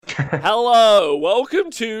Hello,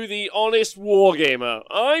 welcome to the Honest Wargamer.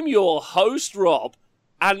 I'm your host, Rob,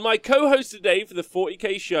 and my co-host today for the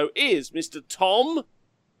 40k show is Mr. Tom,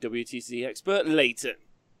 WTC expert Layton.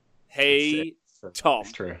 Hey, Tom.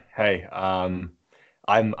 It's true. Hey, I'm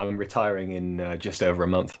retiring in just over a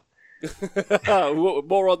month.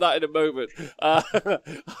 More on that in a moment. I'm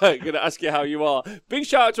going to ask you how you are. Big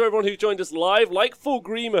shout out to everyone who joined us live, like Full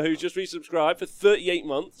Greamer, who's just resubscribed for 38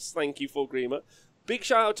 months. Thank you, Full Greamer. Big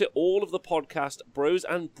shout out to all of the podcast bros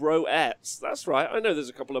and broettes. That's right, I know there's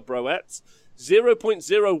a couple of broettes.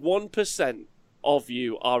 0.01% of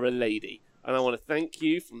you are a lady. And I want to thank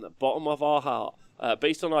you from the bottom of our heart.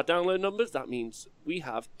 Based on our download numbers, that means we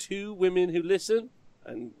have 2 women who listen.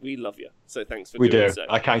 And we love you. So thanks for doing so.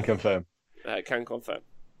 I can confirm. Can confirm.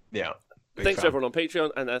 Yeah. Thanks to everyone on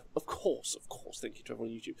Patreon. And of course, thank you to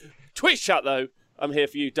everyone on YouTube. Twitch chat, though. I'm here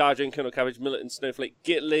for you. Darjan, Colonel Cabbage, Militant, Snowflake,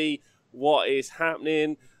 Gitley. What is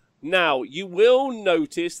happening? Now, you will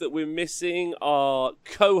notice that we're missing our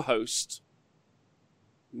co-host,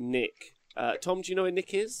 Nick. Tom, do you know where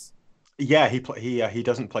Nick is? Yeah, he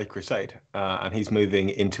doesn't play Crusade. And he's moving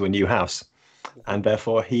into a new house. And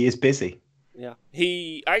therefore, he is busy. Yeah,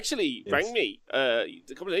 he actually rang me a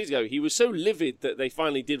couple of days ago. He was so livid that they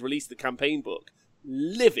finally did release the campaign book.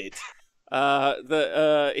 Livid.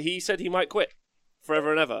 That he said he might quit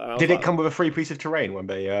forever and ever. And did it come with a free piece of terrain when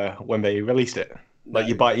they released it? Like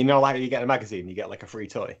you buy, like you get a magazine, you get like a free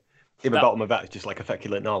toy. In the bottom of that is just like a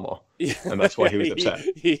feculent normal. Yeah. And that's why he was upset.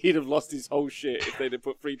 He'd have lost his whole shit if they'd have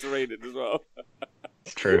put free terrain in as well.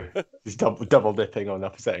 It's true. He's double dipping on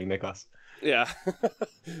upsetting Nicholas. Yeah,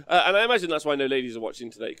 and I imagine that's why no ladies are watching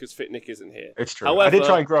today, because Fit Nick isn't here. It's true. However, I did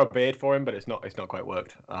try and grow a beard for him, but it's not quite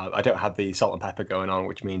worked. I don't have the salt and pepper going on,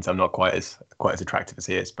 which means I'm not quite as attractive as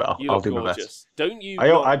he is. But I'll do my best. Don't you?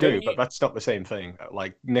 I do, but that's not the same thing.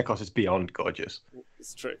 Like Nikos is beyond gorgeous.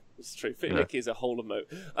 It's true. It's true. Fit Nick is a whole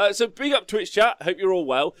emote. So big up Twitch chat. Hope you're all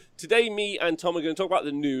well. Today, me and Tom are going to talk about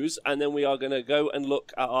the news, and then we are going to go and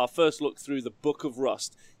look at our first look through the Book of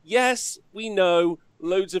Rust. Yes, we know.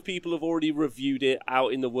 Loads of people have already reviewed it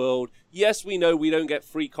out in the world. Yes, we know we don't get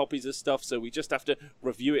free copies of stuff, so we just have to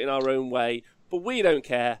review it in our own way. But we don't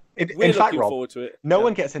care. We're looking forward to it. No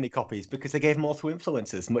one gets any copies because they gave them all to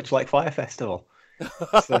influencers, much like Fire Festival.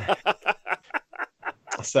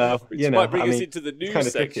 So which might bring us into the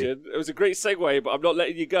news section. It was a great segue, but I'm not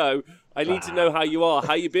letting you go. I need to know how you are.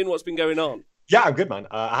 How you been? What's been going on? Yeah, I'm good, man.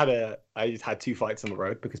 I had 2 fights on the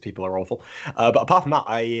road because people are awful. But apart from that,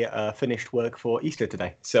 I finished work for Easter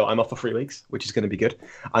today. So I'm off for 3 weeks, which is going to be good.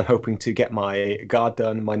 I'm hoping to get my guard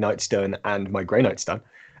done, my knights done, and my grey knights done,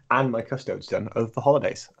 and my custodes done over the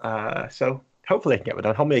holidays. So hopefully I can get them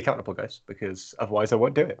done. Hold me accountable, guys, because otherwise I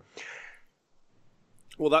won't do it.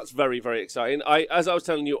 Well, that's very, very exciting. As I was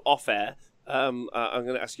telling you off air, I'm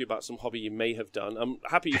going to ask you about some hobby you may have done. I'm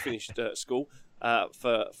happy you finished school.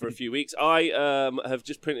 For a few weeks. I have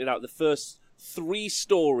just printed out the first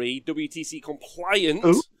 3-story WTC compliant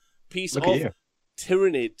piece of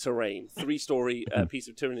Tyrannid terrain. 3-story piece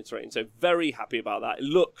of Tyrannid terrain. So very happy about that. It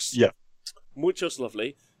looks muchos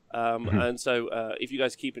lovely. And so if you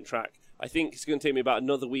guys are keeping track, I think it's going to take me about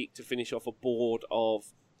another week to finish off a board of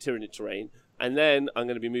Tyrannid terrain. And then I'm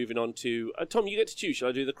going to be moving on to... Tom, you get to choose. Shall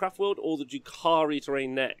I do the Craft World or the Jukari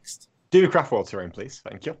terrain next? Do the Craft World terrain, please.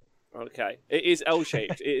 Thank you. Okay, it is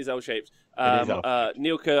L-shaped. It is L-shaped.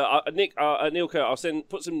 Nick, I'll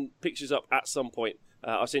put some pictures up at some point.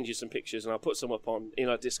 I'll send you some pictures, and I'll put some up in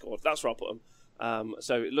our Discord. That's where I'll put them.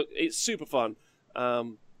 So it's super fun.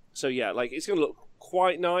 So yeah, like it's gonna look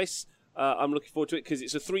quite nice. I'm looking forward to it because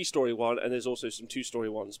it's a 3-story one, and there's also some 2-story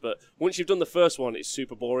ones. But once you've done the first one, it's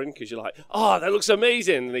super boring because you're like, oh, that looks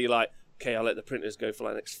amazing, and then you're like, okay, I'll let the printers go for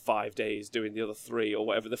like the next 5 days doing the other 3 or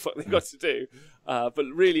whatever the fuck they've got to do. But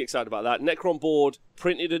really excited about that. Necron board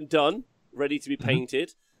printed and done, ready to be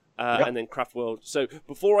painted, and then Craft World. So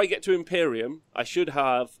before I get to Imperium, I should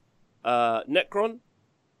have Necron,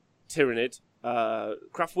 Tyrannid,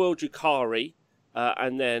 Craft World, Jukari,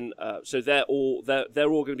 and then so they're all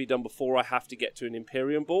going to be done before I have to get to an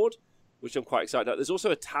Imperium board, which I'm quite excited about. There's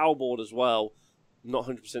also a Tau board as well. Not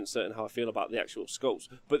 100% certain how I feel about the actual sculpts,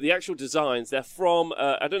 but the actual designs, they're from,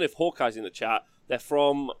 I don't know if Hawkeye's in the chat, they're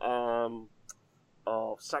from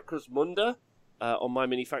Sacras Munda on My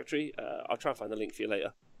Mini Factory. I'll try and find the link for you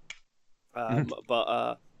later.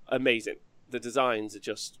 But amazing. The designs are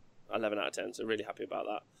just 11 out of 10, so really happy about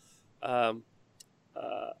that.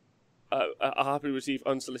 I'll happily receive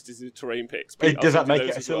unsolicited terrain pics. Does that make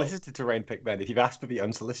it a solicited terrain pic then, if you've asked for the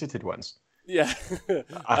unsolicited ones? Yeah.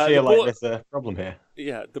 I feel like there's a problem here.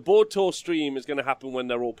 Yeah, the board tour stream is going to happen when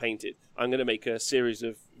they're all painted. I'm going to make a series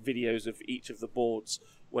of videos of each of the boards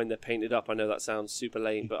when they're painted up. I know that sounds super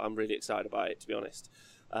lame, but I'm really excited about it, to be honest.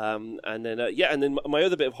 And then my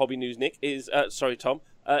other bit of hobby news, Nick, is sorry, Tom,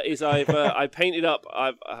 is I painted up.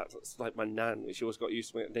 It's like my nan. She always got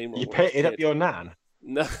used to my name wrong. You painted up your nan?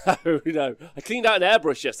 No, no. I cleaned out an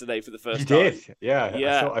airbrush yesterday for the first time. You did?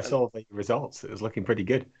 Yeah. I saw the results. It was looking pretty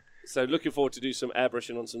good. So looking forward to do some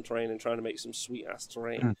airbrushing on some terrain and trying to make some sweet-ass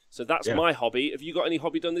terrain. So that's my hobby. Have you got any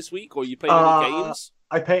hobby done this week, or are you playing any games?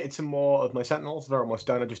 I painted some more of my Sentinels. They're almost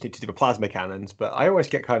done. I just need to do the plasma cannons. But I always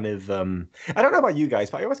get kind of... I don't know about you guys,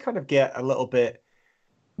 but I always kind of get a little bit...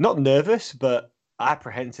 Not nervous, but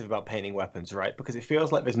apprehensive about painting weapons, right? Because it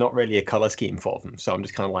feels like there's not really a color scheme for them. So I'm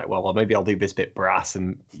just kind of like, well, maybe I'll do this bit brass.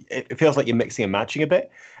 And it feels like you're mixing and matching a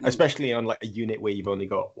bit, especially on like a unit where you've only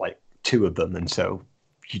got like 2 of them. And so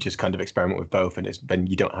you just kind of experiment with both, and then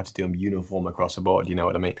you don't have to do them uniform across the board. You know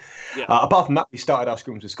what I mean? Yeah. Apart from that, we started our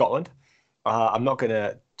scrims with Scotland. I'm not going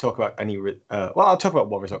to talk about any... I'll talk about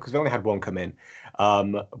one result because we only had one come in.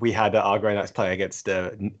 We had our Grey Knights play against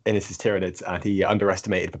Innis's Tyranids, and he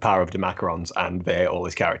underestimated the power of the Macarons and all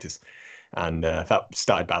his characters. And that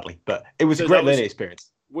started badly. But it was a great learning experience.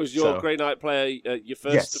 Was your Grey Knight player your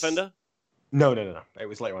first defender? No. It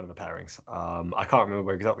was later on in the pairings. I can't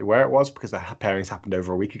remember exactly where it was because the pairings happened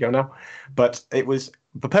over a week ago now. But it was...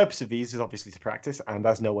 The purpose of these is obviously to practice, and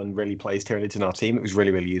as no one really plays Tyranids in our team, it was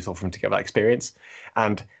really, really useful for him to get that experience.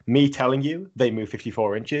 And me telling you they move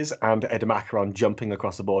 54 inches and a Macaron jumping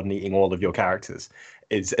across the board and eating all of your characters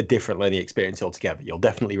is a different learning experience altogether. You'll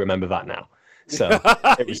definitely remember that now. So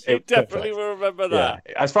it definitely will remember that.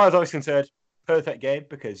 Yeah. As far as I was concerned, perfect game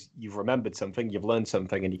because you've remembered something, you've learned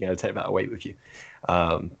something, and you're going to take that away with you.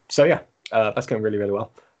 That's going really, really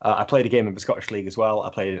well. I played a game in the Scottish League as well. I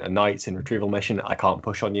played a Knights in Retrieval Mission. I can't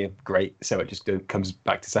push on you. Great. So it just comes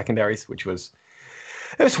back to secondaries, which was...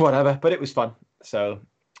 It was whatever, but it was fun. So,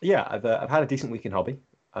 yeah, I've had a decent week in hobby.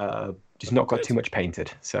 Just not got too much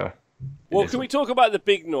painted, so... Well, can we talk about the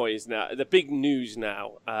big news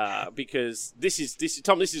now? Because this is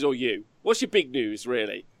Tom. This is all you. What's your big news,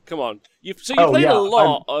 really? Come on. You played a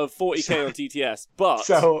lot of 40k on TTS, but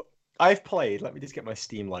so I've played. Let me just get my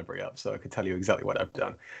Steam library up so I can tell you exactly what I've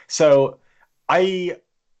done. So I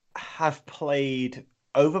have played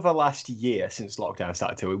over the last year since lockdown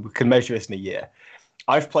started. So we can measure this in a year.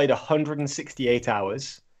 I've played 168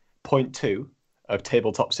 hours, 0.2 of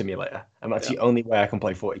Tabletop Simulator, and that's the only way I can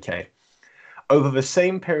play 40k. Over the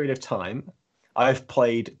same period of time, I've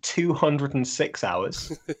played 206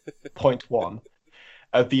 hours, 0.1,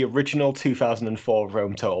 of the original 2004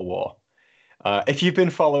 Rome Total War. If you've been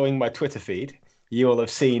following my Twitter feed, you will have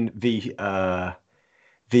seen the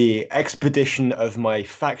expedition of my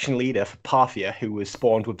faction leader, Parthia, who was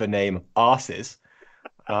spawned with the name Arses.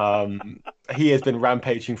 He has been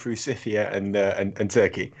rampaging through Scythia and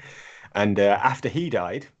Turkey. And after he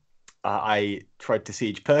died, I tried to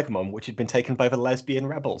siege Pergamon, which had been taken by the lesbian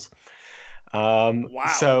rebels.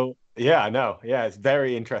 Wow. So yeah, I know. Yeah, it's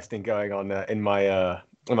very interesting going on in my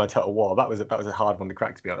Total War. That was a hard one to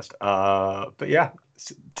crack, to be honest. But yeah,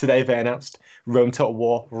 today they announced Rome Total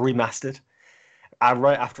War remastered.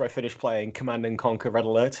 Right after I finished playing Command and Conquer Red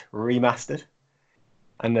Alert remastered,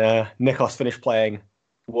 and Nikos finished playing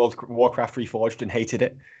Warcraft Reforged and hated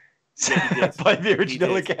it. So I played the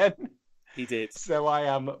original again. He did. So I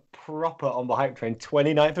am proper on the hype train.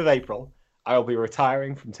 29th of April, I will be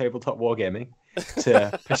retiring from tabletop wargaming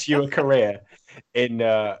to pursue a career in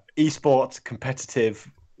esports competitive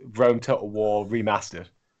Rome Total War remastered.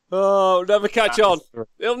 Oh, never catch on.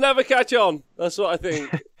 It'll never catch on. That's what I think.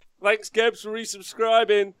 Thanks, Gebs, for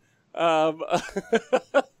resubscribing. I'm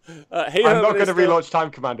not going to relaunch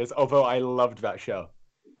Time Commanders, although I loved that show.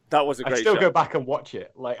 That was a great show. I still go back and watch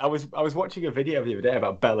it. Like I was watching a video the other day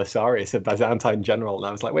about Belisarius, a Byzantine general, and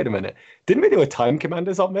I was like, wait a minute, didn't we do a Time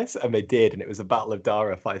Commanders on this? And they did, and it was a Battle of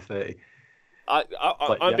Dara 530.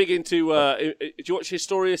 I'm big into. Do you watch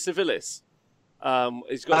Historia Civilis?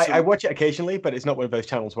 I watch it occasionally, but it's not one of those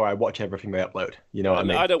channels where I watch everything they upload. You know what I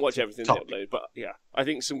mean? I don't watch everything they upload, but yeah, I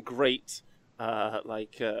think some great,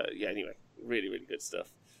 anyway, really, really good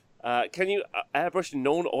stuff. Can you airbrush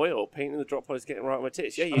known oil, painting the drop pods, getting right on my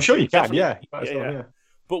tits? Yeah, I'm sure you can. Yeah.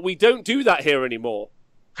 But we don't do that here anymore,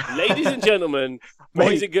 ladies and gentlemen,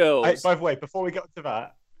 boys and girls. By the way, before we get to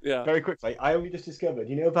that, very quickly, I only just discovered.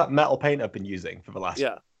 You know that metal paint I've been using for the last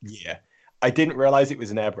year? I didn't realize it was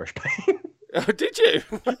an airbrush paint. Oh, did you?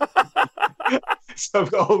 So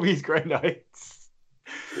I've got all these Grey Knights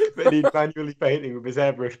that need manually painting with his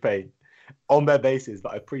airbrush paint on their bases that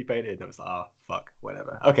I pre-painted, and I was like, oh, fuck,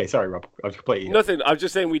 whatever. Okay, sorry, Rob. I was completely... Nothing. I'm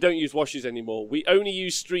just saying we don't use washes anymore. We only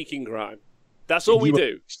use streaking grime. That's all we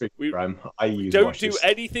do. I use don't washes. do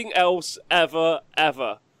anything else ever.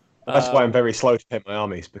 That's why I'm very slow to paint my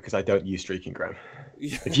armies, because I don't use streaking grime.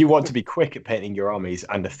 If you want to be quick at painting your armies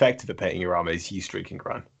and effective at painting your armies, use streaking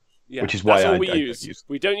grime. Yeah, which is why that's all I we don't use.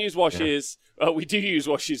 We don't use washes. Yeah. We do use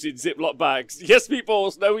washes in Ziploc bags. Yes,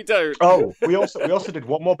 meatballs. No, we don't. Oh, we also did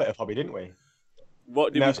one more bit of hobby, didn't we?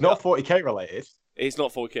 What did now, we? It's not 40k related. It's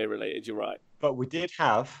not 40k related. You're right. But we did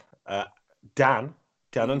have Dan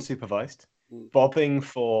unsupervised, bobbing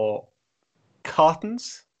for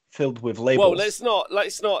cartons filled with labels. Well, let's not.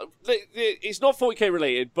 It's not 40k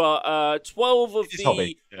related, but 12 of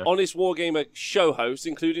the Honest Wargamer show hosts,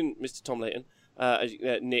 including Mr. Tom Layton,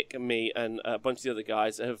 Nick and me, and a bunch of the other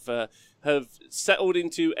guys, have settled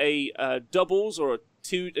into a doubles or a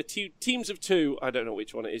two teams of two. I don't know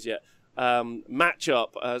which one it is yet. Match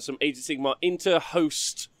up some Age of Sigmar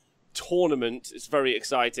inter-host tournament. It's very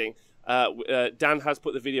exciting. Dan has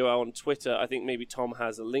put the video out on Twitter. I think maybe Tom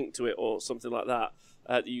has a link to it or something like that.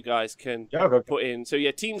 That you guys can put in. So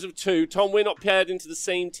yeah, teams of two. Tom, we're not paired into the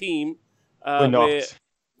same team. We're not.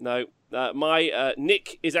 No. My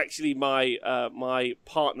Nick is actually my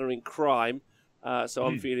partner in crime. So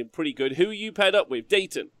I'm feeling pretty good. Who are you paired up with?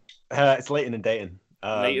 Dayton. It's Leighton and Dayton.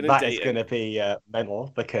 That is going to be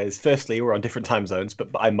mental because firstly we're on different time zones, but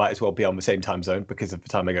I might as well be on the same time zone because of the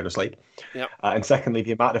time I go to sleep. Yep. And secondly,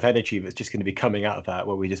 the amount of energy that's just going to be coming out of that,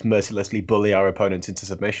 where we just mercilessly bully our opponents into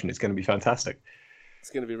submission, is going to be fantastic. It's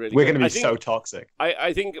going to be really. We're going to be so toxic.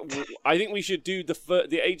 I think we should do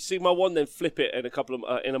the Age of Sigmar one, then flip it in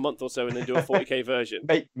in a month or so, and then do a 40k version.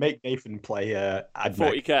 Make Nathan play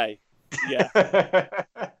Admech. 40k. Yeah.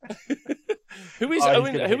 Who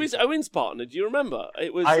is Owen's partner? Do you remember?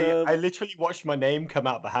 It was. I literally watched my name come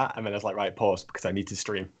out the hat, and then I was like, right, pause because I need to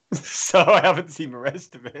stream. So I haven't seen the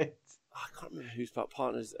rest of it. I can't remember whose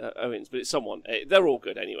partners Owens, but it's someone. They're all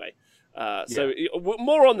good anyway. So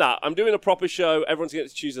more on that. I'm doing a proper show. Everyone's going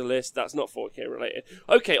to choose a list. That's not 40k related.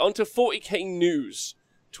 Okay, on to 40k news.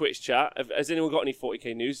 Twitch chat. Has anyone got any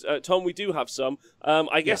 40k news? Tom, we do have some.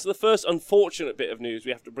 I guess the first unfortunate bit of news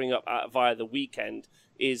we have to bring up via the weekend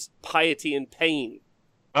is Piety and Pain.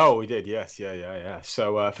 Oh, we did. Yes, yeah.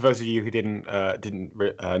 So for those of you who didn't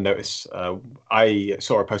notice, I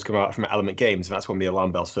saw a post come out from Element Games, and that's when the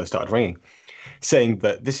alarm bells first started ringing, saying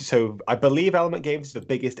that this is so. I believe Element Games is the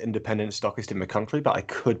biggest independent stockist in the country, but I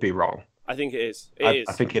could be wrong. I think it is. I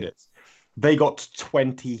think it is. They got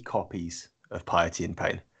 20 copies of Piety and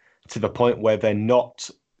Pain to the point where they're not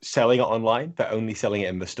selling it online; they're only selling it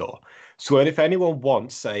in the store. So if anyone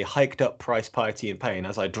wants a hiked up price Piety and Pain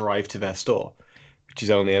as I drive to their store, which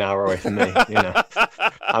is only an hour away from me,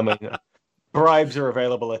 I mean, bribes are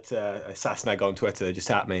available at Sasnag on Twitter.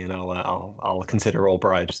 Just at me, and I'll consider all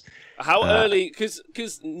bribes. How early?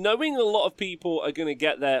 Because knowing a lot of people are going to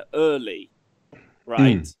get there early,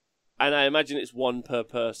 right? And I imagine it's one per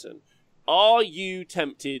person. Are you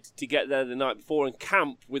tempted to get there the night before and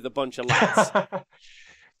camp with a bunch of lads?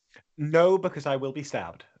 No, because I will be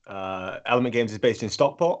stabbed. Element Games is based in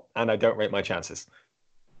Stockport, and I don't rate my chances.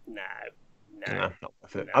 No, not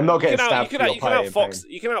worth it. I'm not getting stabbed. You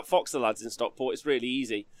can outfox the lads in Stockport. It's really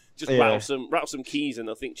easy. Just rattle some keys, and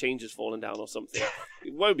they'll think change has fallen down or something.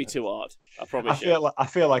 It won't be too hard. I promise you. I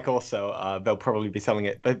feel like also they'll probably be selling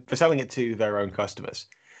it. They're selling it to their own customers.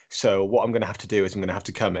 So what I'm going to have to do is I'm going to have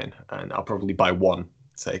to come in, and I'll probably buy one.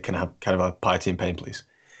 Say, can I have kind of a Piety and Pain, please?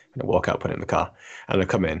 And I'll walk out, put it in the car, and I'll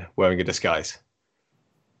come in wearing a disguise.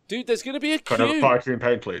 Dude, there's going to be a queue. Can I have a Piety and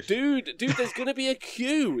Pain, please? Dude, there's going to be a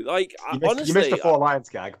queue. Like, honestly, you missed the Four Lions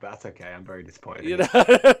gag, but that's okay. I'm very disappointed. No,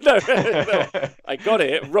 I got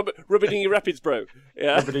it. Rub it in your rapids, bro.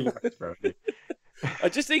 Yeah. Rub it in your rapids, bro. I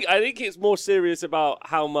think it's more serious about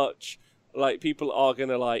how much people are going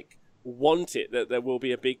to want it, that there will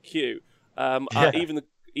be a big queue.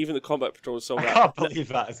 Even the combat patrol is sold out. I can't believe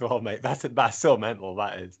that as well, mate. That's so mental.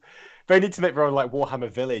 That is. They need to make their own Warhammer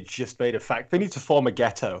village just made of fact. They need to form a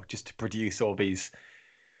ghetto just to produce all these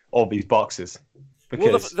boxes.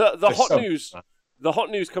 Because the hot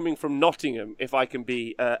news coming from Nottingham, if I can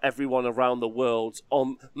be everyone around the world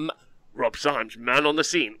on Rob Symes, man on the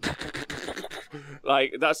scene.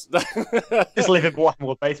 That's just live in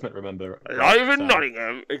Warhammer basement. Remember, live in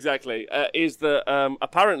Nottingham. Exactly. Is that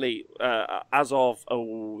apparently as of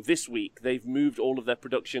this week they've moved all of their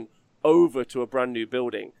production over to a brand new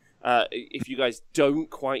building. If you guys don't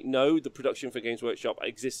quite know, the production for Games Workshop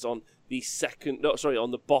exists on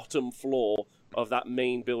on the bottom floor of that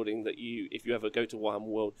main building that if you ever go to Warhammer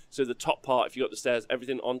World. So the top part, if you got the stairs,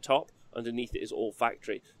 everything on top, underneath it is all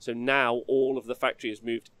factory. So now all of the factory has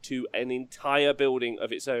moved to an entire building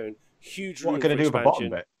of its own. Huge room for expansion. What are going to do with the bottom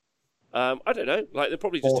bit? I don't know. They'll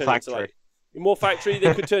probably just turn it into More factory.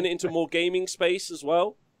 They could turn it into more gaming space as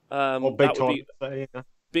well. Or big tournaments. Yeah.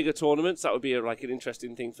 Bigger tournaments. That would be like an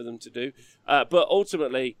interesting thing for them to do. But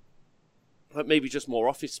ultimately, maybe just more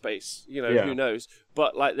office space. Who knows?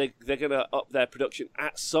 But like they're going to up their production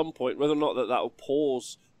at some point. Whether or not that will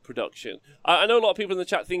pause production. I know a lot of people in the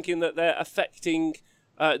chat thinking that they're affecting.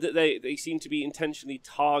 That they seem to be intentionally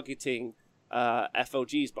targeting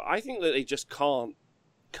FLGs, but I think that they just can't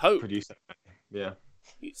cope. Produce it. Yeah.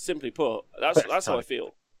 Simply put, that's how I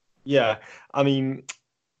feel. Yeah, I mean,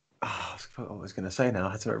 what was going to say now?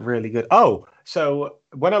 I had something really good. Oh, so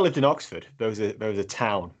when I lived in Oxford, there was a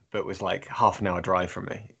town that was like half an hour drive from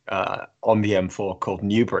me on the M4 called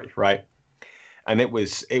Newbury, right? And it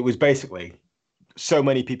was basically so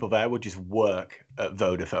many people there would just work at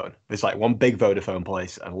Vodafone. There's like one big Vodafone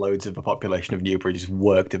place, and loads of the population of Newbury just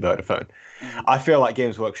worked at Vodafone. Mm-hmm. I feel like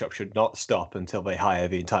Games Workshop should not stop until they hire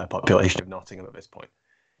the entire population of Nottingham at this point.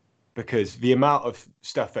 Because the amount of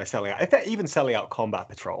stuff they're selling out, if they're even selling out Combat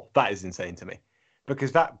Patrol, that is insane to me.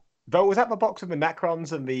 Because was that the box of the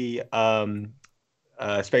Necrons and the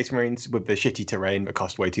Space Marines with the shitty terrain that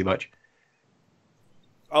cost way too much?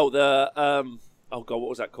 Oh, oh god, what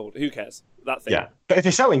was that called? Who cares? That thing. Yeah, but if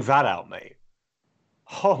you're selling that out, mate,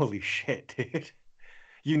 holy shit, dude,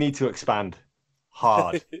 you need to expand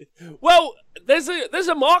hard. Well, there's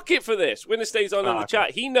a market for this. Winner stays on in the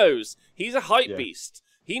chat. He knows. He's a hype beast.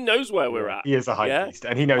 He knows where we're at. He is a hype beast,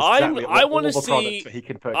 and he knows exactly all the products that he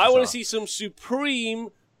can purchase. I want to see some Supreme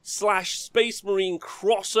 / Space Marine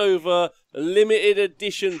crossover limited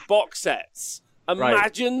edition box sets.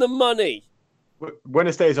 Imagine the money. When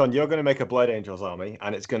it stays on, you're going to make a Blood Angels army,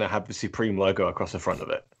 and it's going to have the Supreme logo across the front of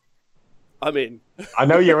it. I'm in. I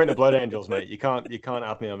know you're into Blood Angels, mate. You can't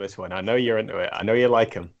have me on this one. I know you're into it. I know you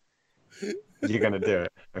like them. You're going to do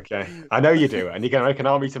it, okay? I know you do, and you're going to make an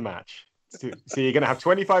army to match. So you're going to have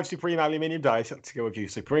 25 Supreme aluminium dice to go with your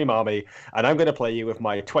Supreme army, and I'm going to play you with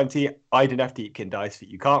my 20 Iden F. Deepkin dice that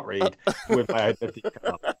you can't read with my Iden F. Deepkin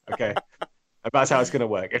army, okay? And that's how it's going to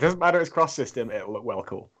work. It doesn't matter it's cross-system, it'll look well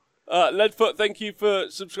cool. Leadfoot, thank you for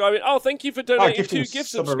subscribing. Oh, thank you for donating 2 gift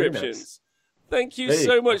subscriptions. Thank you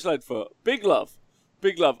so much, Leadfoot. Big love.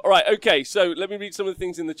 Big love. All right, okay, so let me read some of the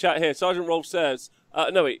things in the chat here. Sergeant Rolf says,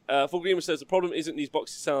 Full Gamer says, the problem isn't these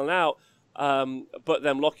boxes selling out, but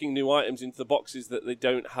them locking new items into the boxes that they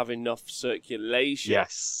don't have enough circulation.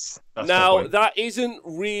 Yes. Now, that isn't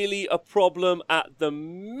really a problem at the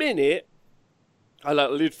minute. I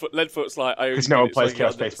like Leadfoot's like, because no one plays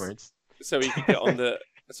Chaos Space Marines. So he could get on the...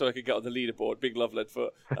 So I could get on the leaderboard. Big love,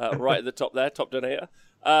 Leadfoot. Right at the top there, top donator.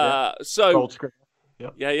 So rolled Scrivo.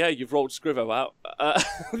 Yep. Yeah, you've rolled Scrivo out.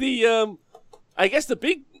 I guess the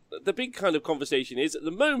big kind of conversation is at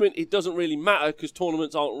the moment it doesn't really matter because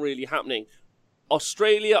tournaments aren't really happening.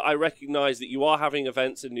 Australia, I recognise that you are having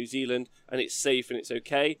events in New Zealand and it's safe and it's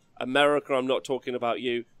okay. America, I'm not talking about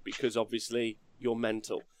you because obviously you're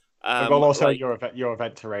mental. Well, also your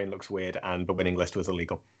event terrain looks weird and the winning list was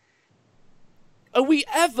illegal. Are we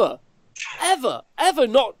ever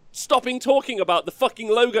not stopping talking about the fucking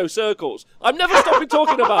logo circles? I'm never stopping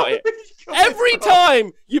talking about it. Every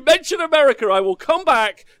time you mention America, I will come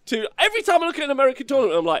back to... Every time I look at an American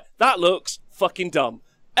tournament, I'm like, that looks fucking dumb.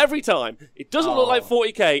 Every time. It doesn't look like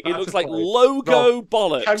 40k. It looks like logo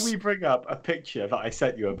bollocks. Can we bring up a picture that I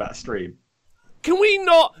sent you of that stream? Can we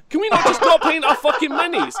not just not paint our fucking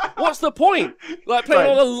minis? What's the point? Like playing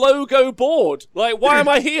on a logo board. Like, why am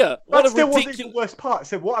I here? What a ridiculous... the worst part.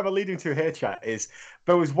 So what I'm alluding to here, chat, is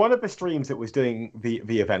there was one of the streams that was doing the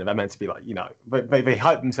event, and they're meant to be like, they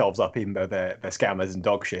hype themselves up even though they're scammers and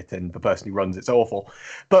dog shit, and the person who runs it's awful.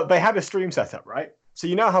 But they had a stream set up, right? So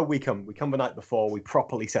you know how we come the night before, we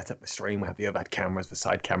properly set up the stream, we have the overhead cameras, the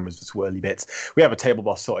side cameras, the swirly bits, we have a table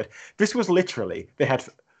boss sorted. This was literally, they had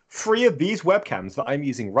 3 of these webcams that I'm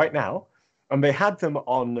using right now, and they had them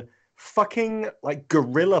on fucking like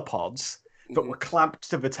gorilla pods that were clamped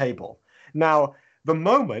to the table. Now, the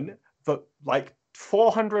moment that like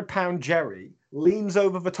 400-pound Jerry leans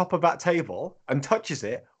over the top of that table and touches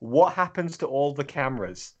it, what happens to all the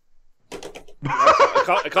cameras?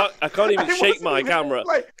 I can't even shake my camera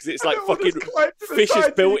because it's like fucking fish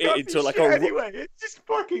has built it into like a... Anyway, it's just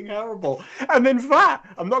fucking horrible. And then that,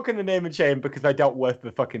 I'm not going to name and shame because I don't worth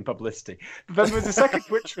the fucking publicity. But then there was a second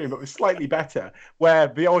Twitch stream that was slightly better where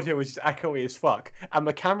the audio was just echoey as fuck and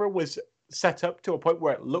the camera was set up to a point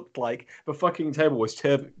where it looked like the fucking table was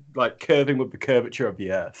curving with the curvature of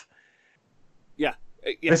the earth. Yeah.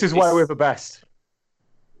 This is why we're the best.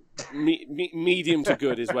 Medium to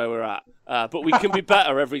good is where we're at, but we can be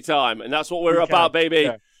better every time, and that's what we're about, baby.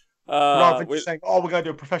 Yeah. Rather than just saying, "Oh, we're going to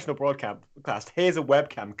do a professional broadcast," here's a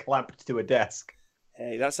webcam clamped to a desk.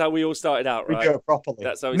 Hey, that's how we all started out, right? We do it properly.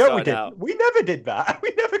 That's how we no, started we didn't. out. We never did that.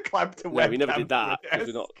 We never clamped a webcam. No, we never did that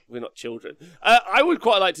because we're not children. I would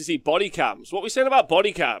quite like to see body cams. What are we saying about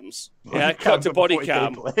body cams? Yeah, cut to body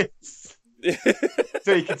cam.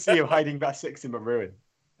 So you can see him hiding back six in my ruin.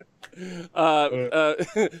 So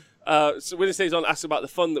Winner Stays On asks about the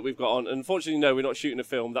fun that we've got on. Unfortunately, no, we're not shooting a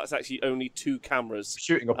film. That's actually only 2 cameras.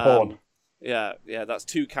 Shooting a porn. Yeah, that's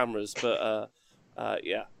 2 cameras. But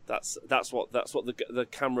yeah, that's what the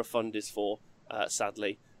camera fund is for.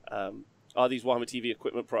 Sadly, are these Warhammer TV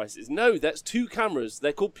equipment prices? No, that's 2 cameras.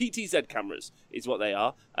 They're called PTZ cameras, is what they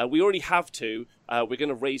are. We already have 2. We're going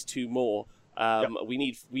to raise 2 more. We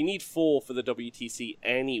need 4 for the WTC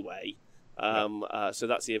anyway. So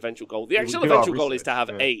that's the eventual goal. The actual eventual goal is to have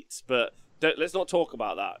 8, but let's not talk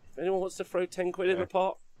about that. If anyone wants to throw 10 quid in the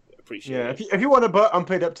pot, appreciate it. If you want to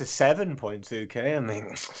bump it up to 7.2k, I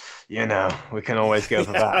mean, we can always go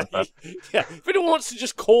for that. But... yeah, if anyone wants to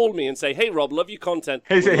just call me and say, "Hey Rob, love your content.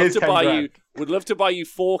 Would love to buy you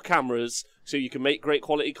 4 cameras so you can make great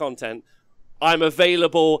quality content," I'm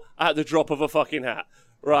available at the drop of a fucking hat.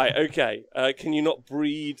 Right, okay. Can you not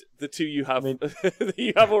breed the 2 you have that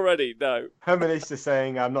you have already? No. Hermanista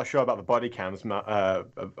saying, I'm not sure about the body cams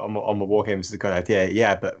on the war games is a good idea.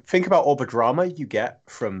 Yeah, but think about all the drama you get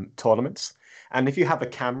from tournaments. And if you have a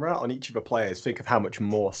camera on each of the players, think of how much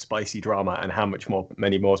more spicy drama and how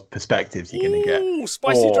many more perspectives you're going to get. Ooh,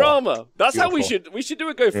 spicy drama. That's beautiful. How we should do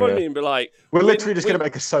a GoFundMe and be like... We're literally just going to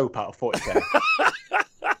make a soap out of 40k.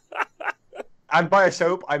 And by a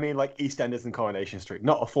soap, I mean like EastEnders and Coronation Street,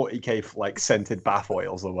 not a 40k like scented bath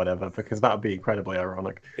oils or whatever, because that would be incredibly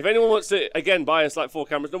ironic. If anyone wants to, again, buy us like 4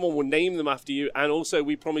 cameras, no one will name them after you. And also,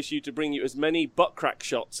 we promise you to bring you as many butt crack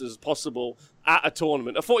shots as possible at a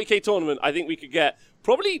tournament. A 40k tournament, I think we could get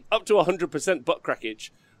probably up to 100% butt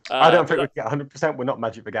crackage. I don't think we can get 100%. We're not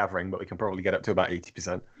Magic the Gathering, but we can probably get up to about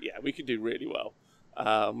 80%. Yeah, we could do really well.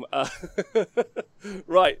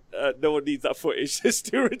 Right, no one needs that footage. It's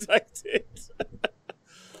too redacted.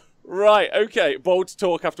 Right, okay. Bold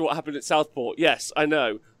talk after what happened at Southport. Yes, I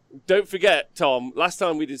know. Don't forget, Tom, last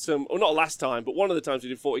time we did not last time, but one of the times we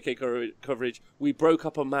did 40k coverage, we broke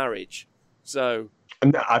up a marriage. So...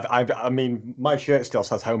 I mean, my shirt still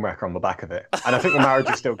says Homewrecker on the back of it, and I think the marriage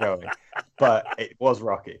is still going, but it was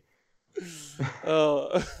rocky.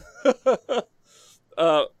 All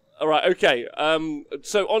right, okay.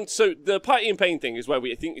 So the Party in Pain thing is where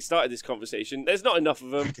I think we started this conversation. There's not enough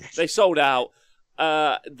of them. They sold out.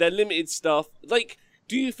 They're limited stuff. Like,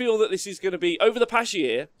 do you feel that this is going to be over the past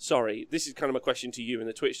year? Sorry, this is kind of my question to you in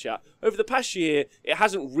the Twitch chat. Over the past year, it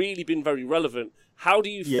hasn't really been very relevant. How do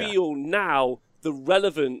you feel now? The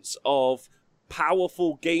relevance of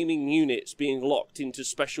powerful gaming units being locked into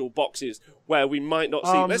special boxes where we might not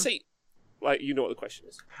see. Let's say. Like, you know what the question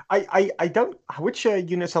is. I don't. Which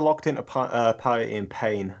units are locked into Party in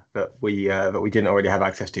Pain that we didn't already have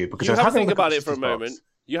access to? Because you have to think about it for a moment.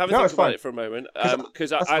 You have to think about it for a moment.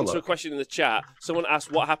 Because I answered a question in the chat. Someone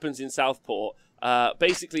asked what happens in Southport.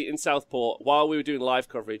 Basically, in Southport, while we were doing live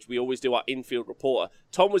coverage, we always do our infield reporter.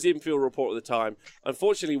 Tom was infield reporter at the time.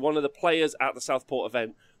 Unfortunately, one of the players at the Southport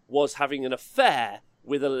event was having an affair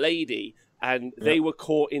with a lady, and they were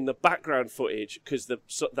caught in the background footage because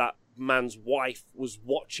that man's wife was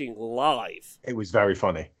watching live. It was very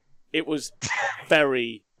funny. It was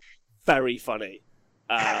very, very funny.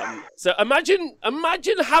 So imagine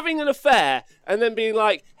having an affair and then being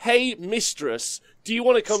like, "Hey, mistress, do you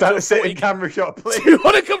want to come to a 40K camera shot, please? Do you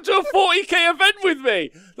want to come to a 40K event with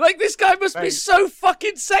me? Like, this guy must be so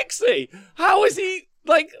fucking sexy. How is he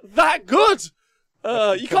like that good?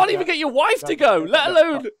 You can't even get your wife to go, let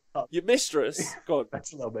alone your mistress." God,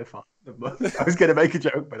 that's a little bit far. I was going to make a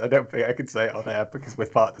joke, but I don't think I can say it on air because we're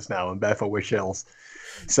partners now, and therefore we're shills.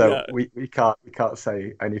 So we can't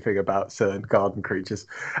say anything about certain garden creatures.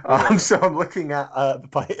 So I'm looking at the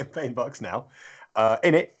Party in Pain box now.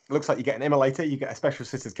 In it, looks like you get an Immolator, you get a Special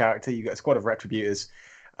Sisters character, you get a squad of Retributors,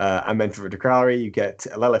 and then for the Drakari, you get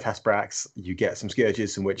a Lilith Hesprax, you get some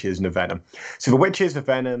Scourges, some Witches, and a Venom. So the Witches, the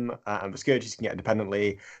Venom, and the Scourges you can get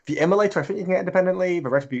independently. The Immolator, I think you can get independently. The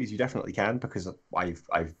Retributors, you definitely can, because I've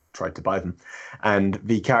tried to buy them. And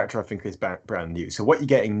the character, I think, is brand new. So what you're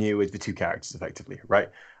getting new is the 2 characters, effectively, right?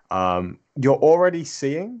 You're already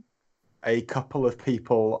seeing a couple of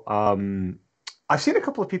people... I've seen a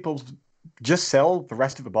couple of people just sell the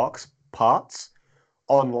rest of the box parts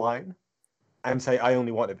online and say, I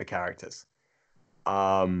only wanted the characters.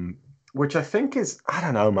 Which I think is, I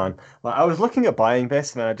don't know, man. Like, I was looking at buying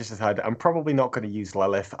this and I just decided I'm probably not going to use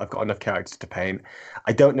Lilith. I've got enough characters to paint.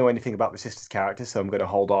 I don't know anything about the Sisters characters, so I'm going to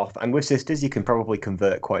hold off. And with Sisters, you can probably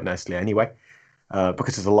convert quite nicely anyway.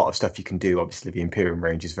 because there's a lot of stuff you can do. Obviously, the Imperium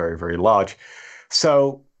range is very, very large.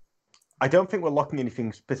 So I don't think we're locking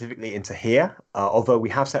anything specifically into here, although we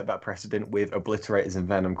have set that precedent with Obliterators and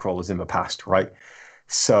Venom Crawlers in the past, right?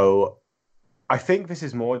 So I think this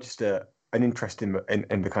is more just an interest in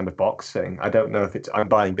the kind of box thing. I don't know if I'm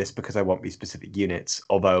buying this because I want these specific units,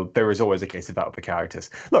 although there is always a case about the characters.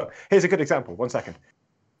 Look, here's a good example. 1 second.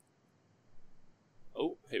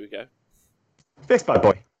 Oh, here we go. This bad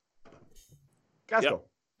boy. Gazgul. Yep.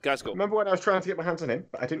 Gazgul. Remember when I was trying to get my hands on him,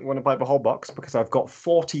 but I didn't want to buy the whole box because I've got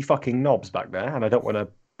 40 fucking knobs back there and I don't want to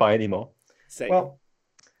buy any more. Same. Well,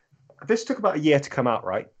 this took about a year to come out,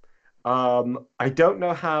 right? I don't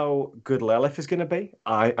know how good Lilith is going to be.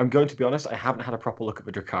 I'm going to be honest, I haven't had a proper look at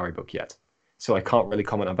the Drakari book yet. So I can't really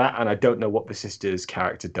comment on that, and I don't know what the sister's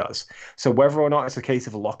character does. So whether or not it's a case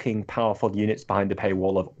of locking powerful units behind the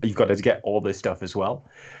paywall of you've got to get all this stuff as well,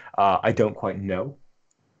 I don't quite know.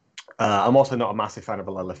 I'm also not a massive fan of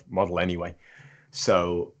the Lilith model anyway.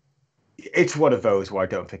 So it's one of those where I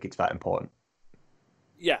don't think it's that important.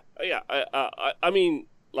 Yeah. I mean,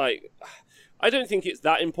 like, I don't think it's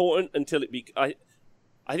that important until it I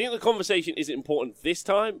think the conversation isn't important this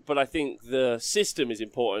time, but I think the system is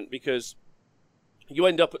important because you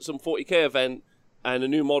end up at some 40k event and a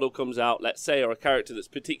new model comes out, let's say, or a character that's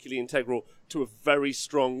particularly integral to a very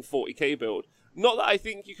strong 40k build. Not that I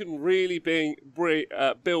think you can really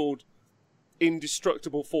build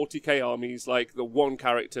indestructible 40k armies like the one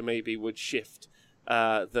character maybe would shift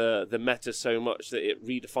the meta so much that it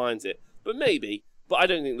redefines it. But maybe. But I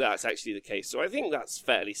don't think that's actually the case. So I think that's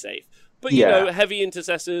fairly safe. But, you know, heavy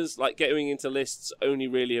intercessors, like getting into lists, only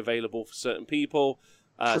really available for certain people.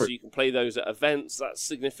 So you can play those at events. That's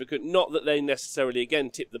significant. Not that they necessarily, again,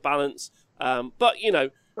 tip the balance. But, you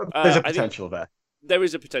know... There's a potential there. There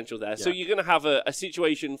is a potential there. Yeah. So you're going to have a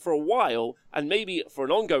situation for a while, and maybe for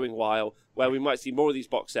an ongoing while, where we might see more of these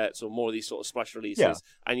box sets or more of these sort of splash releases,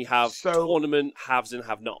 and you have tournament haves and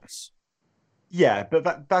have-nots. Yeah,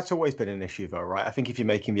 but that's always been an issue, though, right? I think if you're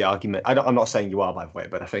making the argument, I'm not saying you are, by the way,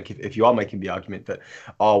 but I think if you are making the argument that,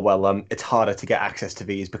 it's harder to get access to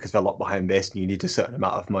these because they're locked behind this and you need a certain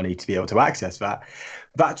amount of money to be able to access that,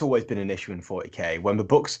 that's always been an issue in 40k. When the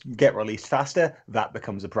books get released faster, that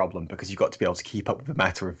becomes a problem because you've got to be able to keep up with the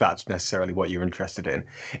matter if that's necessarily what you're interested in.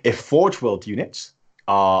 If Forge World units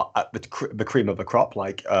are at the cream of the crop,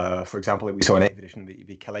 like, for example, we saw in 8th edition,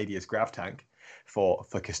 the Caladius Grav Tank for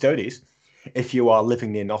Custodes. If you are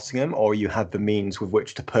living near Nottingham or you have the means with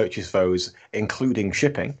which to purchase those, including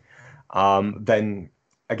shipping, then,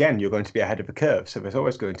 again, you're going to be ahead of the curve. So there's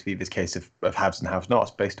always going to be this case of haves and have-nots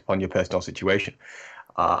based upon your personal situation.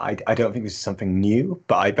 I don't think this is something new,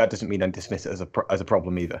 but that doesn't mean I dismiss it as a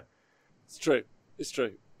problem either. It's true.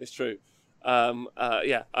 Okay.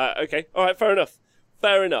 All right. Fair enough.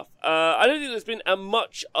 I don't think there's been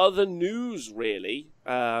much other news, really,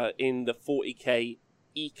 in the 40k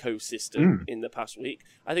ecosystem in the past week.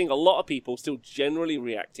 I think a lot of people still generally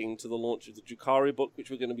reacting to the launch of the Drakari book,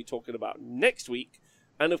 which we're going to be talking about next week,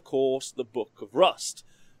 and of course the Book of Rust.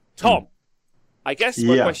 Tom, I guess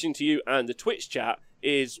my question to you and the Twitch chat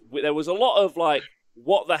is, there was a lot of like,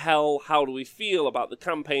 what the hell, how do we feel about the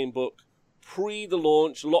campaign book pre the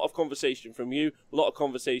launch? A lot of conversation from you, a lot of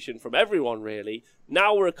conversation from everyone really.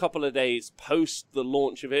 Now we're a couple of days post the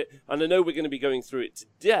launch of it, and I know we're going to be going through it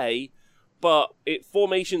today. But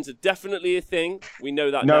formations are definitely a thing. We know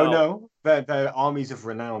that now. No. They're armies of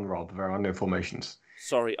renown, Rob. There are no formations.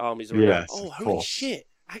 Sorry, armies of renown. Yes, oh, holy shit.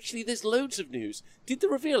 Actually, there's loads of news. Did the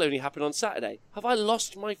reveal only happen on Saturday? Have I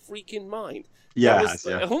lost my freaking mind? Yeah.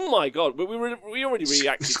 Oh my god, but we already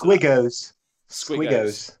reacted Squiggos. to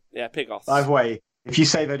that. Yeah, Pigoths. By the way, if you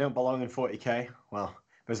say they don't belong in 40k, well,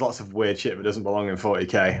 there's lots of weird shit that doesn't belong in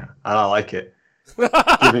 40k, and I like it.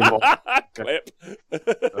 Give me more. Clip.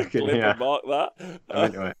 Okay, yeah. Mark that.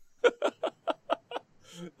 Anyway.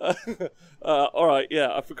 All right,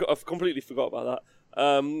 yeah, I've completely forgot about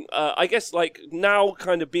that. I guess like now,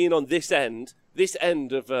 kind of being on this end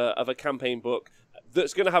of a campaign book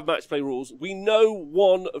that's going to have match play rules. We know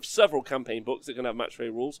one of several campaign books that are going to have match play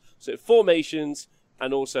rules. So formations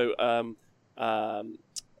and also oh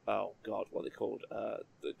god, what are they called?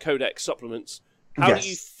 The Codex supplements. How do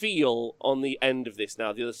you feel on the end of this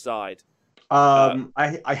now, the other side?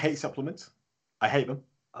 I hate supplements. I hate them.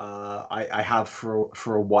 I have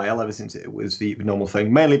for a while, ever since it was the normal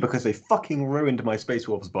thing, mainly because they fucking ruined my Space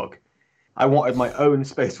Wolves book. I wanted my own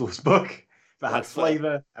Space Wolves book that had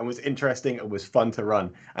flavour and was interesting and was fun to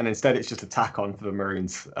run. And instead it's just a tack on for the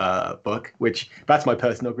Marines book, which that's my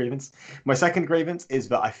personal grievance. My second grievance is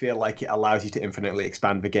that I feel like it allows you to infinitely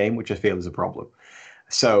expand the game, which I feel is a problem.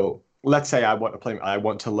 So let's say I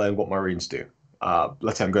want to learn what Marines do.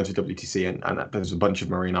 let's say I'm going to WTC and there's a bunch of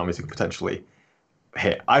Marine armies that could potentially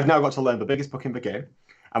hit. I've now got to learn the biggest book in the game,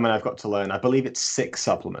 and then I've got to learn, I believe it's 6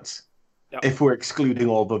 supplements. Yep. If we're excluding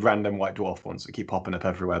all the random White Dwarf ones that keep popping up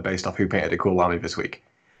everywhere based off who painted a cool army this week.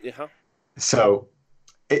 Yeah. So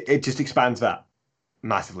it just expands that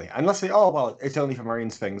massively. And let's say, oh, well, it's only for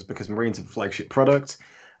Marines things because Marines are a flagship product.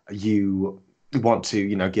 You want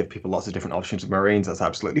to, give people lots of different options of Marines. That's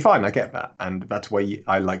absolutely fine. I get that. And that's why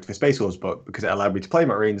I liked the Space Wars book, because it allowed me to play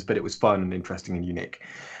Marines, but it was fun and interesting and unique.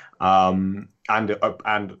 And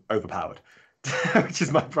overpowered, which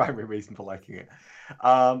is my primary reason for liking it.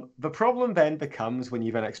 The problem then becomes when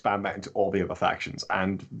you then expand that into all the other factions.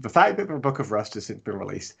 And the fact that the Book of Rust has since been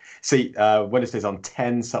released, Wednesday's on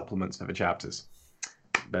 10 supplements for the chapters.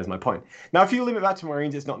 There's my point. Now, if you limit that to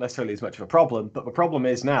Marines, it's not necessarily as much of a problem, but the problem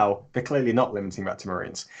is now they're clearly not limiting that to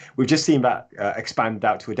Marines. We've just seen that expand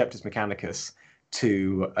out to Adeptus Mechanicus,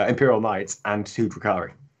 to Imperial Knights, and to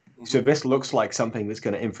Drukhari. So this looks like something that's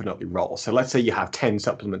going to infinitely roll. So let's say you have 10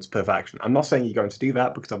 supplements per faction. I'm not saying you're going to do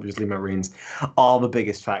that because obviously Marines are the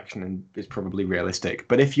biggest faction and is probably realistic.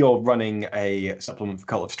 But if you're running a supplement for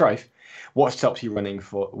Cult of Strife, what stops you running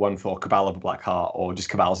one for Cabal of the Black Heart or just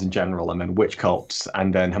Cabals in general, and then Witch Cults,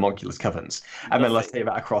 and then Homunculus Covens? And then let's take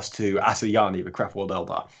that across to Asayani, the Crefwald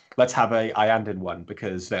Eldar. Let's have a Iandan one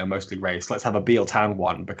because they're mostly race. Let's have a Beal Town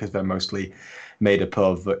one because they're mostly made up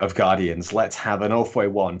of Guardians. Let's have an Ulthway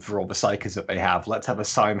one for all the Psykers that they have. Let's have a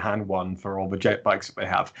Simhan one for all the Jetbikes that they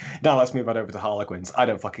have. Now let's move that over to Harlequins. I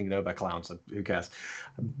don't fucking know, they're clowns, so who cares?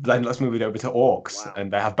 Then let's move it over to Orcs,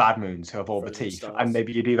 and they have Bad Moons who have all the teeth. Stars. And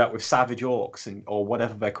maybe you do that with Savage Orcs or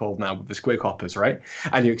whatever they're called now with the Squig Hoppers, right?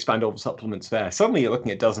 And you expand all the supplements there. Suddenly you're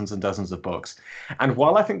looking at dozens and dozens of books. And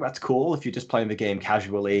while I think that's cool if you're just playing the game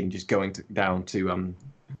casually and just going down to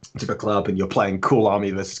the club and you're playing cool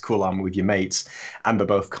army versus cool army with your mates, and they're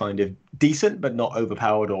both kind of decent but not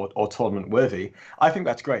overpowered or tournament worthy, I think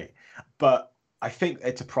that's great. But I think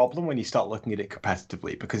it's a problem when you start looking at it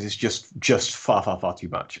competitively, because it's just far, far, far too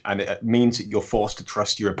much. And it means that you're forced to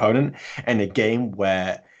trust your opponent in a game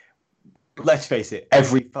where, let's face it,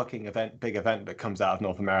 every fucking big event that comes out of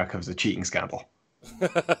North America is a cheating scandal.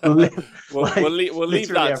 we'll leave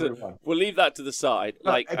that to the side.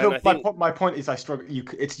 My point is, I struggle.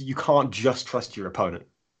 You can't just trust your opponent.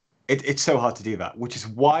 It's so hard to do that, which is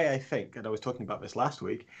why I think, and I was talking about this last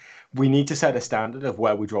week, we need to set a standard of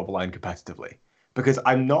where we draw the line competitively. Because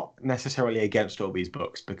I'm not necessarily against all these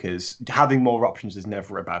books, because having more options is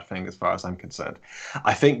never a bad thing as far as I'm concerned.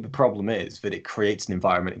 I think the problem is that it creates an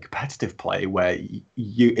environment in competitive play where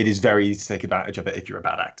it is very easy to take advantage of it if you're a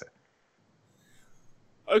bad actor.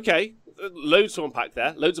 Okay, loads to unpack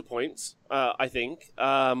there, loads of points. I think.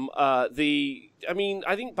 I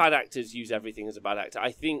think bad actors use everything as a bad actor.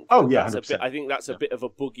 I think. Oh yeah, I think that's a bit of a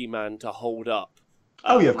boogeyman to hold up.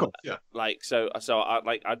 Of course, yeah.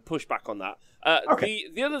 I'd push back on that. Okay.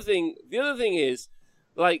 The other thing is,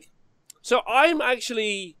 so I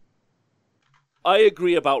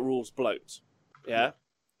agree about rules bloat. Yeah,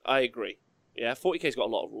 I agree. Yeah, 40K's got a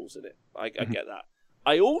lot of rules in it. I get that.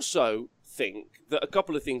 I also think that a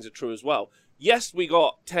couple of things are true as well. Yes, we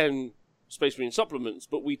got 10 Space Marine supplements,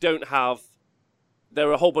 but we don't have... There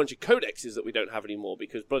are a whole bunch of codexes that we don't have anymore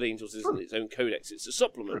because Blood Angels isn't its own codex, it's a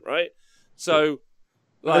supplement, right? So...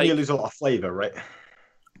 then you lose a lot of flavour, right?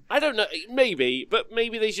 I don't know, maybe, but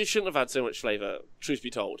maybe they just shouldn't have had so much flavour, truth be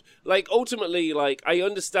told. Ultimately, I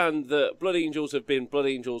understand that Blood Angels have been Blood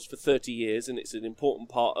Angels for 30 years, and it's an important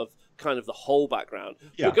part of kind of the whole background.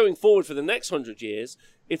 Yeah. But going forward for the next 100 years,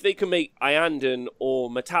 if they can make Iandan or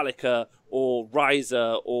Metallica or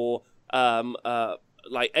Riser or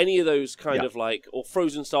any of those kind of or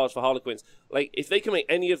Frozen Stars for Harlequins, if they can make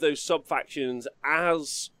any of those sub-factions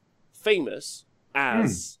as famous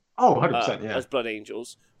as... 100%, yeah. As Blood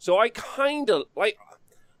Angels. So I kind of,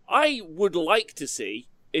 I would like to see,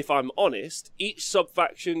 if I'm honest, each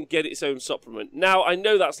sub-faction get its own supplement. Now, I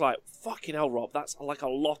know that's fucking hell, Rob, that's a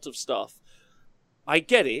lot of stuff. I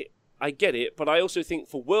get it, but I also think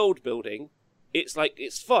for world building,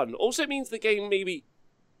 it's fun. Also, it means the game maybe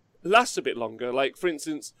lasts a bit longer. For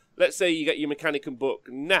instance, let's say you get your Mechanicum book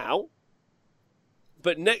now,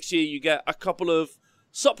 but next year you get a couple of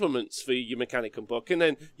supplements for your Mechanicum book, and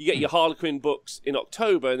then you get your Harlequin books in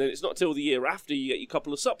October, and then it's not till the year after you get your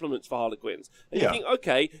couple of supplements for Harlequins. And you think,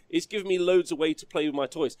 okay, it's given me loads of way to play with my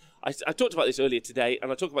toys. I talked about this earlier today,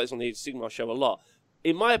 and I talk about this on the Age of Sigmar show a lot.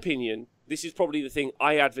 In my opinion, this is probably the thing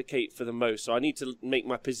I advocate for the most, so I need to make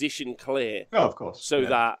my position clear. Oh, of course. So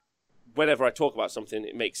that whenever I talk about something,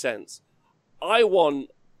 it makes sense. I want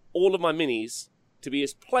all of my minis to be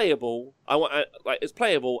as playable, as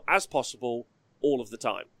playable as possible all of the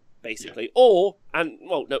time. basically. Or, and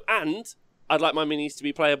I'd like my minis to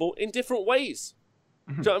be playable in different ways.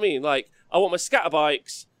 Do you know what I mean? Like, I want my scatter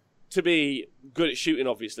bikes to be good at shooting,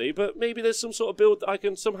 obviously, but maybe there's some sort of build that I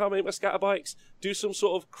can somehow make my scatter bikes do some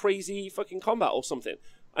sort of crazy fucking combat or something.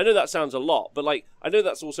 I know that sounds a lot, but like, I know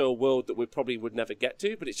that's also a world that we probably would never get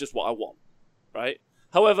to, but it's just what I want, right?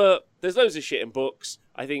 However, there's loads of shit in books.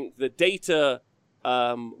 I think the data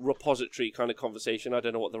repository kind of conversation, I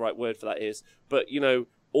don't know what the right word for that is, but, you know,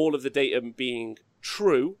 all of the data being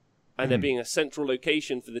true and there being a central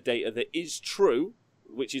location for the data that is true,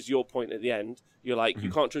 which is your point at the end. You're like, you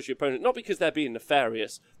can't trust your opponent, not because they're being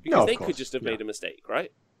nefarious, because they could just have made a mistake,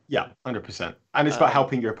 right? Yeah, 100%. And it's about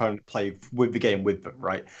helping your opponent play with the game with them,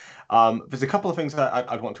 right? There's a couple of things that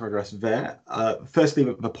I'd want to address there. Firstly,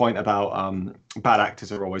 the point about bad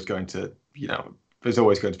actors are always going to, you know, there's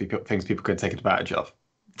always going to be things people can take advantage of.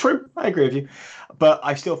 True, I agree with you. But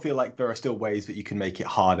I still feel like there are still ways that you can make it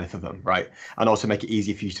harder for them, right? And also make it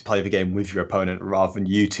easier for you to play the game with your opponent rather than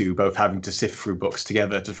you two both having to sift through books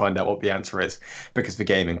together to find out what the answer is, because the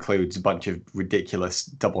game includes a bunch of ridiculous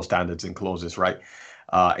double standards and clauses, right?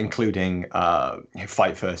 Including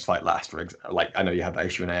fight first, fight last. For like, I know you have that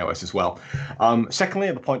issue in AOS as well. Secondly,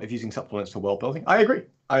 at the point of using supplements for world building, I agree.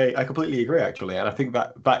 I completely agree, actually, and I think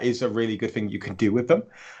that is a really good thing you can do with them.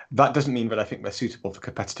 That doesn't mean that I think they're suitable for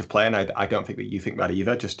competitive play, and I don't think that you think that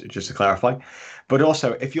either. Just to clarify, but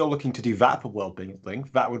also if you're looking to do that for world building,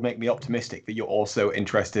 that would make me optimistic that you're also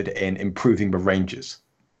interested in improving the ranges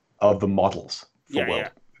of the models for world.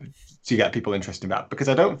 So you get people interested in that, because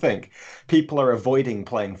I don't think people are avoiding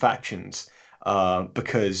playing factions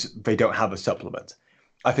because they don't have a supplement.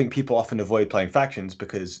 I think people often avoid playing factions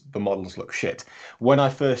because the models look shit. When I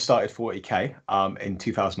first started 40k in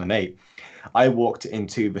 2008, I walked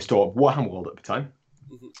into the store of Warhammer World at the time,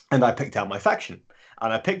 and I picked out my faction.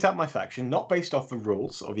 And I picked out my faction not based off the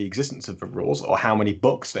rules or the existence of the rules or how many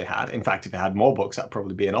books they had. In fact, if they had more books, that'd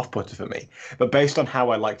probably be an off-putter for me. But based on how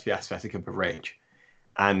I liked the aesthetic of the range.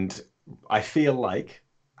 And I feel like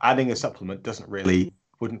adding a supplement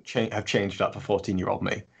wouldn't have changed that for 14-year-old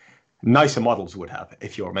me. Nicer models would have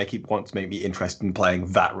if you want to make me interested in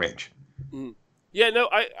playing that range. Yeah, no,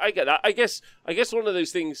 I get that. I guess one of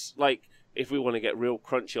those things, like, if we want to get real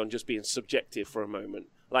crunchy on just being subjective for a moment,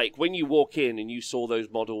 like when you walk in and you saw those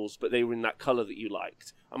models, but they were in that color that you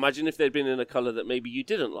liked. Imagine if they'd been in a color that maybe you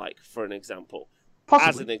didn't like, for an example. Possibly.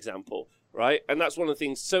 As an example, right? And that's one of the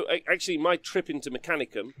things. So actually, my trip into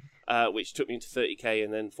Mechanicum, which took me into 30k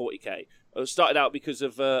and then 40k, started out because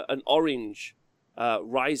of an orange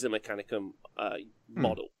Riser Mechanicum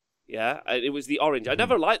model. Yeah, it was the orange. I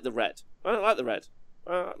never liked the red. I don't like the red.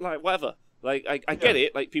 Like, whatever. Like, I get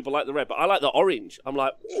it. Like, people like the red, but I like the orange. I'm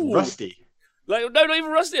like, ooh. Rusty. Like, no, not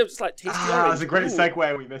even rusty. I'm just like, tasty orange. That's a great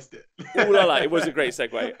segue. We missed it. Ooh la la. It was a great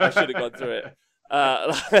segue. I should have gone through it.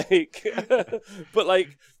 But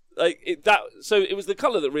like that. So it was the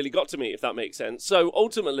color that really got to me, if that makes sense. So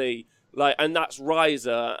ultimately, like, and that's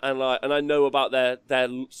Riser, and I know about their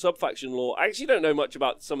sub-faction lore. I actually don't know much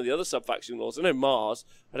about some of the other sub-faction laws. I know Mars.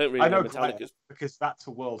 I don't really know Metallica's. Because that's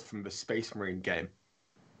a world from the Space Marine game.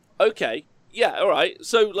 Okay. Yeah, all right.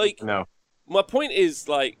 So, like, no. My point is,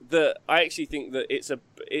 like, that I actually think that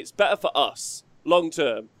it's better for us long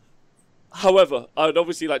term. However, I would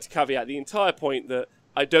obviously like to caveat the entire point that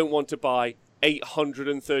I don't want to buy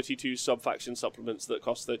 832 sub-faction supplements that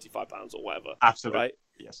cost £35 or whatever. Absolutely. Right?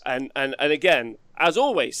 Yes. And again, as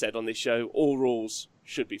always said on this show, all rules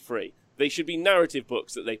should be free. They should be narrative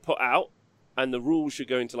books that they put out, and the rules should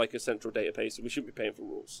go into, like, a central database, and we shouldn't be paying for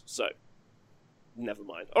rules. So, never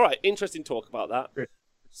mind. All right, interesting talk about that. Good.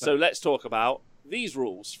 So let's talk about these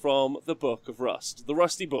rules from the Book of Rust, the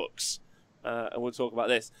Rusty Books, and we'll talk about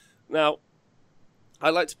this. Now,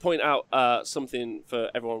 I'd like to point out something for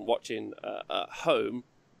everyone watching at home,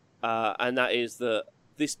 and that is that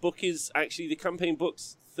this book is actually, the campaign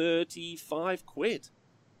book's 35 quid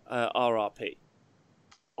RRP.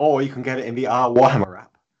 Or you can get it in the Warhammer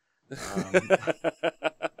app.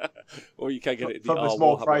 Or you can get it in the the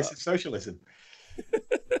small price of socialism.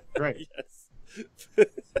 Great. Yes.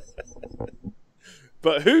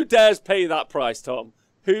 But who dares pay that price, Tom?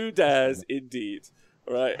 Who dares indeed?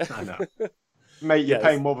 Right. I know. Mate, you're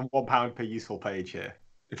paying more than £1 per useful page here.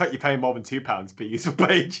 In fact, you're paying more than £2 per useful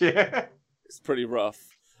page here. It's pretty rough.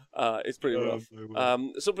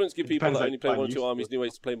 Supplements give people that only play one or two armies new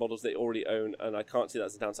ways to play models they already own, and I can't see that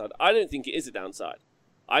as a downside. I don't think it is a downside.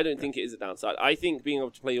 I think being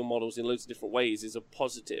able to play your models in loads of different ways is a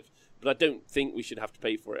positive, but I don't think we should have to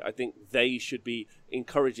pay for it. I think they should be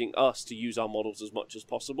encouraging us to use our models as much as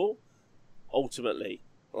possible, ultimately.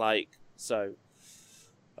 Like, so,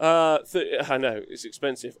 I know it's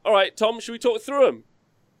expensive. All right, Tom, should we talk through them?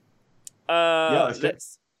 Yeah,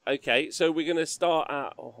 let's. Okay, so we're going to start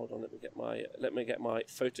at. Oh, hold on. Let me get my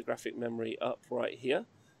photographic memory up right here.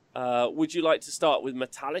 Would you like to start with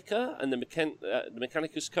Metallica and the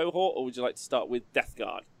Mechanicus cohort, or would you like to start with Death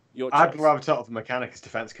Guard? Your choice. I'd rather start with the Mechanicus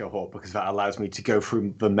defense cohort because that allows me to go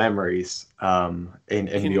through the memories in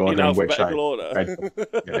the order in which I order.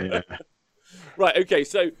 Yeah. Right. Okay.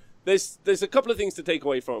 So there's a couple of things to take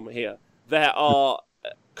away from here. There are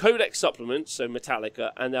codex supplements, so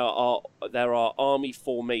Metallica, and there are army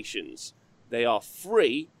formations. They are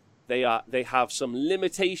free. They have some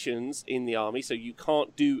limitations in the army, so you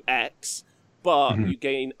can't do X, but you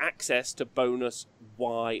gain access to bonus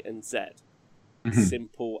Y and Z.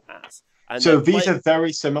 Simple as. And so these are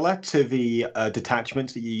very similar to the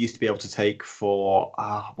detachments that you used to be able to take for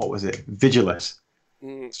what was it, Vigilus.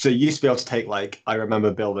 So you used to be able to take, like, I remember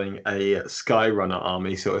building a Skyrunner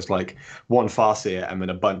army, so it was like one Farseer and then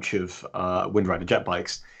a bunch of Windrider jet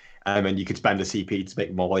bikes, and then you could spend a CP to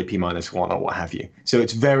make more AP -1 or what have you. So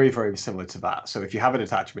it's very, very similar to that. So if you have an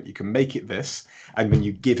attachment, you can make it this, and then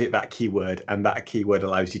you give it that keyword, and that keyword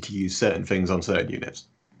allows you to use certain things on certain units.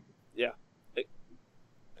 Yeah.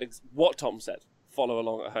 It's what Tom said. Follow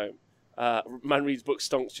along at home. Man reads book,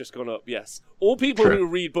 stonks just gone up. Yes, all people who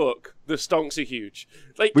read book, the stonks are huge.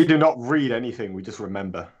 Like, we do not read anything; we just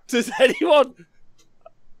remember. Does anyone?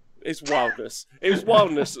 It's wildness. It was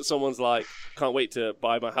wildness that someone's like, can't wait to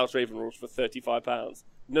buy my House Raven rules for £35.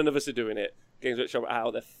 None of us are doing it. Games Workshop out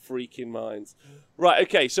of their freaking minds. Right.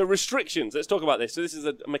 Okay. So restrictions. Let's talk about this. So this is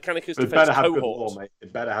a Mechanicus defense better have cohort. good law, mate.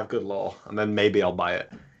 It better have good law, and then maybe I'll buy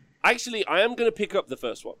it. Actually, I am going to pick up the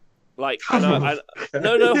first one. Like, no,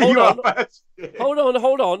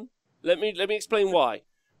 hold on. Let me explain why.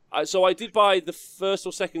 So I did buy the first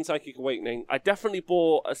or second Psychic Awakening. I definitely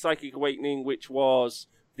bought a Psychic Awakening, which was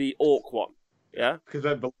the Orc one. Yeah, because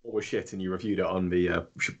the law was shit, and you reviewed it on the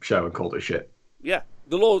show and called it shit. Yeah,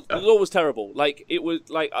 the law was terrible. Like, it was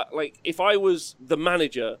like if I was the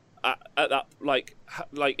manager at that, like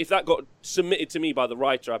if that got submitted to me by the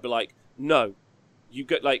writer, I'd be like, no, you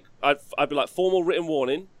get like I'd be like, formal written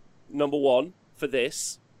warning. Number 1 for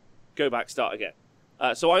this, go back, start again.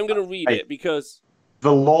 So I'm going to read it because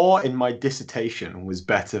the law in my dissertation was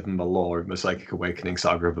better than the law in the Psychic Awakening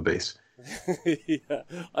Saga of the Beast.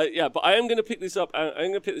 yeah, but I am going to pick this up. I'm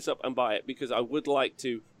going to pick this up and buy it because I would like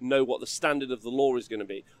to know what the standard of the law is going to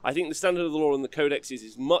be. I think the standard of the law in the codexes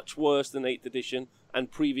is much worse than 8th edition and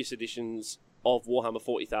previous editions of Warhammer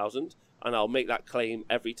 40,000, and I'll make that claim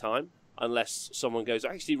every time, unless someone goes,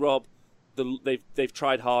 actually, Rob, they've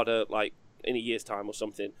tried harder, like in a year's time or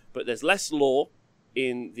something. But there's less law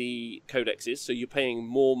in the codexes, so you're paying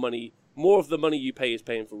more money. More of the money you pay is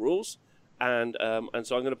paying for rules, and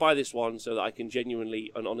so I'm going to buy this one so that I can genuinely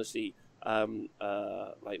and honestly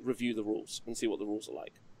like review the rules and see what the rules are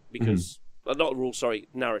like. Because not rules, sorry,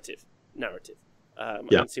 narrative,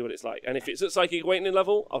 and see what it's like. And if it's at Psychic Awakening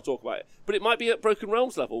level, I'll talk about it. But it might be at Broken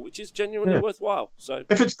Realms level, which is genuinely worthwhile. So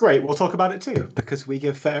if it's great, we'll talk about it too, because we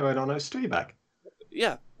give fair and honest feedback.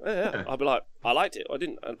 Yeah. I'll be like, I liked it, I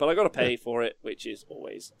didn't, but I got to pay for it, which is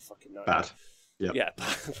always fucking nice. Bad. Yep. Yeah,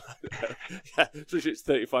 especially it's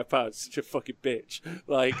 £35. Such a fucking bitch.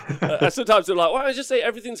 Like, sometimes they're like, "Why don't I just say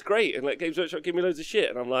everything's great?" And like, Games Workshop give me loads of shit,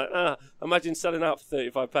 and I'm like, imagine selling out for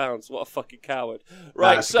 £35. What a fucking coward.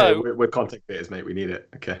 Right, so okay. We're content creators, mate. We need it.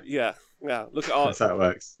 Okay. Yeah. Look at our. That's how it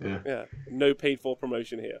works. Yeah. No paid for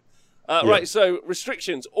promotion here. Right, so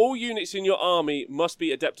restrictions. All units in your army must be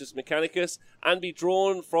Adeptus Mechanicus and be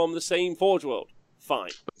drawn from the same Forge World. Fine.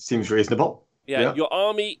 Seems reasonable. Yeah, your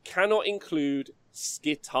army cannot include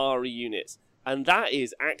Skitari units. And that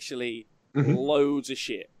is actually loads of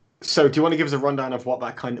shit. So do you want to give us a rundown of what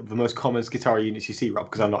the most common Skitari units you see, Rob?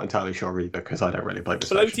 Because I'm not entirely sure either, because I don't really play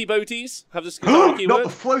this. Floaty boaties have the Skitari keyword. Not the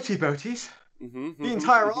floaty boaties. The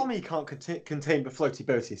entire army can't contain the floaty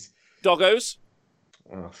boaties. Doggos.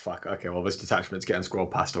 Oh, fuck. Okay, well, this detachment's getting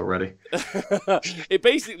scrolled past already. It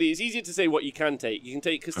basically is easier to say what you can take. You can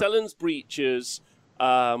take Castellan's Breachers,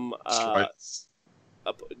 both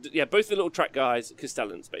the little track guys,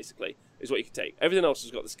 Castellans, basically, is what you can take. Everything else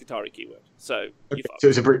has got the Skitari keyword. So, so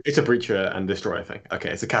it's a Breacher and Destroyer thing. Okay,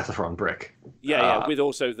 it's a Cataphoron brick. Yeah, with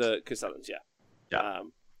also the Castellans, yeah.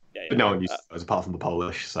 But no one uses those apart from the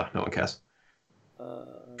Polish, so no one cares.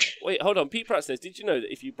 Wait, hold on. Pete Pratt says, did you know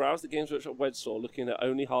that if you browse the Games Workshop web store looking at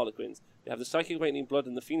only Harlequins, they have the Psychic Awakening Blood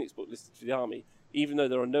and the Phoenix book listed for the army, even though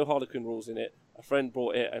there are no Harlequin rules in it? A friend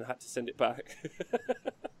brought it and had to send it back.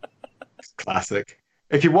 Classic.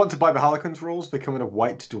 If you want to buy the Harlequins rules, they're coming a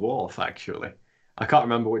White Dwarf, actually. I can't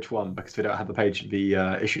remember which one, because we don't have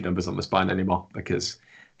the issue numbers on the spine anymore, because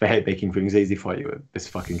They hate making things easy for you at this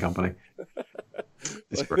fucking company.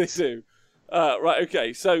 They do. Right,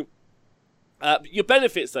 okay. So, your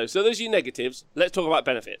benefits, though. So, those are your negatives. Let's talk about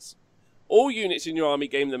benefits. All units in your army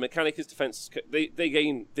gain the Mechanicus Defense. They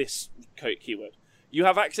gain this keyword. You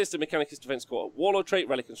have access to Mechanicus Defense Core, Warlord trait,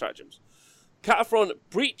 Relic, and Stratagems. Cataphren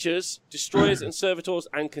Breachers, Destroyers and Servitors,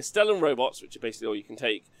 and Castellan Robots, which are basically all you can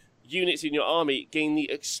take, units in your army gain the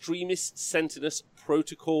Extremis Sentinus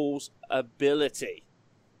Protocols ability.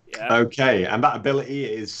 Yeah. Okay, and that ability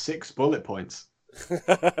is 6 bullet points.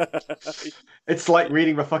 It's like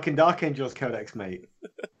reading the fucking Dark Angels Codex, mate.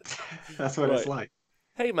 That's what it's like.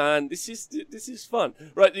 Hey man, this is fun.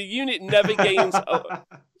 Right, the unit never gains.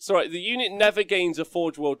 The unit never gains a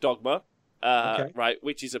Forge World Dogma. Right,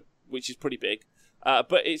 which is pretty big.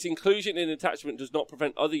 But its inclusion in an attachment does not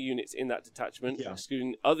prevent other units in that detachment,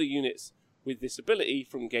 excluding other units with this ability,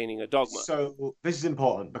 from gaining a dogma. So this is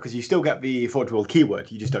important because you still get the Forge World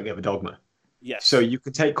keyword, you just don't get the dogma. Yes. So you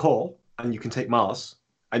can take Core and you can take Mars,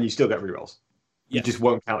 and you still get rerolls. Yes. You just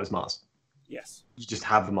won't count as Mars. Yes. You just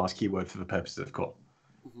have the Mars keyword for the purposes of Core.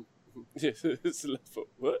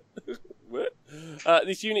 What? What?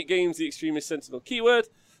 This unit gains the Extremist Sentinel keyword.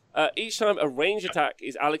 Each time a range attack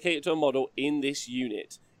is allocated to a model in this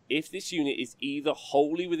unit, if this unit is either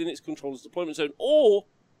wholly within its controller's deployment zone, or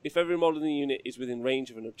if every model in the unit is within range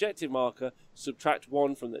of an objective marker, subtract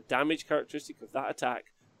 1 from the damage characteristic of that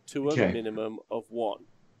attack to a minimum of 1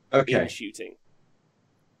 in shooting.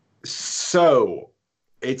 So,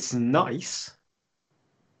 it's nice.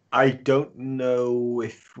 I don't know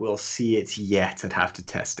if we'll see it yet. I'd have to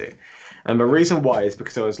test it. And the reason why is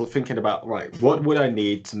because I was thinking about, right, what would I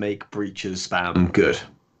need to make Breachers spam good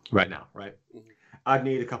right now, right? Mm-hmm. I'd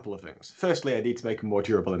need a couple of things. Firstly, I need to make them more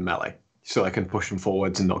durable in melee, so I can push them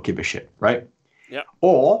forwards and not give a shit, right? Yeah.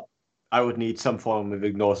 Or I would need some form of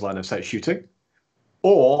ignores line of sight shooting,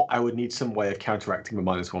 or I would need some way of counteracting the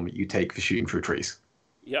 -1 that you take for shooting through trees.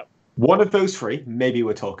 Yep. One of those 3, maybe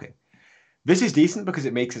we're talking. This is decent because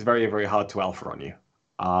it makes it very, very hard to alpha on you.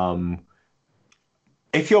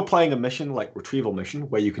 If you're playing a mission like Retrieval Mission,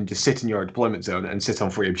 where you can just sit in your deployment zone and sit on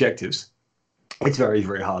 3 objectives, it's very,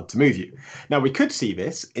 very hard to move you. Now, we could see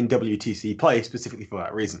this in WTC play specifically for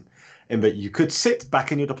that reason, in that you could sit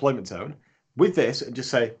back in your deployment zone with this and just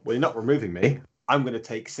say, well, you're not removing me. I'm going to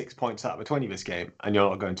take 6 points out of a 20 this game, and you're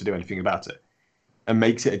not going to do anything about it. And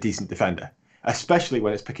makes it a decent defender, especially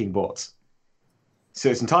when it's picking boards. So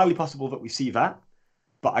it's entirely possible that we see that,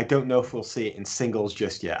 but I don't know if we'll see it in singles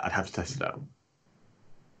just yet. I'd have to test it out.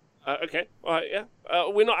 Okay, all right, yeah.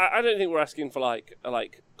 We're not. I don't think we're asking for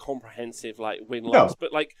like comprehensive win loss,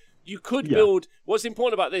 but you could build. What's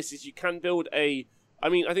important about this is you can build a. I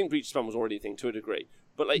mean, I think Breach Spam was already a thing to a degree,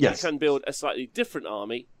 but you can build a slightly different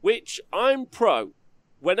army, which I'm pro.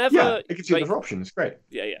 Whenever it gives you another option. It's great.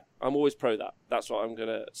 Yeah, I'm always pro that. That's what I'm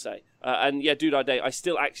gonna say. And yeah, Dude I Day, I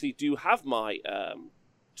still actually do have my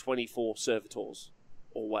 24 servitors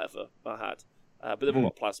or whatever I had, but they've all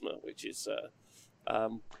got plasma, which is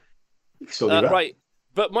right.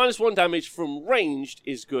 But -1 damage from ranged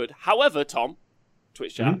is good. However, Tom,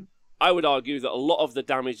 Twitch chat, I would argue that a lot of the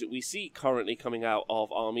damage that we see currently coming out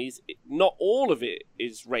of armies, not all of it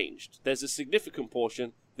is ranged. There's a significant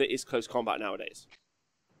portion that is close combat nowadays.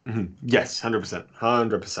 Yes, 100%.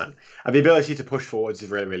 100%. And the ability to push forwards is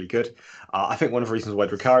really, really good. I think one of the reasons why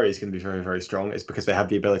Drukhari is going to be very, very strong is because they have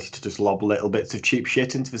the ability to just lob little bits of cheap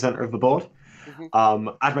shit into the center of the board.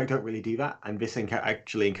 Admech don't really do that, and this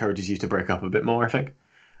actually encourages you to break up a bit more, I think.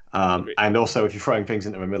 And also, if you're throwing things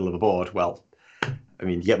into the middle of the board, well, I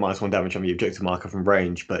mean, you get -1 damage on the objective marker from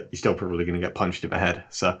range, but you're still probably going to get punched in the head.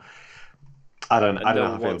 So I don't know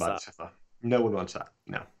how I feel about it so far. No one wants that.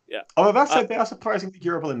 No. Yeah. Although that said, they are surprisingly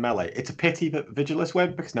durable in melee. It's a pity that Vigilus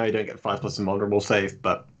went, because now you don't get 5+ invulnerable save,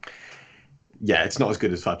 but yeah, it's not as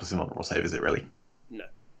good as 5+ invulnerable save, is it really? No.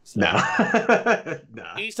 No.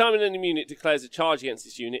 Nah. Each time an enemy unit declares a charge against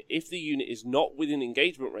this unit, if the unit is not within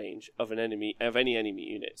engagement range of any enemy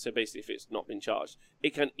unit, so basically if it's not been charged,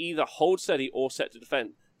 it can either hold steady or set to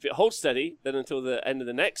defend. If it holds steady, then until the end of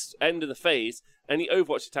the phase, any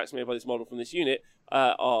Overwatch attacks made by this model from this unit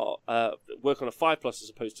work on a 5+ as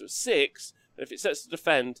opposed to a 6. And if it sets to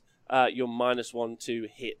defend, you're -1 to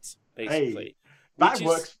hit, basically. Hey, that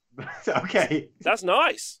works. Okay. That's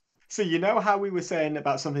nice. So you know how we were saying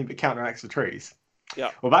about something that counteracts the trees?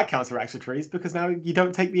 Yeah. Well, that counteracts the trees because now you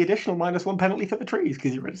don't take the additional -1 penalty for the trees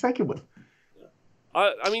because you're in a second one.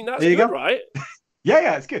 I mean, that's good, right?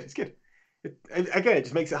 Yeah, it's good. It's good. Again, it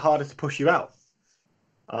just makes it harder to push you out.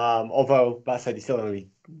 Although that said, you're still only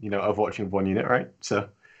overwatching with 1 unit, right? So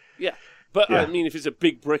yeah, But I mean, if it's a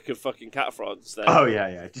big brick of fucking cataphrons, then oh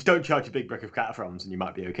yeah, just don't charge a big brick of cataphrons, and you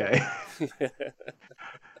might be okay.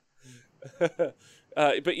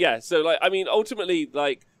 But yeah, so like, I mean, ultimately,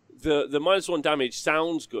 like the -1 damage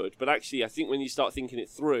sounds good, but actually, I think when you start thinking it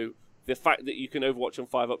through, the fact that you can Overwatch on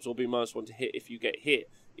 5-ups or be -1 to hit if you get hit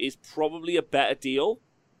is probably a better deal.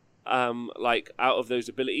 Like out of those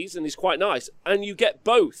abilities, and it's quite nice, and you get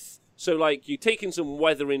both. So like you're taking some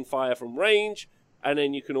weathering fire from range, and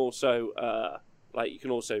then you can also make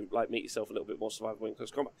yourself a little bit more survivable in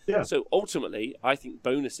close combat. Yeah. So ultimately, I think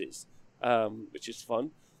bonuses, which is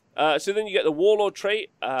fun. So then you get the Warlord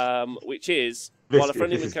trait, which is This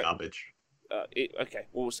is garbage. Okay,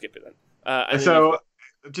 well, we'll skip it then.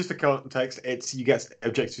 Just for context, you get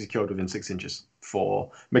objectives secured within 6 inches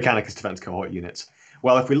for Mechanicus defense cohort units.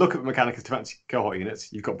 Well, if we look at Mechanicus defense cohort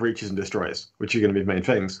units, you've got breaches and destroyers, which are going to be the main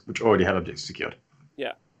things, which already have objectives secured.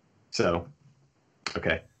 Yeah. So,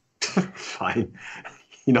 okay, fine.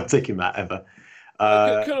 You're not taking that ever.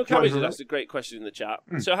 Colonel Cabbage asked a great question in the chat.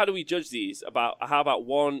 So how do we judge these? How about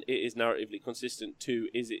 1, it is narratively consistent. 2,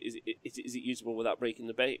 is it usable without breaking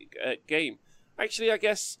the game? Actually, I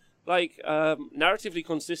guess like narratively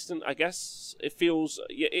consistent. I guess it feels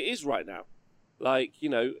it is right now. Like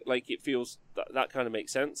like it feels that kind of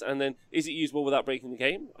makes sense. And then is it usable without breaking the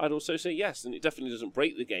game? I'd also say yes, and it definitely doesn't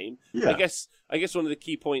break the game. Yeah. I guess one of the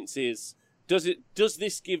key points is does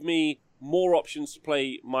this give me more options to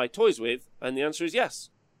play my toys with? And the answer is yes.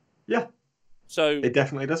 Yeah. So it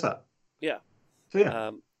definitely does that. Yeah. So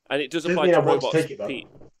yeah. And it does apply to robots. Pete.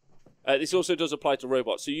 This also does apply to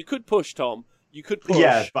robots. So you could push, Tom. You could push.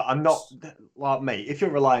 Yeah, but I'm not. Well, mate, if you're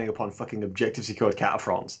relying upon fucking objective secured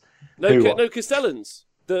cataphrons. No Castellans,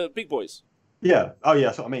 the big boys. Yeah. Oh yeah,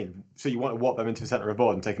 that's what I mean. So you want to walk them into the center of the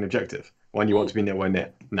board and take an objective when you want to be nowhere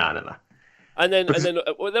near. Nah. And then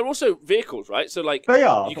they're also vehicles, right? So like they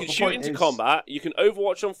are. You can shoot into combat. You can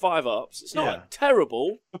Overwatch on 5-ups. It's not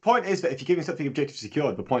terrible. The point is that if you're giving something objective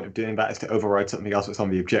secured, the point of doing that is to override something else that's on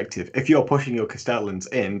the objective. If you're pushing your Castellans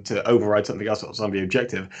in to override something else that's on the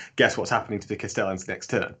objective, guess what's happening to the Castellans next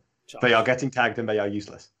turn? They are getting tagged and they are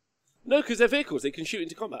useless. No, because they're vehicles. They can shoot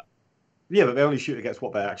into combat. Yeah, but they only shoot against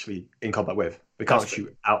what they're actually in combat with. They can't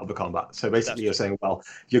shoot out of the combat. So basically, you're saying, well,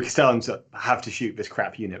 your Castellans have to shoot this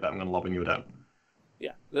crap unit that I'm going to lob in your dome.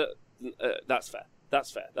 Yeah, that's fair.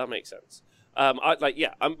 That makes sense. But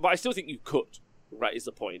I still think you could. Right, is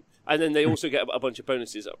the point. And then they also get a bunch of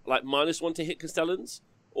bonuses, like -1 to hit Castellans,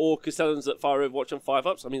 or Castellans that fire Overwatch on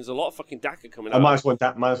 5-ups. I mean, there's a lot of fucking DACA coming out. And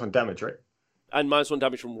 -1 damage, right? And -1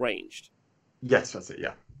 damage from ranged. Yes, that's it.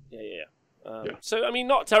 Yeah. Yeah. So I mean,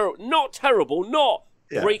 not terrible, not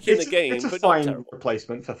breaking the game, it's a but fine not terrible.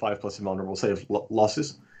 Replacement for 5+ invulnerable save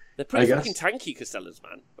losses. They're pretty fucking tanky, Castellans,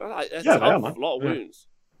 man. That's a lot of wounds.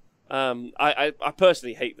 I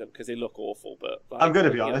personally hate them because they look awful. But like, I'm going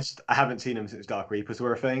to be honest, I haven't seen them since Dark Reapers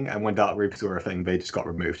were a thing, and when Dark Reapers were a thing, they just got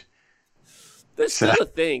removed. They're still a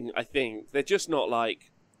thing, I think. They're just not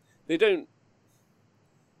like they don't.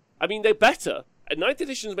 I mean, they're better. And 9th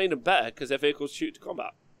edition's made them better because their vehicles shoot to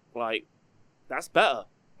combat. Like, that's better.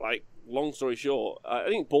 Like, long story short, I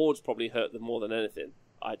think boards probably hurt them more than anything,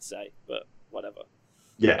 I'd say, but whatever.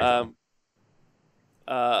 Yeah.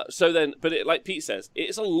 So then, but like Pete says,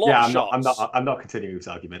 it's a lot of shots. I'm not continuing this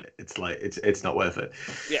argument. It's like, it's not worth it.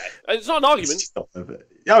 Yeah, it's not an argument. It's not worth it.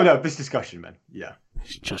 Oh, no, this discussion, man. Yeah.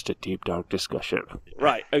 It's just a deep, dark discussion.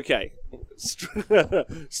 Right, okay.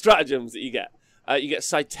 Stratagems that you get. You get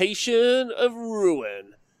Citation of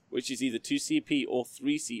Ruin, which is either 2 CP or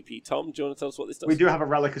 3 CP. Tom, do you want to tell us what this does? We do have a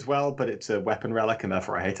relic as well, but it's a weapon relic, and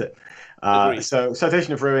therefore I hate it. So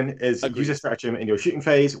Citation of Ruin is use a stratagem in your shooting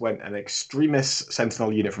phase when an extremist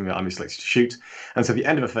sentinel unit from your army selects to shoot. And so at the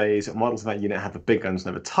end of a phase, models of that unit have the big guns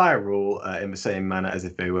and have a tire rule in the same manner as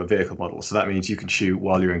if they were vehicle models. So that means you can shoot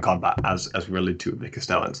while you're in combat, as we alluded to with the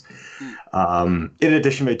Castellans. In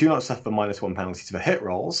addition, they do not suffer -1 penalty to the hit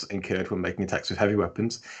rolls incurred when making attacks with heavy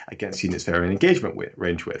weapons against units they're in engagement with,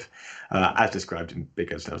 range with, as described in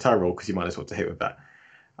big guns and a tire roll, because you -1 to hit with that.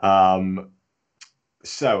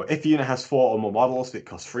 So if the unit has 4 or more models, it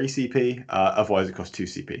costs 3 CP. Otherwise, it costs 2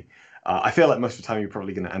 CP. I feel like most of the time you're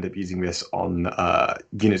probably going to end up using this on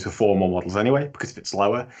units with 4 or more models anyway, because if it's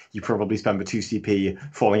slower, you probably spend the 2 CP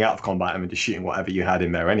falling out of combat and then just shooting whatever you had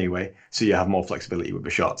in there anyway, so you have more flexibility with the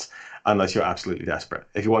shots, unless you're absolutely desperate.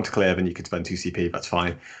 If you want to clear, then you can spend 2 CP, that's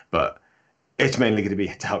fine, but it's mainly going to be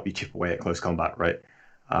to help you chip away at close combat, right?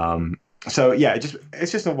 So yeah,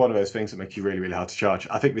 it's just one of those things that makes you really, really hard to charge.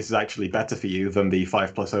 I think this is actually better for you than the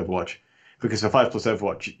 5+ Overwatch, because for 5+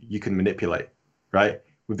 Overwatch you can manipulate, right?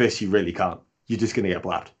 With this you really can't. You're just going to get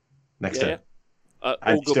blapped next turn,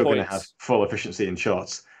 and you're still going to have full efficiency in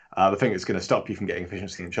shots. The thing that's going to stop you from getting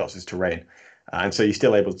efficiency in shots is terrain. And so you're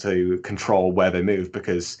still able to control where they move,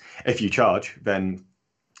 because if you charge, then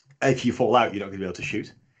if you fall out, you're not going to be able to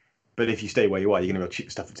shoot. But if you stay where you are, you're going to be able to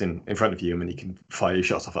shoot stuff that's in front of you, and then you can fire your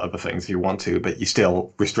shots off at other things if you want to, but you're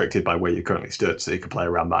still restricted by where you currently stood, so you can play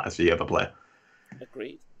around that as the other player.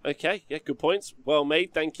 Agreed. Okay, yeah, good points. Well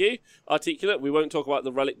made, thank you. Articulate. We won't talk about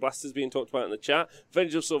the relic blasters being talked about in the chat.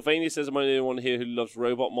 Vengeful Sylvania says, I'm only the only one here who loves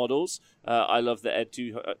robot models. I love the Ed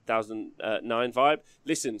 2009 vibe.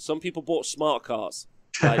 Listen, some people bought smart cars.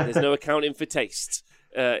 Like, there's no accounting for taste,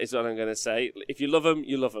 is what I'm going to say. If you love them,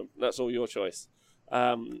 you love them. That's all your choice.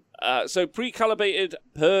 So pre-calibrated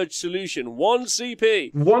purge solution, 1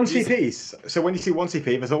 CP. 1 CP. So when you see 1 CP,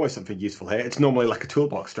 there's always something useful here. It's normally like a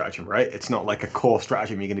toolbox stratagem, right? It's not like a core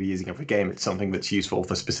stratagem you're going to be using every game. It's something that's useful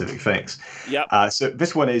for specific things. Yeah. So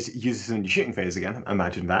this one is uses in your shooting phase again.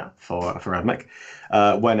 Imagine that for Radmech.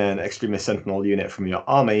 When an extremist sentinel unit from your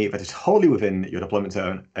army that is wholly within your deployment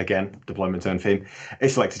zone, again, deployment zone theme,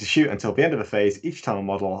 is selected to shoot until the end of the phase. Each time a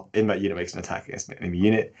model in that unit makes an attack against an enemy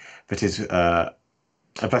unit that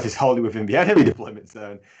is wholly within the enemy deployment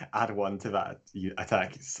zone, add 1 to that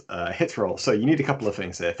attack's hit roll. So you need a couple of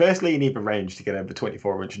things here. Firstly, you need the range to get over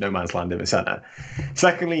 24-inch no man's land in the center.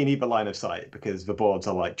 Secondly, you need the line of sight, because the boards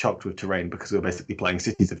are like chocked with terrain, because we're basically playing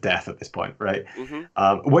Cities of Death at this point, right?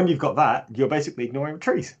 Mm-hmm. When you've got that, you're basically ignoring the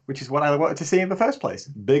trees, which is what I wanted to see in the first place.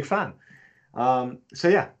 Big fan. So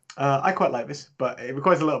yeah, I quite like this, but it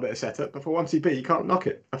requires a little bit of setup. But for 1 CP, you can't knock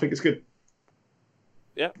it. I think it's good.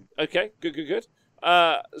 Yeah, okay, good.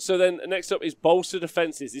 So then next up is bolster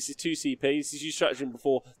defenses. This is 2 CP. This is used stratagem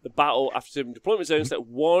before the battle after certain deployment zones that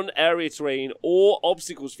one area terrain or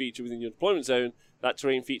obstacles feature within your deployment zone. That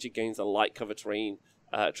terrain feature gains a light cover terrain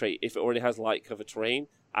trait. If it already has light cover terrain,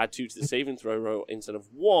 add 2 to the save and throw roll instead of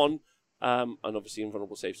 1. And obviously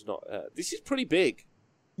invulnerable saves are not. This is pretty big.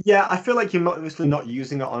 Yeah, I feel like you're obviously not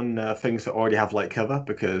using it on things that already have light cover,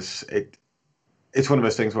 because it's one of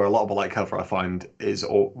those things where a lot of the light cover I find is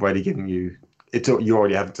already giving you. You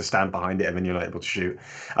already have to stand behind it, and then you're not able to shoot.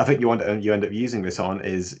 I think you end up using this on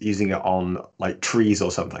is using it on like trees or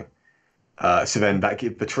something. So then that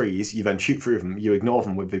give the trees, you then shoot through them, you ignore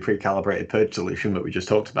them with the pre-calibrated purge solution that we just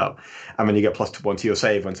talked about, and then you get +1 to your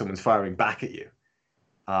save when someone's firing back at you.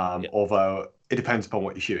 Although it depends upon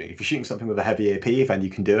what you're shooting. If you're shooting something with a heavy AP, then you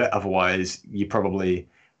can do it. Otherwise, you probably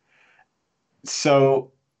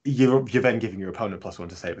you're then giving your opponent +1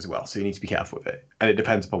 to save as well. So you need to be careful with it, and it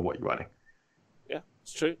depends upon what you're running.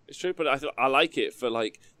 It's true, but I like it for,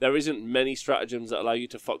 like, there isn't many stratagems that allow you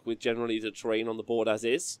to fuck with generally the terrain on the board as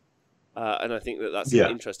is, and I think that's an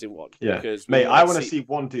interesting one. Yeah, because mate, I want to see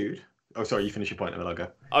one dude. Oh, sorry, you finish your point, and then I'll go.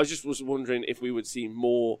 I was wondering if we would see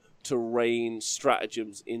more terrain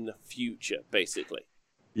stratagems in the future, basically.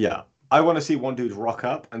 Yeah, I want to see one dude rock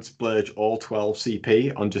up and splurge all 12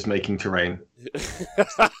 CP on just making terrain.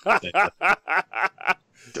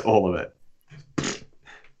 All of it.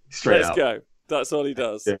 Straight Let's go. That's all he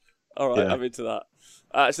does. Yeah. All right, I'm into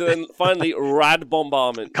that. So then finally, Rad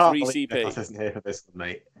Bombardment, 3 CP. Nicholas isn't here for this one,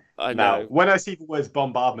 mate. I know. Now, when I see the words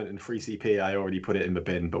bombardment and 3 CP, I already put it in the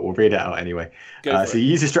bin, but we'll read it out anyway. So you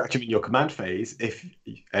use this stratagem in your command phase if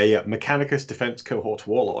a Mechanicus Defense Cohort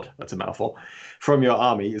Warlord, that's a mouthful, from your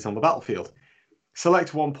army is on the battlefield.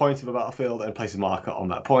 Select 1 point of the battlefild and place a marker on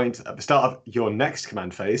that point. At the start of your next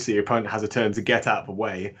command phase, so your opponent has a turn to get out of the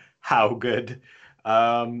way. How good.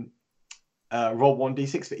 Roll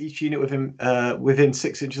 1d6 for each unit within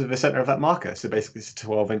 6 inches of the center of that marker. So basically, it's a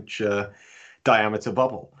 12-inch diameter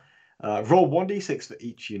bubble. Roll 1d6 for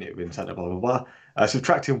each unit within center, blah, blah, blah.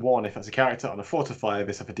 Subtracting 1 if that's a character. On a 4 to 5,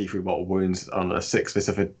 they suffer D3 mortal wounds. On a 6, they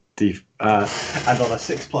suffer and on a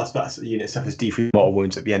 6+, that's the unit suffers D3 mortal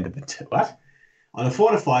wounds at the end of the what? On a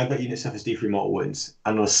 4 to 5, that unit suffers D3 mortal wounds.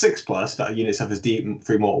 And on a 6+, that unit suffers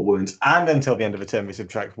D3 mortal wounds. And until the end of the turn, we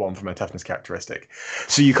subtract 1 from a toughness characteristic.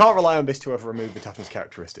 So you can't rely on this to ever remove the toughness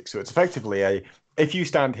characteristic. So it's effectively if you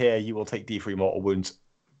stand here, you will take D3 mortal wounds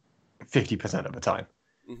 50% of the time.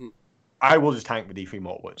 Mm-hmm. I will just tank the D3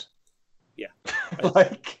 mortal wounds. Yeah.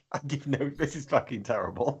 This is fucking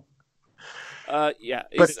terrible. Yeah.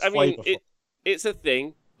 It's a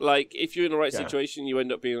thing. Like, if you're in the right situation, you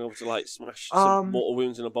end up being able to, like, smash some mortal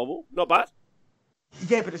wounds in a bubble. Not bad.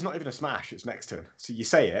 Yeah, but it's not even a smash. It's next turn. So you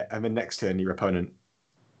say it, and then next turn, your opponent,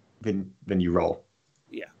 then you roll.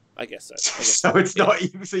 Yeah, I guess so. So it's not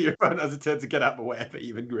even so your opponent has a turn to get out of the way if they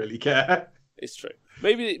even really care. It's true.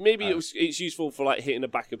 Maybe it's useful for, like, hitting a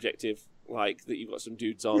back objective, like, that you've got some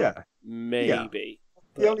dudes on. Yeah. Maybe.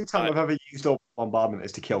 Yeah. The only time I've ever used all bombardment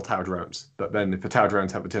is to kill tower drones. But then if the tower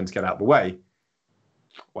drones have a turn to get out of the way,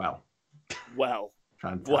 Well,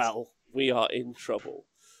 we are in trouble.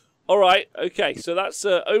 All right, okay. So that's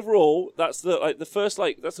overall. That's the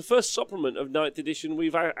first supplement of 9th edition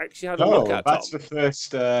we've actually had a look at. That's the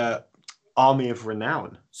first Army of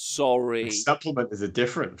Renown. Sorry, the supplement is a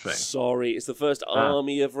different thing. Sorry, it's the first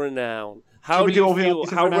Army of Renown. How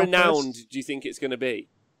renowned do you think it's going to be?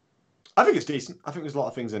 I think it's decent. I think there's a lot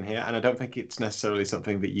of things in here, and I don't think it's necessarily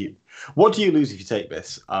something that you. What do you lose if you take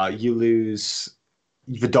this? You lose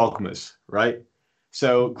the dogmas, right?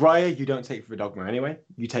 So Grya, you don't take for a dogma anyway.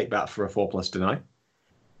 You take that for a 4+ deny.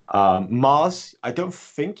 Mars, I don't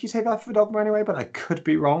think you take that for dogma anyway, but I could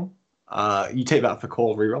be wrong. You take that for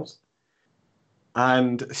call rerolls.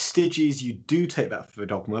 And Styges, you do take that for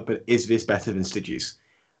dogma, but is this better than Styges?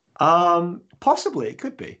 Possibly, it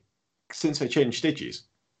could be, since they changed Styges.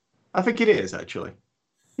 I think it is actually.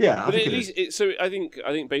 Yeah, but at least so I think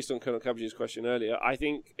based on Colonel Cabbage's question earlier, I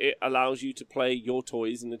think it allows you to play your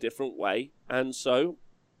toys in a different way, and so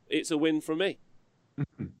it's a win for me.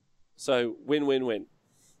 So win.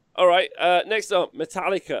 All right, next up,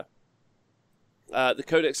 Metallica. The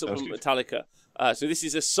Codex Supplement Metallica. So this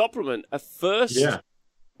is a supplement, a first. Yeah.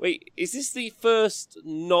 Wait, is this the first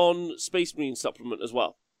non-Space Marine supplement as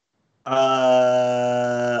well?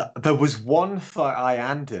 There was one for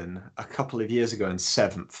Iandan a couple of years ago in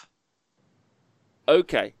 7th.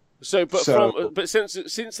 Okay, but since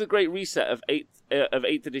the Great Reset of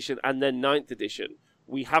 8th edition and then 9th edition,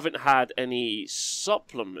 we haven't had any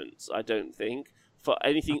supplements. I don't think for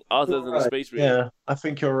anything other than the Space Marine. Yeah, I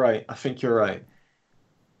think you're right.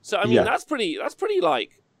 So I mean, that's pretty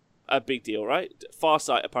like a big deal, right?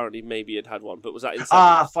 Farsight apparently maybe had one, but was that in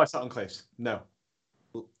 7th? Farsight Enclaves? No.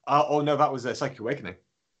 Oh no, that was Psychic Awakening.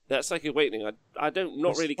 That's Psychic Awakening. I don't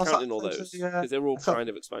not really counting all those because they're all kind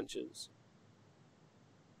of expansions.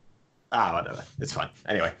 Whatever. It's fine.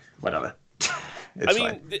 Anyway, whatever. I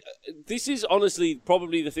mean, this is honestly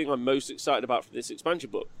probably the thing I'm most excited about for this expansion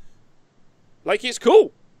book. Like, it's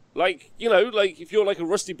cool. Like, you know, like if you're like a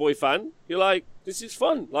Rusty Boy fan, you're like, this is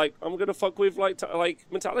fun. Like, I'm gonna fuck with like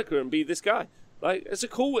Metallica and be this guy. Like, it's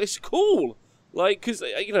cool. Like, because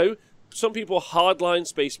you know. Some people hardline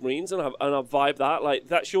Space Marines and I vibe that.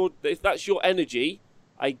 Like, if that's your energy,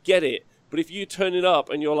 I get it. But if you turn it up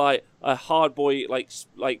and you're like a hard boy, like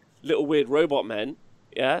little weird robot men,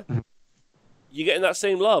 yeah, you're getting that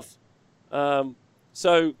same love.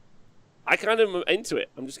 So I kind of am into it.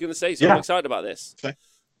 I'm just gonna say, so I'm excited about this. Okay.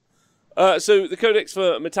 So the Codex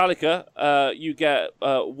for Metallica, you get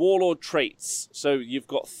Warlord traits. So you've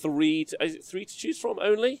got three to choose from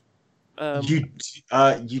only. You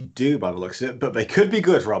do by the looks of it, but they could be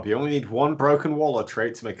good, Rob. You only need one broken Warlord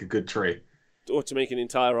trait to make a good tree. Or to make an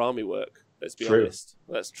entire army work. Let's be honest.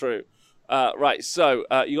 That's true. Right, so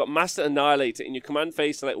you got Master Annihilator. In your command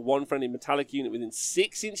phase, select one friendly metallic unit within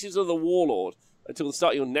 6 inches of the Warlord. Until the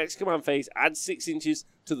start of your next command phase, add 6 inches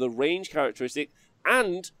to the range characteristic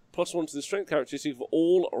and +1 to the strength characteristic for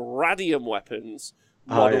all radium weapons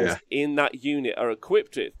models in that unit are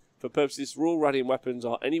equipped with. For purposes, raw radium weapons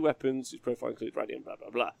are any weapons whose profile includes radium, blah,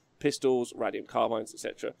 blah, blah, pistols, radium carbines,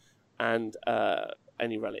 etc., and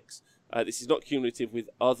any relics. This is not cumulative with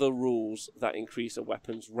other rules that increase a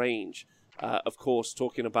weapon's range. Of course,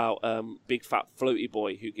 talking about Big Fat Floaty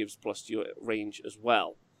Boy, who gives + to your range as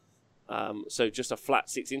well. So just a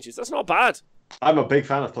flat 6 inches. That's not bad. I'm a big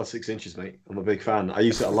fan of +6 inches, mate. I'm a big fan. I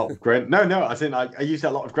use it a lot with Grey. No, I used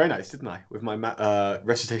that a lot of Grey Knights, didn't I? With my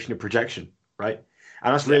Recitation of Projection, right?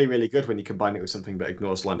 And that's really, really good when you combine it with something that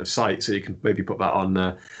ignores line of sight. So you can maybe put that on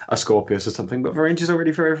a Scorpius or something. But the range is already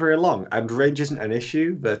very, very long. And range isn't an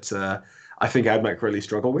issue that I think I'd really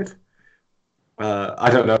struggle with. I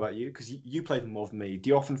don't know about you, because you play them more than me. Do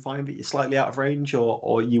you often find that you're slightly out of range,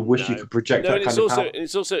 or you wish you could project that kind of power?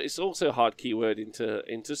 It's also a hard keyword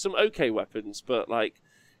into some okay weapons, but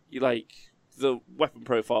the weapon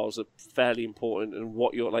profiles are fairly important, and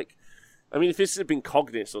what you're like. I mean, if this had been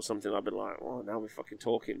Cognis or something, I'd be like, oh, now we're fucking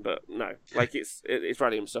talking. But no, like it's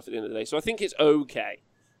radium stuff at the end of the day. So I think it's okay.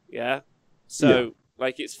 Yeah. So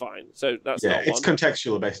it's fine. So that's not it's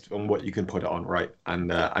contextual based on what you can put it on, right?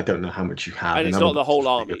 And I don't know how much you have. And it's not the whole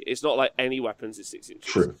army. It's not like any weapons is 6 inches.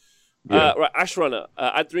 True. Yeah. Right, Ash Runner.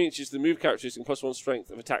 Add 3 inches to the move characteristic and +1 strength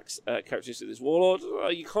of attacks characteristic of this warlord.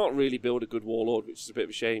 You can't really build a good warlord, which is a bit of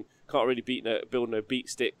a shame. Can't really build no beat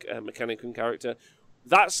stick Mechanicum character.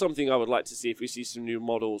 That's something I would like to see if we see some new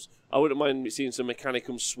models. I wouldn't mind seeing some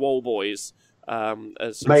Mechanicum Swole Boys.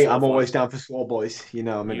 Mate, I'm always down for Swole Boys. You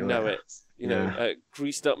know,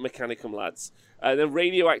 greased up Mechanicum lads. Then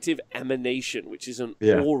Radioactive Emanation, which is an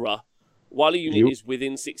aura. While a unit is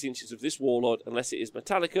within 6 inches of this warlord, unless it is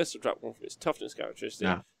Metallica, subtract 1 from its toughness characteristic.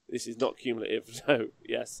 No. This is not cumulative, so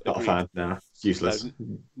yes. Not agreed. a fan, no. It's useless.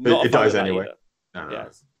 It dies anyway. No.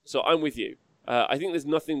 Yes. So I'm with you. I think there's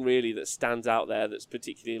nothing really that stands out there that's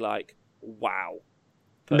particularly like, wow.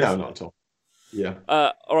 No, not at all. Yeah.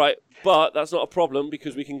 All right, but that's not a problem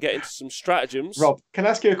because we can get into some stratagems. Rob, can I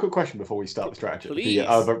ask you a quick question before we start the stratagem? Please.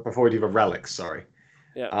 Before we do the relics, sorry.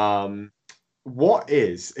 Yeah. What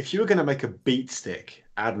is, if you were going to make a beat stick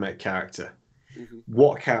AdMech character,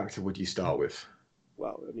 what character would you start with?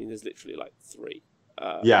 Well, I mean, there's literally like 3.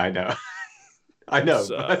 Yeah, I know. I know,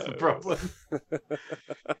 but that's the problem.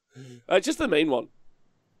 Just the main one.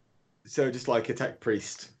 So just like a tech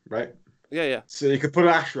priest, right? Yeah. So you could put an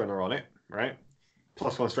Ash Runner on it, right?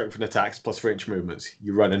 +1 strength and attacks, +3-inch movements.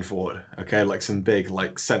 You running forward, okay? Like some big,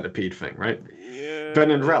 like, centipede thing, right? Yeah. Then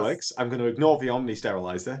in relics, I'm going to ignore the Omni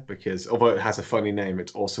Sterilizer because although it has a funny name,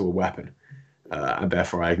 it's also a weapon, and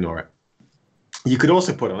therefore I ignore it. You could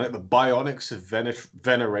also put on it the Bionics of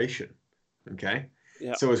Veneration, okay?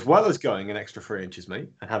 Yeah. So as well as going an extra 3 inches, mate,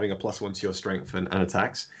 and having a +1 to your strength and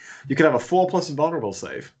attacks, you could have a 4+ invulnerable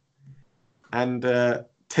save, and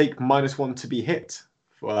take -1 to be hit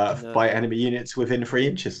by enemy units within 3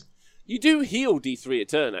 inches. You do heal D3 a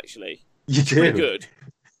turn, actually. You do. Pretty good.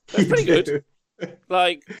 That's pretty good.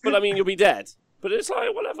 Like, but I mean, you'll be dead. But it's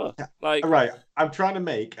like, whatever. Like, right, I'm trying to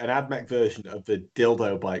make an AdMech version of the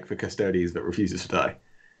dildo bike for custodians that refuses to die.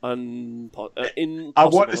 I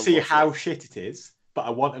want to see how shit it is, but I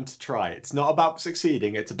want them to try. It's not about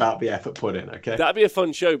succeeding; it's about the effort put in. Okay, that'd be a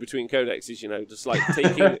fun show between codexes. You know, just like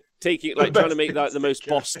taking, like trying to make like the most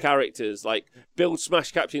boss characters, like build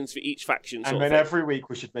smash captains for each faction. And then every week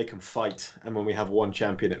we should make them fight, and when we have one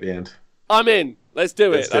champion at the end, I'm in. Let's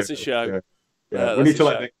do it. That's a show. Yeah, we need to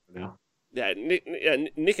let Nick know now. Yeah,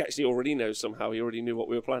 Nick actually already knows somehow. He already knew what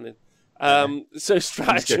we were planning. So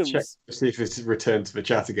stratagems. Check to see if it's returned to the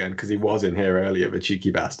chat again because he was in here earlier, the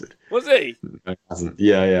cheeky bastard. Was he? No, he hasn't.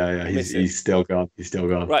 Yeah. He's still gone. He's still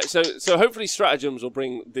gone. Right. So hopefully stratagems will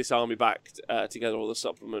bring this army back together, or the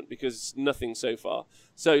supplement, because nothing so far.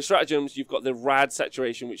 So stratagems, you've got the rad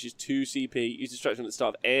saturation, which is 2 CP. Use the stratagem at the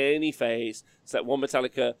start of any phase. Select 1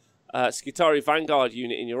 Metallica Skitari Vanguard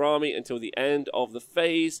unit in your army until the end of the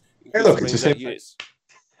phase. Hey, look, it's the same units.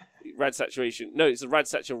 Rad saturation. No, it's the rad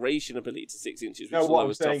saturation ability to 6 inches. Which no, is what the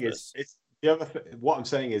I'm saying toughness. is, it's the other. What I'm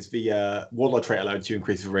saying is the Warlord trait allowed you to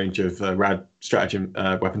increase the range of rad stratagem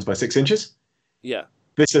weapons by 6 inches. Yeah.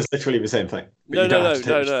 This is literally the same thing. No.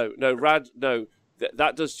 Rad, no.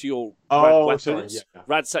 That does to your rad weapons. Sorry, yeah.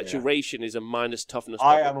 Rad saturation is a minus toughness.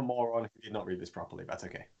 I am a moron if you did not read this properly. That's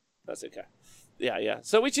okay. That's okay. Yeah.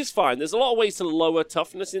 So which is fine. There's a lot of ways to lower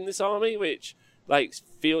toughness in this army, which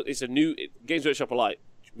it's a new Games Workshop are like,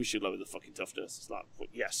 we should lower the fucking toughness. It's like, well,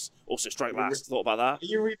 yes. Also, strike last. Thought about that. Are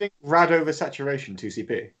you reading rad over saturation 2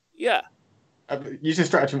 CP? Yeah. Use a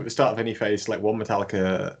stratagem at the start of any phase, like 1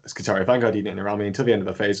 Metallica Skitari Vanguard unit in your army until the end of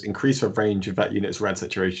the phase. Increase the range of that unit's rad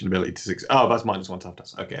saturation ability to 6. Oh, that's -1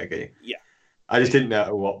 toughness. Okay, I get you. Yeah. I just didn't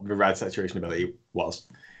know what the rad saturation ability was.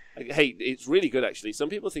 Hey, it's really good actually. Some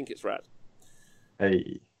people think it's rad.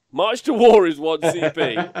 Hey. March to War is 1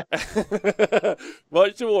 CP.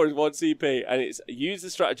 March to War is 1 CP, and it's use the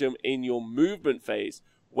stratagem in your movement phase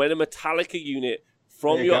when a Metallica unit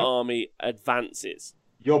from your army advances.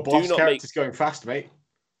 Your boss character's going fast, mate.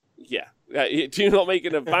 Yeah. Do not make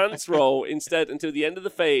an advance roll instead until the end of the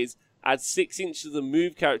phase. Add 6 inches of the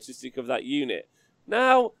move characteristic of that unit.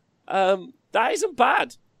 Now, that isn't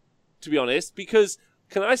bad, to be honest, because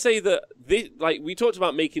can I say that we talked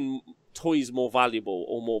about making toys more valuable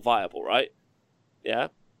or more viable, right? Yeah?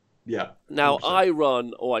 Yeah. Now,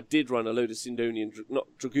 100%. I did run a load of Sindonian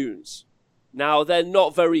Dragoons. Now, they're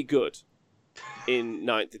not very good in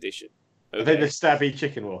 9th edition. Okay? They're the stabby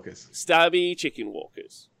chicken walkers. Stabby chicken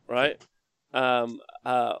walkers, right?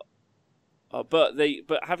 But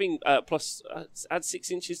having plus add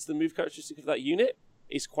 6 inches to the move characteristic of that unit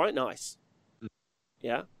is quite nice.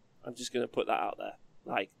 Yeah? I'm just going to put that out there.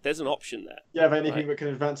 Like, there's an option there. You have anything that can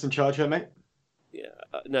advance and charge her, mate? Yeah.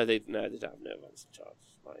 No, they don't have no advance and charge.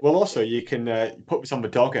 Like, well, also, you can put this on the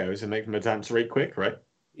doggos and make them advance really quick, right?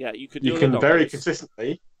 Yeah, you could. You can very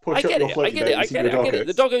consistently push up your floaty babies. I get it.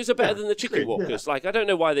 The doggos are better than the chicken walkers. Yeah. Like, I don't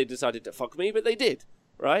know why they decided to fuck me, but they did.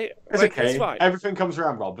 Right? It's okay. It's fine. Everything comes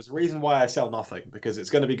around, Rob. There's a reason why I sell nothing, because it's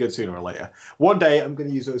going to be good sooner or later. One day, I'm going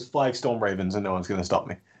to use those 5 Storm Ravens and no one's going to stop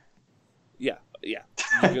me. Yeah.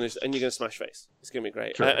 You're going to smash face. It's going to be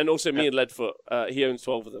great. And also me and Leadfoot, he owns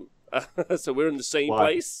 12 of them. So we're in the same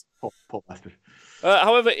place. Poor bastard.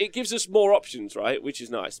 However, it gives us more options, right? Which is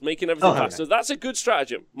nice. Making everything faster. So that's a good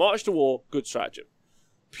stratagem. March to War, good stratagem.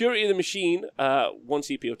 Purity of the Machine, 1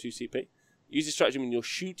 CP or 2 CP. Use this stratagem in your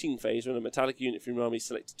shooting phase when a metallic unit from your army is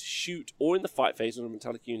selected to shoot, or in the fight phase when a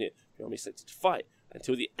metallic unit from your army is selected to fight.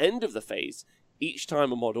 Until the end of the phase, Each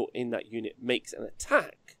time a model in that unit makes an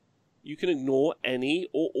attack, you can ignore any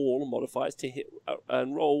or all modifiers to hit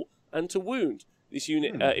and roll and to wound. This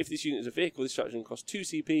unit, if this unit is a vehicle, this stratagem costs 2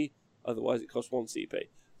 CP. Otherwise, it costs 1 CP.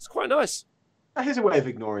 It's quite nice. Here's a way of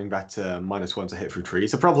ignoring that -1 to hit through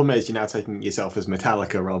trees. The problem is you're now taking yourself as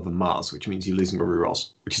Metallica rather than Mars, which means you're losing your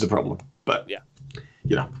rerolls, which is a problem. But yeah,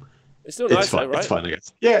 it's still nice, fine. though, right? It's fine, I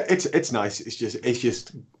guess. Yeah, it's nice. It's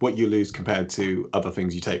just what you lose compared to other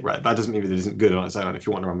things you take. Right, that doesn't mean that it isn't good on its own. If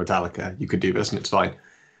you want to run Metallica, you could do this, and it's fine.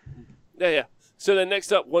 Yeah. So then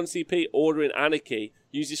next up, 1 CP, Order in Anarchy.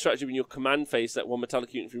 Use this stratagem in your command phase, select 1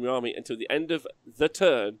 Metallica unit from your army until the end of the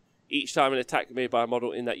turn. Each time an attack made by a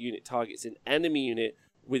model in that unit targets an enemy unit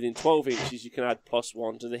within 12 inches, you can add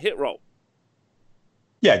 +1 to the hit roll.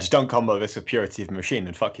 Yeah, just don't combo this with Purity of the Machine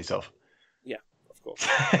and fuck yourself. Yeah, of course.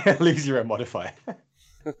 Lose your own modifier.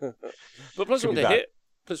 But +1 to hit.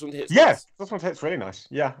 +1 to hit. Yeah, +1 to hit's really nice.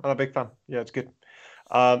 Yeah, I'm a big fan. Yeah, it's good.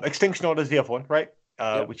 Extinction Order is the other one, right?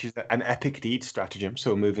 Which is an epic deed stratagem.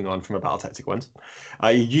 So moving on from a battle tactic ones.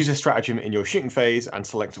 You use a stratagem in your shooting phase and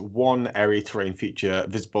select 1 area terrain feature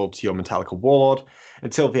visible to your Metallica Warlord.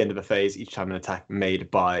 Until the end of the phase, each time an attack made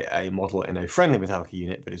by a model in a friendly Metallica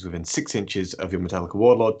unit that is within 6 inches of your Metallica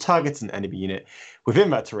Warlord targets an enemy unit within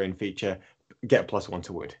that terrain feature, get +1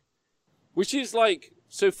 to wound. Which is like,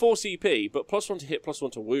 so 4 CP, but +1 to hit,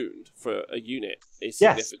 +1 to wound for a unit is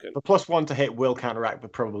significant. Yes, the +1 to hit will counteract the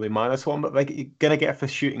probably -1, but you're going to get for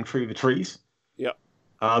shooting through the trees. Yeah.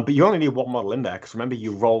 But you only need 1 model in there, because remember,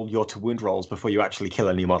 you roll your to wound rolls before you actually kill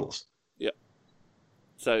any models. Yeah.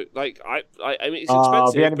 So, like, I mean, it's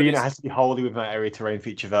expensive. The enemy unit has to be wholly within that area terrain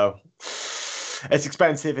feature, though. It's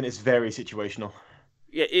expensive and it's very situational.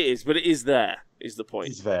 Yeah, it is, but it is there, is the point.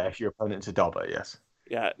 It's there if your opponent's a dobber, yes.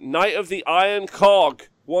 Yeah, Knight of the Iron Cog,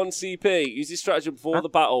 1 CP. Use this strategy before the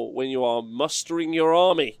battle when you are mustering your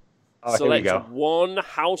army. Select 1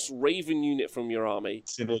 House Raven unit from your army.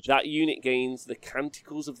 That unit gains the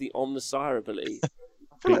Canticles of the Omnissiah ability.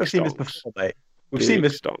 I feel like we've seen this before, mate. We've seen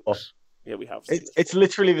this before. Yeah, we have. It's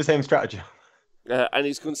literally the same strategy. And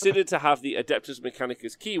is considered to have the Adeptus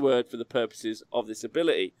Mechanicus keyword for the purposes of this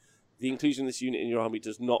ability. The inclusion of this unit in your army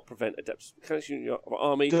does not prevent Adeptus Mechanicus in your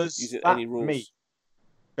army using any rules.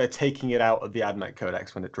 They're taking it out of the Admech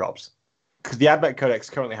Codex when it drops. Because the Admech Codex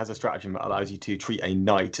currently has a stratagem that allows you to treat a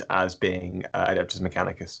knight as being Adeptus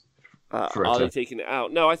Mechanicus. Are they taking it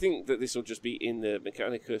out? No, I think that this will just be in the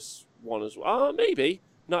Mechanicus one as well. Maybe.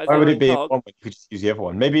 Why would it be in one when you could just use the other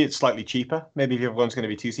one? Maybe it's slightly cheaper. Maybe the other one's going to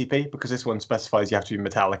be 2 CP, because this one specifies you have to be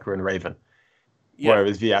Metallica and Raven. Yeah.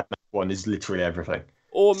 Whereas the Admech one is literally everything.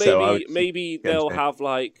 Or maybe they'll have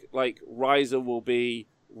like Riser will be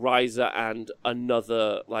Riser and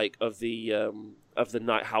another of the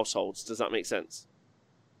Knight households. Does that make sense?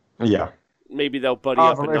 Yeah. Maybe they'll buddy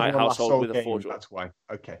up a Knight household with a Forge. That's why.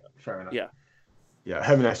 Okay, fair enough. Yeah. Yeah,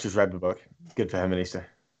 Hermanus just read the book. Good for Hermanista.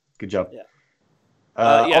 Good job. Yeah.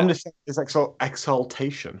 Omniscient is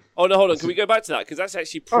exaltation. Oh no, hold on. Can we go back to that? Because that's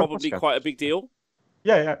actually probably quite a big deal.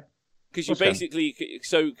 Yeah. Because you basically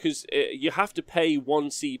you have to pay 1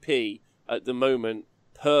 CP at the moment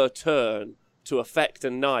per turn to affect a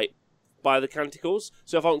knight by the Canticles.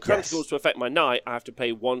 So if I want Canticles to affect my knight, I have to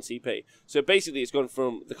pay 1 CP. So basically it's gone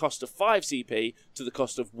from the cost of 5 CP to the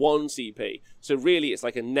cost of 1 CP. So really it's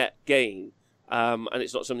like a net gain. And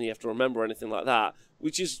it's not something you have to remember or anything like that,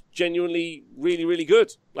 which is genuinely really, really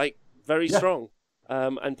good. Like, very strong.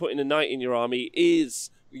 And putting a knight in your army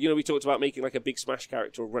is, we talked about making like a big smash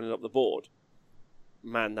character running up the board.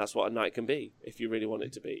 Man, that's what a knight can be, if you really want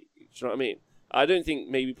it to be. Do you know what I mean? I don't think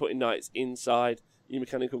maybe putting knights inside your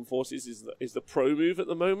mechanical forces is the pro move at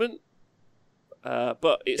the moment.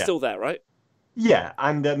 But it's still there, right? Yeah,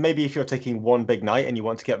 and maybe if you're taking 1 big knight and you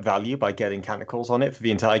want to get value by getting Canticles on it for the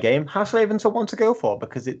entire game, House Raven's a one to go for,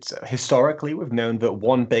 because it's historically, we've known that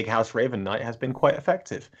 1 big House Raven knight has been quite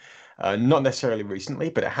effective. Not necessarily recently,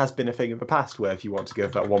 but it has been a thing in the past where if you want to go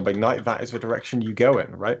for that 1 big knight, that is the direction you go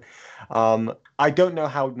in, right? I don't know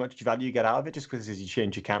how much value you get out of it, just because as you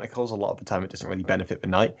change your Canticles, a lot of the time it doesn't really benefit the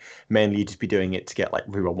knight. Mainly you just be doing it to get like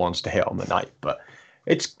reroll 1s to hit on the knight, but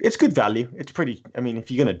it's good value. It's pretty, I mean, if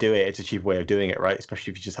you're going to do it, it's a cheap way of doing it, right? Especially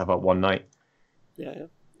if you just have that 1 knight. Yeah.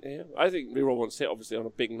 I think reroll 1s hit, obviously, on a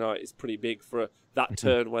big knight is pretty big for that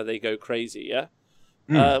turn where they go crazy,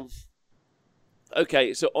 yeah?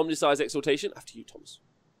 Okay, so Omnissiah's Exaltation. After you, Thomas.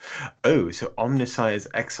 Oh, so Omnissiah's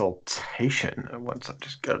Exaltation. Once I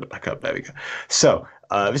just go back up, there we go. So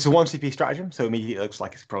this is a 1 CP stratagem, so immediately it looks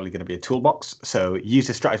like it's probably going to be a toolbox. So use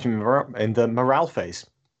this stratagem in the morale phase.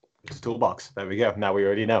 It's a toolbox. There we go. Now we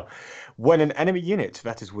already know. When an enemy unit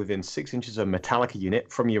that is within 6 inches of a Metallica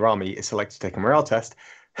unit from your army is selected to take a morale test,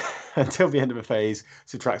 until the end of a phase,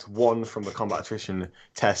 subtracts 1 from the combat attrition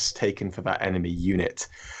tests taken for that enemy unit.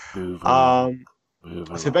 Move along.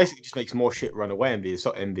 So basically, it just makes more shit run away in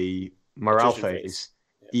the morale phase.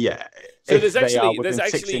 Yeah, so if they are within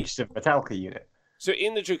 6 inches of a Metallica unit. So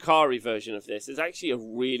in the Drukhari version of this, there's actually a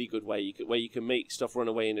really good way where you can make stuff run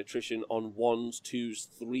away in attrition on 1s, 2s,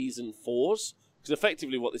 3s, and 4s. Because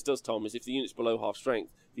effectively what this does, Tom, is if the unit's below half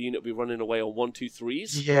strength, the unit will be running away on 1, 2,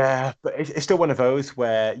 3s. Yeah, but it's still one of those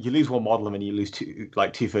where you lose one model and then you lose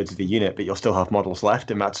 2/3 of the unit, but you'll still have models left,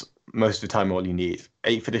 and that's most of the time all you need.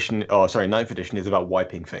 9th edition is about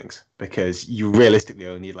wiping things because you realistically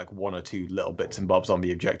only need like 1 or 2 little bits and bobs on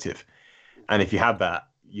the objective, and if you have that,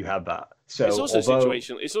 you have that. So it's also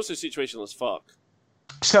situational. It's also situational as fuck.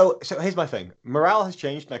 So here's my thing. Morale has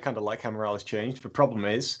changed, and I kind of like how morale has changed. The problem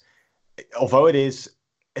is, although it is,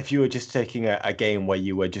 if you were just taking a game where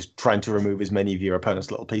you were just trying to remove as many of your opponent's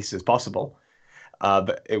little pieces as possible,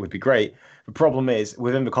 but it would be great. The problem is,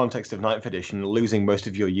 within the context of 9th edition, losing most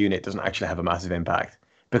of your unit doesn't actually have a massive impact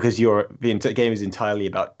because the game is entirely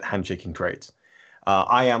about handshaking trades.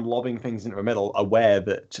 I am lobbing things into the middle, aware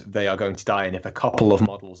that they are going to die, and if a couple of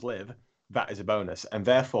models live, that is a bonus. And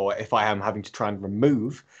therefore, if I am having to try and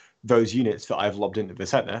remove those units that I've lobbed into the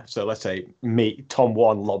center, so let's say Tom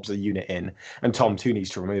 1 lobs a unit in, and Tom 2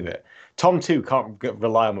 needs to remove it. Tom 2 can't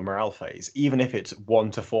rely on the morale phase, even if it's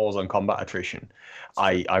 1 to 4s on combat attrition.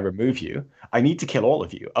 I remove you. I need to kill all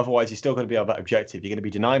of you. Otherwise, you're still going to be on that objective. You're going to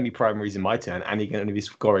be denying me primaries in my turn, and you're going to be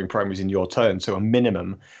scoring primaries in your turn. So a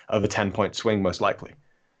minimum of a 10-point swing, most likely.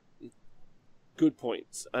 Good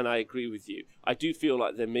points, and I agree with you. I do feel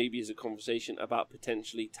like there maybe is a conversation about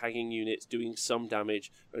potentially tagging units, doing some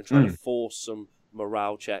damage, and trying to force some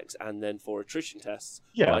morale checks, and then for attrition tests.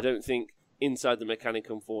 Yeah. But I don't think inside the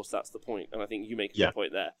Mechanicum Force that's the point, and I think you make a good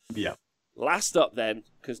point there. Yeah. Last up then,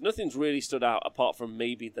 because nothing's really stood out apart from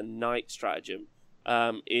maybe the Knight stratagem,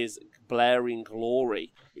 is Blaring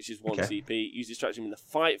Glory, which is 1 CP. Use this stratagem in the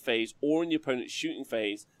fight phase or in your opponent's shooting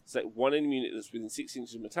phase. Select one enemy unit that's within 6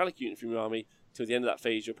 inches of a metallic unit from your army. Till the end of that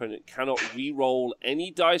phase, your opponent cannot re-roll any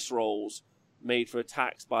dice rolls made for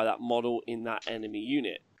attacks by that model in that enemy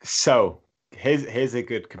unit. So, here's a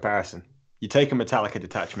good comparison. You take a Metallica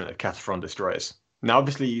detachment of Cataphren Destroyers. Now,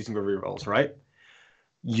 obviously, you're using the re-rolls, right?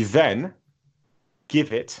 You then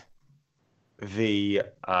give it the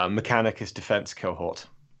Mechanicus Defense Cohort.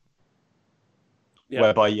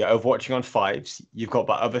 Whereby you're overwatching on 5s. You've got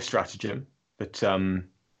that other stratagem, but there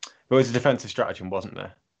was a defensive stratagem, wasn't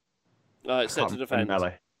there? It's set to defend.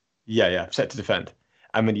 Melee. Yeah, set to defend.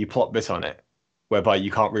 And then you plot this on it, whereby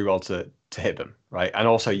you can't reroll to hit them, right? And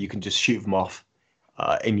also you can just shoot them off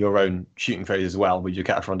in your own shooting phase as well with your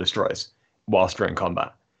Cataphren Destroyers whilst you're in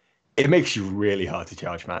combat. It makes you really hard to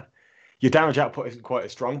charge, man. Your damage output isn't quite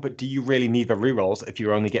as strong, but do you really need the rerolls if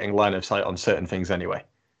you're only getting line of sight on certain things anyway?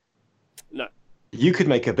 No. You could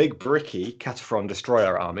make a big bricky Cataphren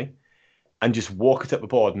Destroyer army and just walk it up the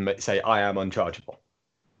board and say, I am unchargeable.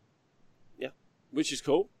 Which is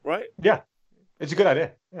cool, right? Yeah, it's a good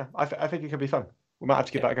idea. Yeah, I think it could be fun. We might have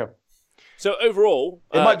to give that a go. So overall,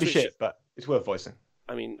 it might be shit, but it's worth voicing.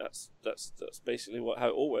 I mean, that's basically how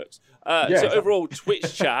it all works. Overall,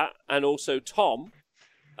 Twitch chat and also Tom,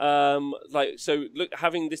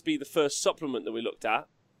 having this be the first supplement that we looked at,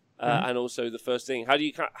 and also the first thing. How do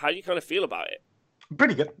you kind of feel about it?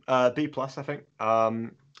 Pretty good. B+, I think.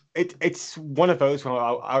 It's one of those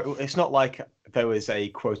where it's not like there was a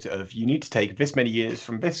quota of you need to take this many units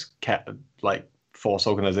from this force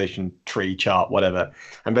organization tree chart, whatever,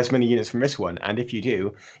 and this many units from this one, and if you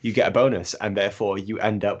do, you get a bonus, and therefore you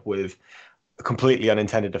end up with completely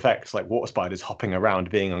unintended effects like water spiders hopping around,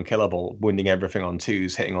 being unkillable, wounding everything on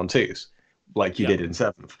 2s, hitting on 2s, like you did in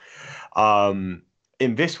 7th.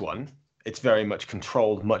 In this one, it's very much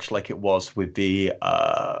controlled, much like it was with the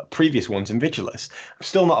previous ones in Vigilus. I'm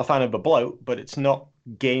still not a fan of the bloat, but it's not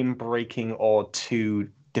game-breaking or too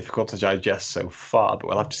difficult to digest so far, but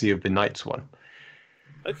we'll have to see with the Knights one.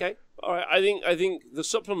 Okay, all right. I think the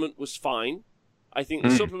supplement was fine. I think the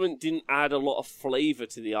supplement didn't add a lot of flavour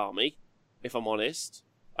to the army, if I'm honest.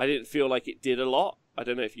 I didn't feel like it did a lot. I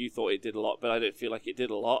don't know if you thought it did a lot, but I don't feel like it did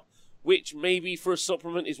a lot. Which maybe for a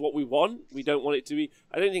supplement is what we want. We don't want it to be...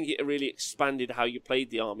 I don't think it really expanded how you played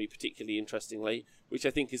the army particularly interestingly, which I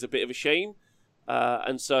think is a bit of a shame.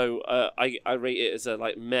 And so I rate it as a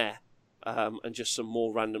meh, and just some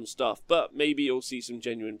more random stuff. But maybe you'll see some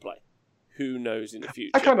genuine play. Who knows in the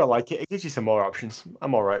future? I kind of like it. It gives you some more options.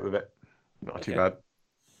 I'm all right with it. Not too bad.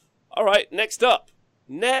 All right, next up.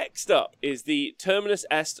 Next up is the Terminus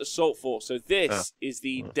Est Assault Force. So this is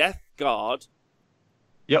the Death Guard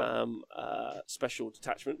special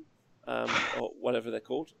detachment. or whatever they're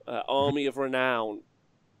called, Army of Renown.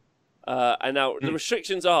 And now the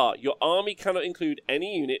restrictions are your army cannot include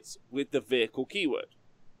any units with the vehicle keyword.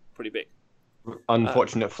 Pretty big.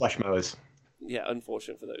 Unfortunate flesh mowers. Yeah,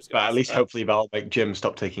 unfortunate for those guys. But at least hopefully that'll make Jim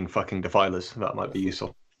stop taking fucking defilers. That might be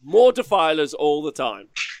useful. More defilers all the time.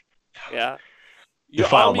 Yeah.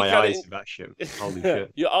 Defile my eyes with that shit. Holy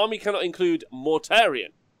shit. Your army cannot include Mortarion.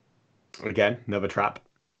 Again, another trap.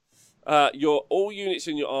 All units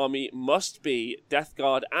in your army must be Death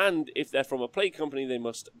Guard, and if they're from a plague company, they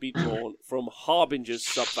must be drawn from Harbinger's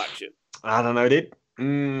subfaction. I don't know, dude.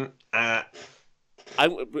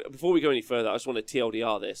 Before we go any further, I just want to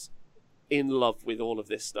TLDR this. In love with all of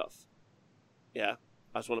this stuff. Yeah,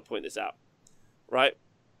 I just want to point this out. Right?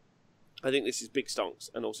 I think this is big stonks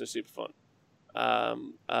and also super fun.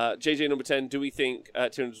 JJ number 10, do we think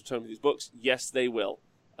Tyranids will return with these books? Yes, they will.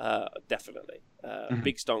 Definitely.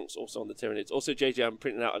 Big stonks also on the Tyranids. Also, JJ, I'm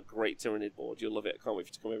printing out a great Tyranid board. You'll love it. I can't wait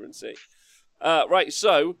for you to come over and see. Right,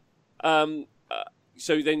 so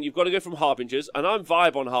then you've got to go from Harbingers, and I'm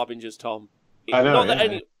vibe on Harbingers, Tom. I know,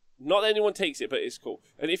 Not that anyone takes it, but it's cool.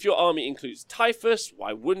 And if your army includes Typhus,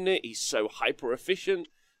 why wouldn't it? He's so hyper efficient.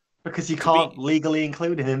 Because you can't legally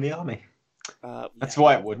include him in the army. That's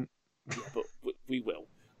why it wouldn't. Yeah, but we will.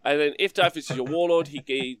 And then if Typhus is your warlord, he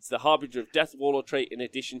gains the Harbinger of Death warlord trait in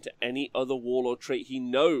addition to any other warlord trait he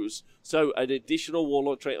knows. So an additional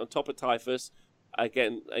warlord trait on top of Typhus,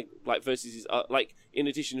 again, like versus his, like in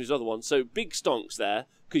addition to his other one. So big stonks there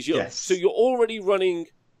because you're already running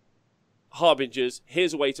Harbingers.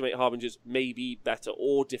 Here's a way to make Harbingers maybe better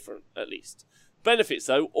or different at least. Benefits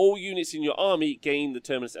though, all units in your army gain the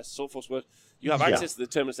Terminus S Assault Force word. You have access to the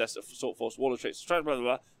Terminus S Assault Force warlord traits, blah, blah,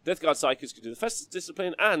 blah. Death Guard Psychers can do the Festus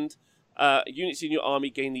Discipline, and units in your army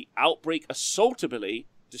gain the Outbreak Assault ability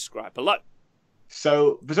described below.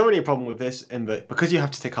 So there's already a problem with this in that because you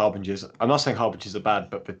have to take Harbingers, I'm not saying Harbingers are bad,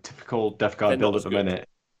 but the typical Death Guard build at the minute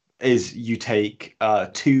is you take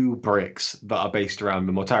 2 bricks that are based around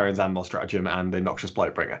the Mortarian's Animal Stratagem and the Noxious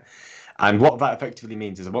Blightbringer. And what that effectively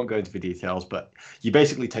means is, I won't go into the details, but you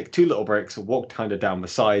basically take 2 little bricks, walk kind of down the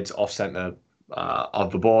sides, off-center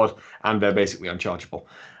of the board, and they're basically unchargeable.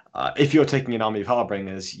 If you're taking an army of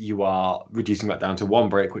Harbingers, you are reducing that down to 1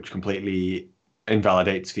 brick, which completely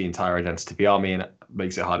invalidates the entire identity of the army, and it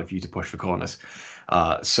makes it harder for you to push the corners.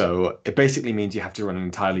 So it basically means you have to run an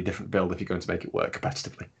entirely different build if you're going to make it work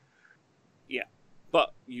competitively. Yeah,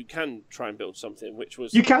 but you can try and build something, which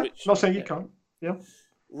was... You can, not saying you can't, yeah.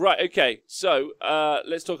 Right, okay, so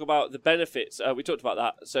let's talk about the benefits. We talked about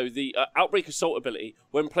that. So the Outbreak Assault ability,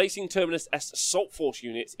 when placing Terminus S Assault Force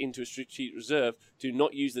units into a strategic reserve, do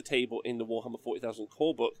not use the table in the Warhammer 40,000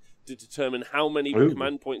 core book to determine how many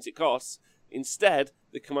command points it costs. Instead,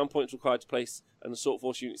 the command points required to place an Assault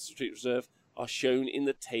Force unit in strategic reserve are shown in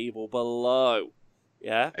the table below.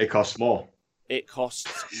 Yeah? It costs more. It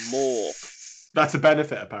costs more. That's a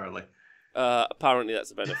benefit, apparently. Apparently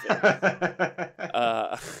that's a benefit.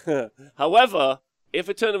 However, if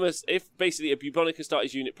basically a Bubonica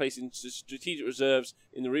starter's unit placed into strategic reserves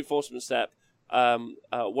in the reinforcement step,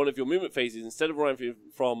 one of your movement phases, instead of running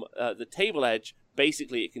from the table edge,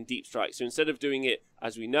 basically it can deep strike. So instead of doing it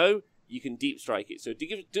as we know, you can deep strike it. So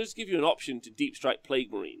it does give you an option to deep strike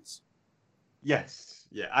Plague Marines. Yes,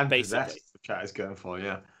 yeah, and basically. Possessed, the chat is going for,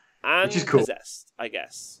 yeah. And which is cool. Possessed, I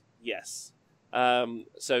guess. Yes.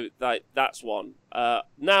 So that's one.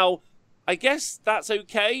 Now, I guess that's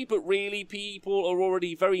okay, but really people are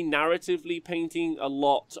already very narratively painting a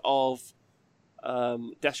lot of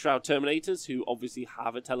Death Shroud Terminators who obviously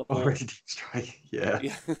have a teleport. Already deep striking, yeah.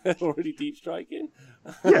 Already deep striking.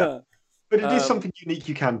 Yeah. But it is something unique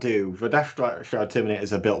you can do. The Death Shroud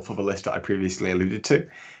Terminators are built for the list that I previously alluded to,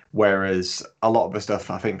 whereas a lot of the stuff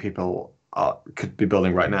I think people could be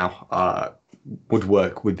building right now would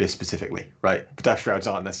work with this specifically, right? But Death Shrouds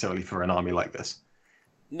aren't necessarily for an army like this.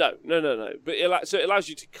 No. But so it allows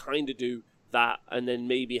you to kind of do that, and then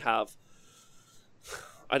maybe have,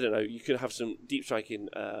 I don't know, you could have some deep striking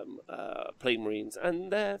Plague Marines, and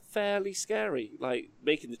they're fairly scary. Like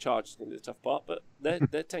making the charge is going to be the tough part, but they're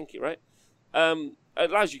tanky, right? It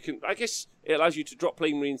allows you to drop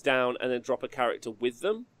Plague Marines down and then drop a character with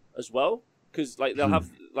them as well. Because like they'll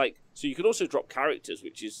have so you can also drop characters,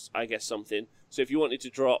 which is I guess something. So if you wanted to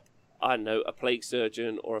drop, I don't know, a Plague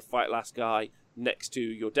Surgeon or a Fight Last guy next to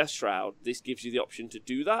your Death Shroud, this gives you the option to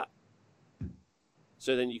do that.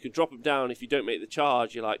 So then you can drop them down. If you don't make the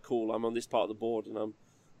charge, you're like, cool, I'm on this part of the board,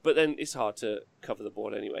 but then it's hard to cover the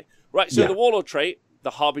board anyway. Right. So the Warlord trait,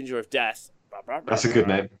 the Harbinger of Death. That's a good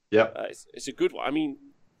name. Yep. It's a good one. I mean,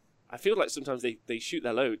 I feel like sometimes they shoot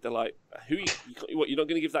their load. They're like, you're not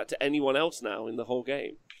going to give that to anyone else now in the whole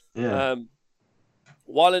game. Yeah.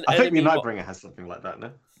 While an I think enemy the Nightbringer has something like that,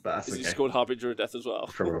 no? But that's is okay. it's called Harbinger of Death as well.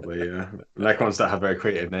 Probably, yeah. Necrons that have very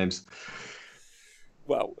creative names.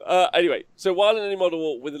 Well, anyway, so while an enemy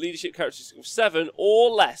model with a leadership characteristic of 7 or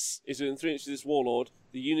less is within 3 inches of this warlord,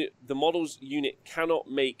 the model's unit cannot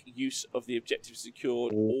make use of the objective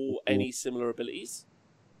secured or any similar abilities.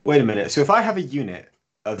 Wait a minute. So if I have a unit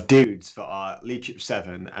of dudes that are leadership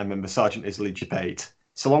 7 and then the sergeant is leadership 8,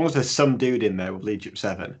 so long as there's some dude in there with leadership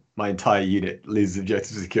 7, my entire unit loses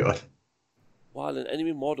objective secured. While an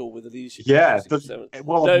enemy model with a leadership characteristic of 7.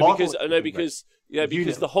 Well, because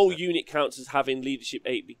the whole unit. unit counts as having leadership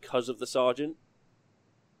 8 because of the sergeant.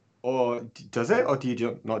 Or does it? Or do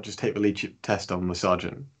you not just take the leadership test on the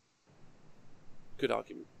sergeant? Good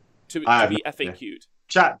argument. To be FAQ'd.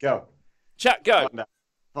 Chat, go. Chat, go.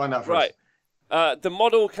 Find out for us. Right. The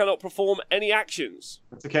model cannot perform any actions.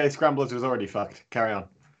 It's okay, Scramblers was already fucked. Carry on.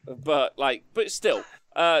 But still,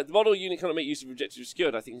 the model unit cannot make use of objectives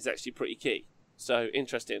secured. I think is actually pretty key. So,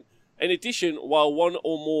 interesting. In addition, while one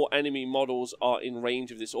or more enemy models are in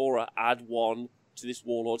range of this aura, add 1 to this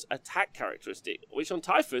warlord's attack characteristic, which on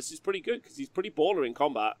Typhus is pretty good because he's pretty baller in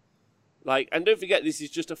combat. And don't forget, this is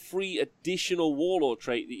just a free additional warlord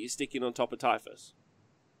trait that you're sticking on top of Typhus.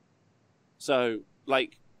 So,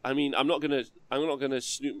 I'm not gonna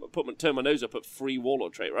turn my nose up at free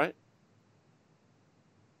warlord trait, right?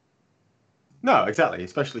 No, exactly.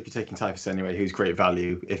 Especially if you're taking Typhus anyway, who's great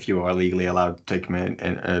value if you are legally allowed to take him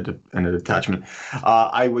in a detachment.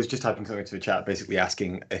 I was just typing something to the chat, basically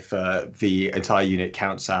asking if the entire unit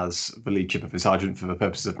counts as the leadership of the sergeant for the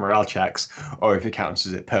purposes of morale checks, or if it counts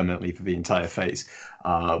as it permanently for the entire phase.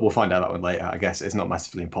 We'll find out that one later. I guess it's not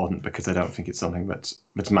massively important because I don't think it's something that's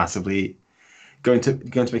massively going to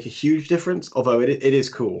make a huge difference. Although it is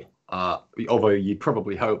cool. Although you'd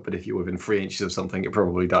probably hope that if you're within 3 inches of something, it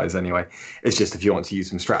probably dies anyway. It's just if you want to use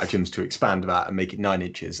some stratagems to expand that and make it 9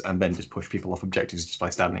 inches and then just push people off objectives just by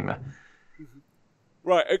standing there.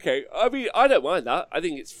 Right, okay. I mean, I don't mind that. I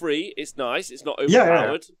think it's free, it's nice, it's not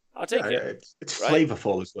overpowered. Yeah. I'll take it. It's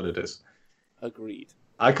flavorful is what it is. Agreed.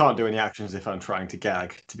 I can't do any actions if I'm trying to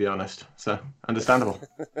gag, to be honest. So, understandable.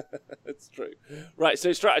 That's true. Right,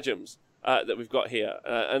 so stratagems. That we've got here,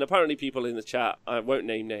 and apparently people in the chat, I won't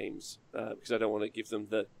name names because I don't want to give them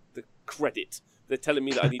the credit. They're telling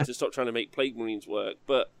me that I need to stop trying to make Plague Marines work,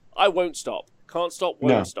 but I won't stop. Can't stop,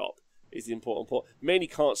 won't stop is the important part. Mainly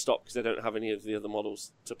can't stop because I don't have any of the other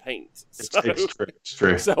models to paint. So, it's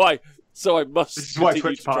true. So I must. This is why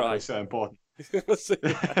Twitch partner is so important.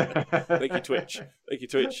 Thank you,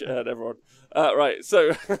 Twitch, and everyone. Right,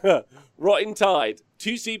 so Rotting Tide,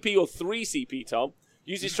 2 CP or 3 CP, Tom.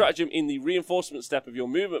 Use this stratagem in the reinforcement step of your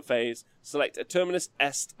movement phase. Select a Terminus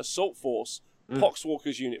Est Assault Force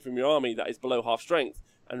Poxwalkers unit from your army that is below half strength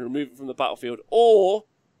and remove it from the battlefield. Or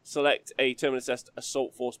select a Terminus Est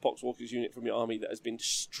Assault Force Poxwalkers unit from your army that has been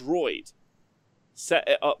destroyed. Set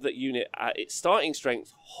it up that unit at its starting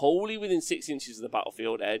strength wholly within 6 inches of the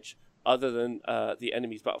battlefield edge, other than the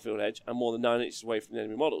enemy's battlefield edge, and more than 9 inches away from the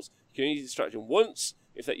enemy models. You can only use this stratagem once.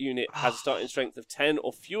 If that unit has a starting strength of 10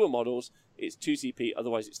 or fewer models, it's 2 CP,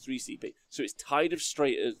 otherwise it's 3 CP. So it's Tide of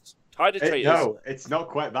Traitors. No, it's not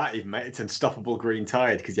quite that even, mate. It's Unstoppable Green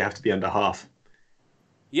Tide, because you have to be under half.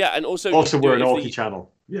 Yeah, and also we're an Orky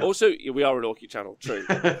channel. Yeah. Also, we are an Orky channel, true.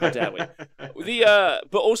 How dare we?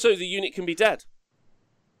 But also the unit can be dead.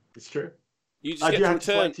 It's true. You just get to return. To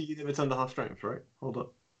select a unit that's under half strength, right? Hold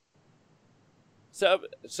up. So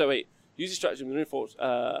wait. Use a stratagem to reinforce.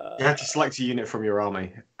 You have to select a unit from your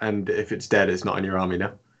army, and if it's dead, it's not in your army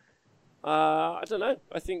now. I don't know.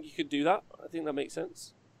 I think you could do that. I think that makes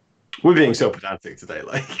sense. We're being so pedantic today.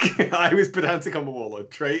 I was pedantic on the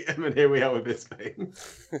warlord trait, and then here we are with this thing.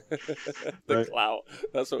 The clout.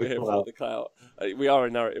 That's what we're here for. The clout. We are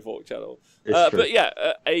a narrative orc channel. It's true. But yeah,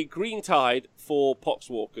 a green tide for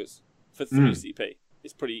Poxwalkers for 3 CP.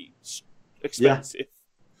 It's pretty expensive.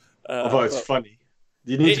 Yeah. Although it's funny.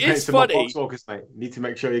 You need to paint some more Poxwalkers, mate. You need to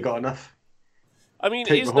make sure you got enough. I mean,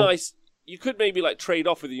 it is nice. You could maybe trade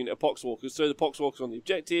off with a unit of Poxwalkers. So the Poxwalkers on the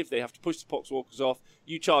objective, they have to push the Poxwalkers off.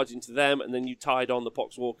 You charge into them, and then you tide on the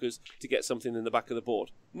Poxwalkers to get something in the back of the board.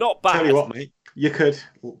 Not bad. Tell you what, mate. You could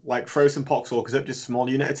throw some Poxwalkers up, just a small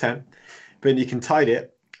unit of 10, but then you can tide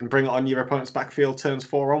it and bring it on your opponent's backfield turns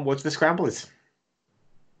 4 onwards with Scramblers.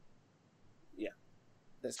 Yeah,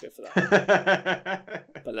 let's go for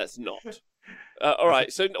that. But let's not. All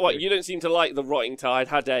right. So what? You don't seem to like the Rotting Tide.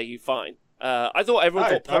 How dare you? Fine. I thought everyone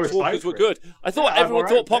thought Poxwalkers were good. I thought everyone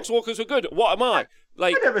thought Poxwalkers were good. What am I?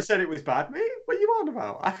 I never said it was bad, mate. What are you on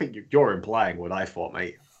about? I think you're implying what I thought,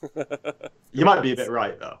 mate. You might be a bit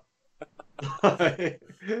right, though.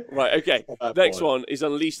 Right, okay. Next one is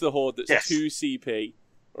Unleash the Horde. That's 2 CP.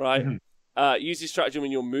 Right? Use this stratagem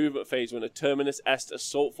in your movement phase when a Terminus Est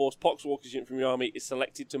Assault Force Poxwalkers unit from your army is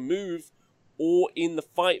selected to move, or in the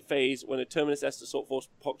fight phase when a Terminus Est Assault Force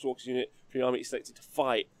Poxwalkers unit from your army is selected to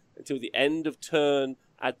fight. Until the end of turn,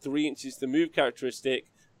 add 3 inches to the move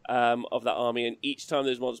characteristic of that army, and each time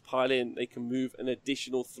those models pile in, they can move an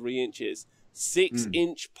additional 3 inches.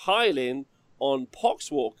 6-inch pile-in on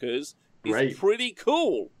Poxwalkers is pretty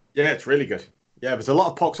cool. Yeah, it's really good. Yeah, there's a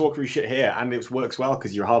lot of Poxwalkery shit here, and it works well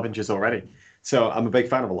because you're Harbingers already. So I'm a big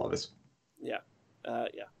fan of a lot of this. Yeah.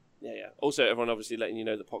 Also, everyone obviously letting you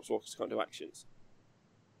know that Poxwalkers can't do actions.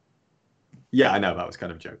 Yeah, I know. That was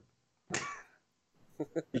kind of a joke.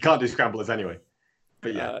 You can't do Scramblers anyway.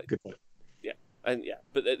 But yeah, good point.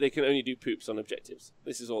 But they can only do poops on objectives.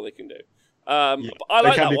 This is all they can do. But I like that one.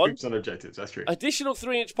 They can do poops on objectives, that's true. Additional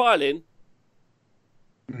 3-inch pile-in.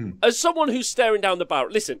 As someone who's staring down the barrel...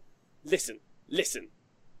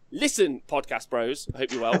 Listen, podcast bros. I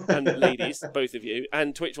hope you're well. And ladies, both of you.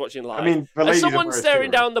 And Twitch watching live. I mean, as someone staring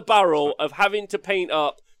down the barrel of having to paint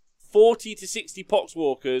up 40 to 60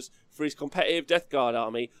 Poxwalkers for his competitive Death Guard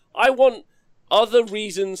army, I want other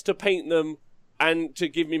reasons to paint them and to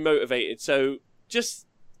give me motivated. So just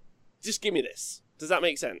give me this. Does that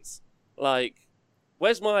make sense? Like,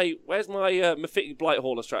 where's my Mephitic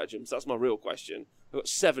Blighthauler stratagems? That's my real question. I've got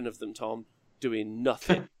 7 of them, Tom, doing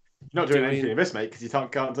nothing. You're not doing anything in this, mate, because you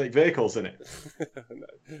can't take vehicles in it. No.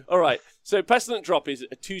 All right. So Pestilent Drop is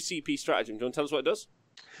a 2 CP stratagem. Do you want to tell us what it does?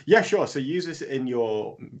 Yeah, sure. So use this in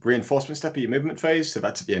your reinforcement step of your movement phase. So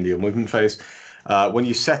that's at the end of your movement phase. When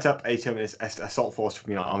you set up a Terminus Est Assault Force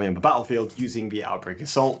from your army on the battlefield using the Outbreak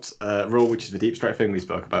Assault rule, which is the deep strike thing we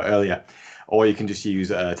spoke about earlier, or you can just use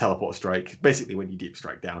Teleport Strike, basically when you deep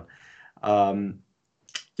strike down.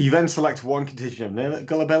 You then select one contingent of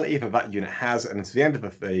naval ability that unit has, and at the end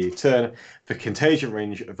of the turn, the contagion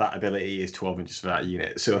range of that ability is 12 inches for that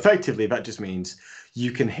unit. So effectively, that just means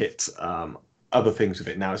you can hit other things with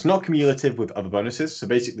it. Now, it's not cumulative with other bonuses. So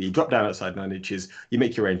basically, you drop down outside 9 inches, you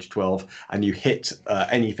make your range 12, and you hit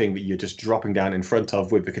anything that you're just dropping down in front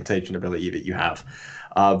of with the contagion ability that you have.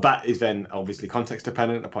 That is then obviously context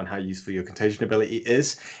dependent upon how useful your contagion ability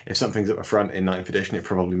is. If something's at the front in 9th edition, it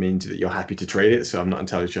probably means that you're happy to trade it. So I'm not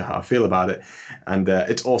entirely sure how I feel about it. And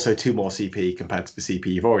it's also 2 more CP compared to the CP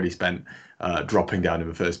you've already spent dropping down in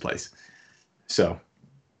the first place. So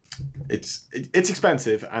it's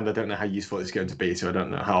expensive, and I don't know how useful it's going to be. So I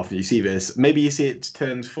don't know how often you see this. Maybe you see it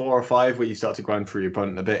turns 4 or 5 where you start to grind through your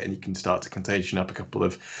opponent a bit, and you can start to contagion up a couple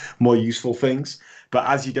of more useful things. But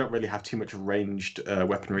as you don't really have too much ranged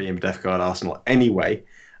weaponry in the Death Guard arsenal anyway,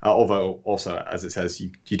 although also, as it says,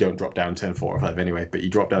 you don't drop down turn 4 or 5 anyway, but you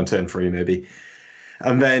drop down turn 3 maybe.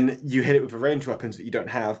 And then you hit it with the ranged weapons that you don't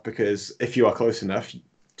have, because if you are close enough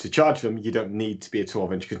to charge them, you don't need to be a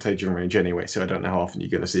 12-inch contagion range anyway, so I don't know how often you're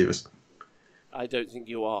going to see this. I don't think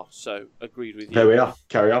you are, so agreed with you. There we are.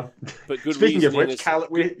 Carry on. But good Speaking of which,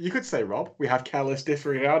 you could say, Rob, we have callous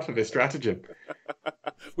disregard for this stratagem.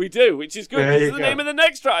 We do, which is good. This is the name of the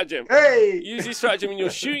next stratagem. Hey! Use this stratagem in your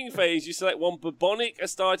shooting phase. You select one Bubonic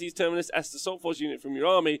Astartes Terminus Est Assault Force unit from your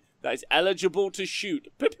army that is eligible to shoot.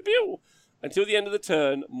 Pew, pew, pew. Until the end of the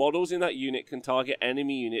turn, models in that unit can target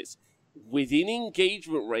enemy units within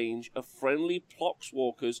engagement range of friendly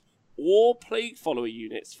Poxwalkers or Plague Follower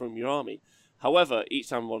units from your army. However, each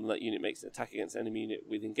time a model in that unit makes an attack against an enemy unit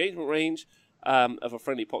with engagement range of a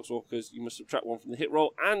friendly Poxwalkers, you must subtract 1 from the hit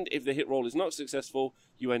roll, and if the hit roll is not successful,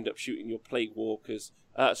 you end up shooting your Plague Followers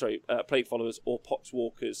or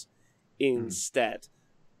Poxwalkers instead.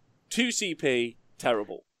 2 CP,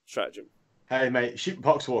 terrible stratagem. Hey, mate, shoot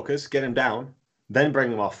Poxwalkers, get them down, then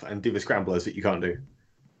bring them off and do the scramblers that you can't do.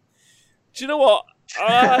 Do you know what?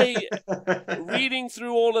 Reading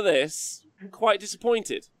through all of this, quite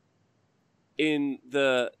disappointed in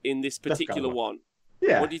this particular one.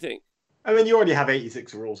 Yeah. What do you think? I mean, you already have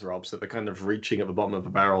 86 rules, Rob, so they're kind of reaching at the bottom of the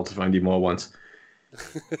barrel to find you more ones.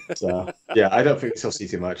 So, yeah, I don't think you'll see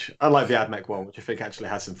too much. Unlike the AdMech one, which I think actually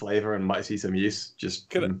has some flavour and might see some use, just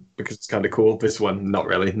because it's kind of cool. This one, not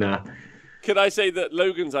really, nah. Could I say that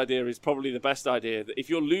Logan's idea is probably the best idea? That if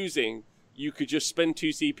you're losing, you could just spend 2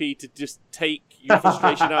 CP to just take your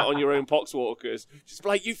frustration out on your own Poxwalkers. Just be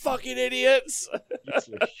like, you fucking idiots!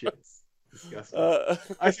 Useless shits. Disgusting.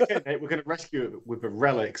 I think, okay, mate, we're going to rescue it with the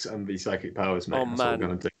relics and the psychic powers, mate. Oh, That's man. what we're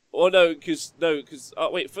going to do. Oh, no, because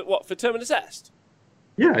wait, for what? For Terminus Est?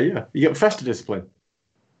 Yeah. You get Festa Discipline.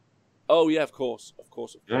 Oh, yeah, of course. Of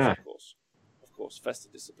course. Festa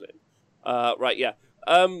Discipline. Right, yeah.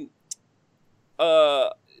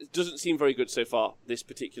 It doesn't seem very good so far, this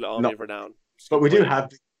particular Army of Renown. But we do have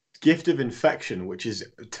Gift of Infection, which is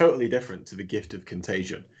totally different to the Gift of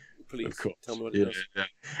Contagion. Please, of course. tell me what it does. Yeah.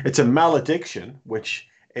 It's a malediction, which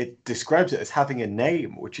it describes it as having a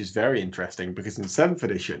name, which is very interesting because in 7th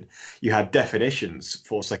edition, you had definitions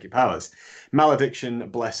for psychic powers. Malediction,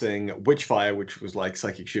 Blessing, Witchfire, which was like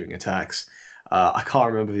psychic shooting attacks. I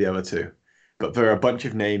can't remember the other two, but there are a bunch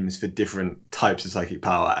of names for different types of psychic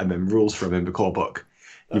power and then rules from in the core book.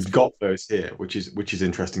 You've got those here, which is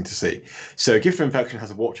interesting to see. So Gift of Infection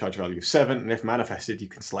has a warp charge value of 7, and if manifested, you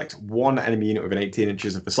can select one enemy unit within 18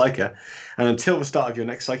 inches of the Psyker, and until the start of your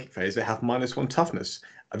next psychic phase, they have -1 toughness.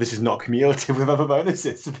 This is not cumulative with other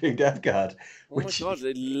bonuses to being Death Guard. Oh my god,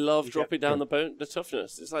 they love dropping down the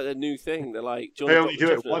toughness. It's like their new thing. They're like, they only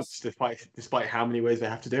do it once, despite how many ways they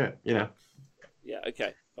have to do it. You know. Yeah.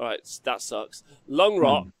 Okay. All right. That sucks. Long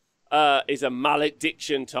Rot is a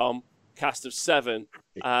malediction, Tom. Cast of 7,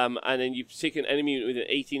 and then you pick an enemy unit within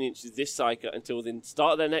 18 inches of this Psyker until the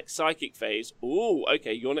start of their next psychic phase. Ooh,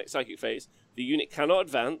 okay, your next psychic phase. The unit cannot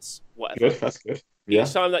advance, whatever. Good, that's good. Yeah.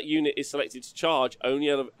 Each time that unit is selected to charge, only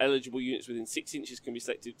eligible units within 6 inches can be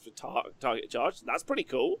selected for target charge. That's pretty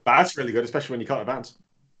cool. That's really good, especially when you can't advance.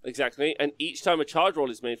 Exactly, and each time a charge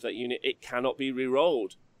roll is made for that unit, it cannot be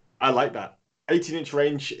re-rolled. I like that. 18-inch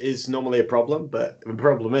range is normally a problem, but the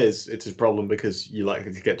problem is it's a problem because you like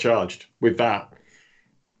to get charged with that.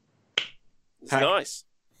 It's nice.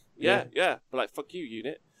 Yeah. But like, fuck you,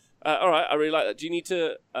 unit. All right, I really like that. Do you need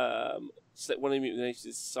to select one enemy with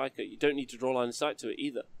an Psycho? You don't need to draw line of sight to it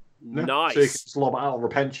either. No. Nice. So you can just lob out a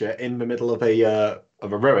Repentia in the middle of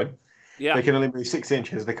a ruin. Yeah. They can only move 6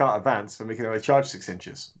 inches. They can't advance, and we can only charge 6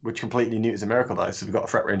 inches, which completely neuters a miracle dice. So we've got a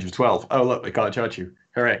threat range of 12. Oh look, they can't charge you.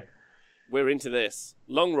 Hooray! We're into this.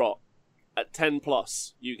 Long Rot at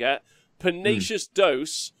 10+. You get Pernicious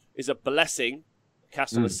Dose is a blessing.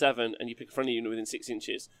 Cast on a 7, and you pick a friendly unit within 6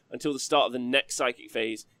 inches. Until the start of the next psychic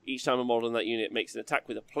phase, each time a model in that unit makes an attack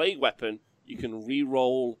with a plague weapon, you can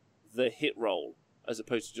re-roll the hit roll, as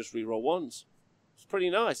opposed to just re-roll ones. It's pretty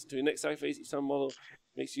nice. Until the next psychic phase, each time a model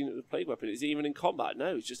makes a unit with a plague weapon. Is it even in combat?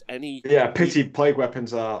 No, it's just any... Yeah, pity plague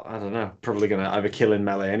weapons are, I don't know, probably going to either kill in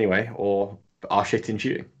melee anyway, or are shit in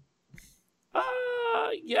shooting.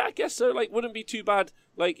 Yeah, I guess so. Like, wouldn't be too bad.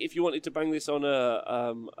 Like, if you wanted to bang this on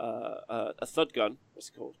a thud gun, what's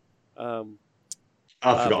it called?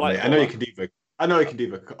 I've forgotten it. I know you can do the. I know you can do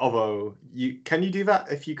the. Although can you do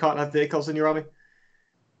that if you can't have vehicles in your army?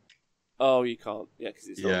 Oh, you can't. Yeah, because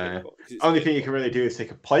it's only thing you can really do is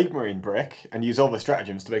take a plague marine brick and use all the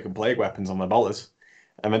stratagems to make them plague weapons on their bolters,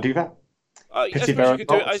 and then do that. I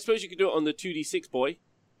suppose you could do it on the 2d6 boy.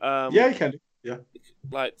 Yeah, you can do. Yeah.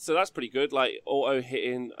 Like, so that's pretty good. Like, auto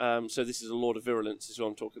hitting. So this is a Lord of Virulence, is what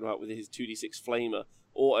I'm talking about with his 2d6 flamer.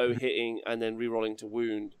 Auto hitting and then rerolling to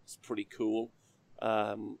wound. It's pretty cool.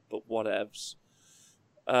 But whatevs.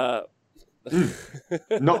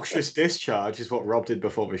 Noxious Discharge is what Rob did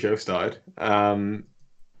before the show started.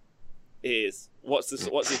 It is. What's it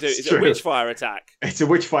do? Is it a Witchfire attack? It's a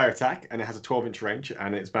Witchfire attack, and it has a 12-inch range,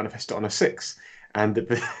 and it's manifested on a 6. And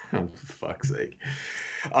oh, for fuck's sake.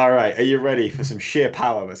 All right, are you ready for some sheer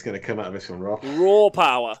power that's going to come out of this one, Rob? Raw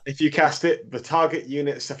power. If you cast it, the target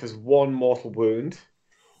unit suffers 1 mortal wound,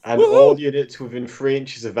 and all units within 3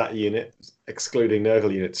 inches of that unit, excluding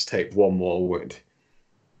Nurgle units, take 1 mortal wound.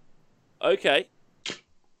 Okay,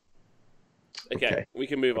 we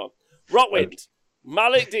can move on. Rotwind.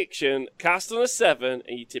 Malediction, cast on a 7,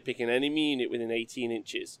 and you pick an enemy unit within 18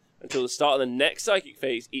 inches. Until the start of the next psychic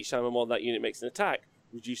phase, each time a mod that unit makes an attack,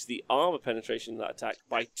 reduce the armor penetration of that attack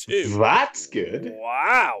by 2. That's good.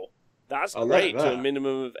 Wow. That's great, like that. to a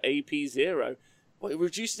minimum of AP 0. Well, it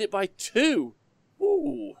reduced it by 2.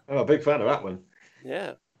 Ooh. I'm a big fan of that one.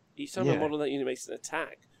 Yeah. Each time a mod on that unit makes an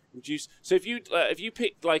attack, reduce. So if you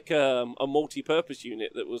picked like a multi-purpose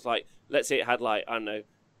unit that was like, let's say it had like, I don't know,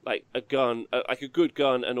 like a gun, like a good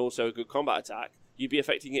gun and also a good combat attack, you'd be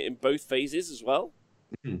affecting it in both phases as well.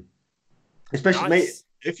 Mm-hmm. Especially, mate,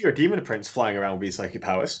 if you're a demon prince flying around with these psychic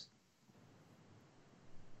powers.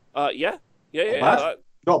 Yeah.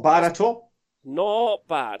 Not bad at all. Not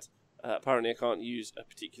bad. Apparently, I can't use a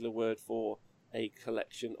particular word for a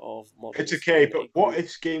collection of models. It's okay, but what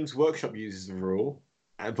if Games Workshop uses the rule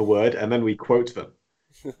and the word, and then we quote them?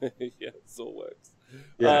 Yeah, this all works.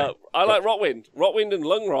 Yeah. I like Rotwind and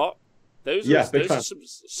Lung Rot. Those are some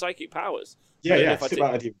psychic powers. Yeah. Sit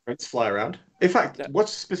about a demon prince, fly around. In fact,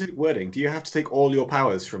 what's the specific wording? Do you have to take all your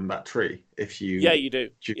powers from that tree if you? Yeah, you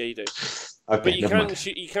do. Yeah, you do. Okay, but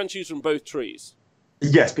you can choose from both trees.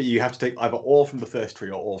 Yes, but you have to take either all from the first tree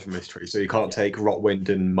or all from this tree. So you can't take Rotwind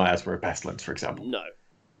and Miasma of Pestilence, for example. No.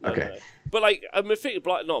 Okay. But like a Mythic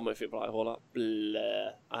Blight, not a Mythic Blighthauler,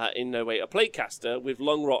 in no way. A Plaguecaster with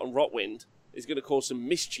Lung Rot and Rotwind is going to cause some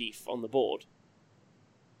mischief on the board.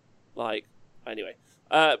 Like, anyway.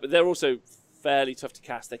 But they're also fairly tough to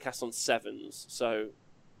cast. They cast on 7s, so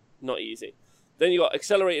not easy. Then you got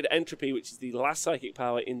Accelerated Entropy, which is the last psychic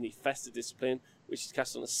power in the Festa discipline, which is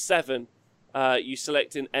cast on a 7. You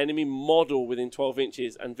select an enemy model within 12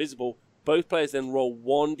 inches and visible. Both players then roll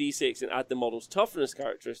 1d6 and add the model's toughness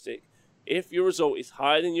characteristic. If your result is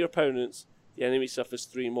higher than your opponent's, the enemy suffers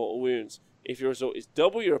 3 mortal wounds. If your result is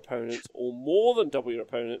double your opponent's or more than double your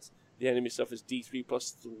opponent's, the enemy suffers d3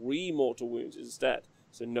 plus 3 mortal wounds instead.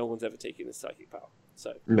 So no one's ever taken this psychic power.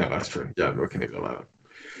 So no, that's true. Yeah, we can ignore that.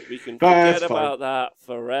 We can forget about that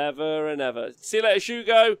forever and ever. See you later,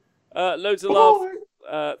 Shugo. Loads of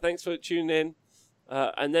love. Thanks for tuning in.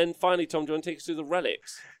 And then finally, Tom, do you want to take us through the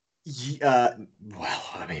relics? Well,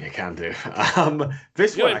 I mean, I can do.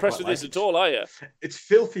 This You're one not impressed with this at all, are you? It's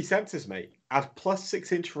filthy senses, mate. Add plus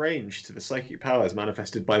 6-inch range to the psychic powers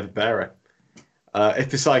manifested by the bearer.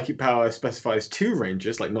 If the psychic power specifies 2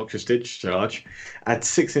 ranges, like Noxious Discharge, add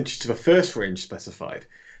 6 inches to the first range specified.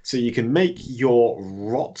 So you can make your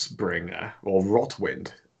Rotbringer or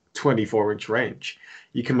Rotwind 24-inch range.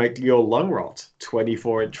 You can make your Lung Rot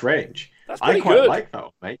 24-inch range. That's pretty I quite good. like that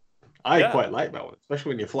one, mate. I quite like that one, especially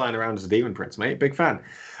when you're flying around as a Demon Prince, mate. Big fan.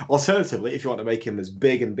 Alternatively, if you want to make him as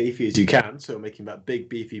big and beefy as you can, so make him that big,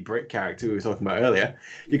 beefy brick character we were talking about earlier,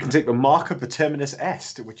 you can take the Mark of the Terminus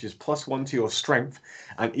Est, which is +1 to your strength,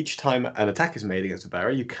 and each time an attack is made against a bearer,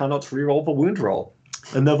 you cannot reroll the wound roll.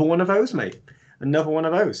 Another one of those, mate. Another one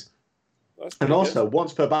of those. And also,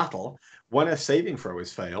 once per battle, when a saving throw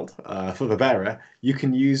is failed for the bearer, you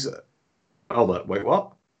can use... Hold up, wait,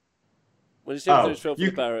 what? When you say throw is failed for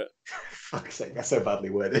the bearer... Fuck's sake, that's so badly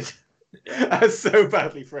worded. That's so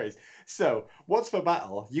badly phrased. So, once per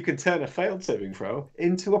battle, you can turn a failed saving throw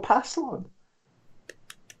into a pass one.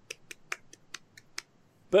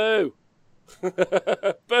 Boo!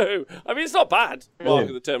 Boo! I mean, it's not bad, Mark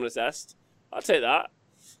of the Terminus Est. I'll take that.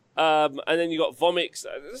 And then you got Vomix.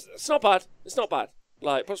 It's not bad. It's not bad.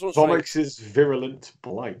 Like, +1 Vomix is Virulent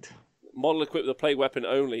Blight. Model equipped with a plague weapon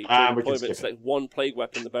only. During deployment, select 1 plague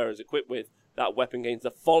weapon the bearer is equipped with. That weapon gains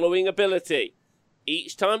the following ability.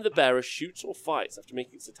 Each time the bearer shoots or fights after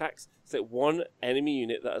making its attacks, select 1 enemy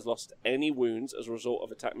unit that has lost any wounds as a result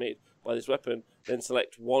of attack made by this weapon. Then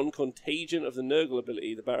select 1 contagion of the Nurgle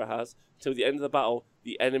ability the bearer has. Till the end of the battle,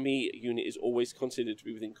 the enemy unit is always considered to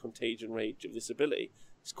be within contagion range of this ability.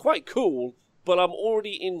 It's quite cool, but I'm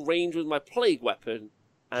already in range with my plague weapon,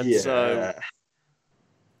 and so,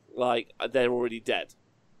 like, they're already dead.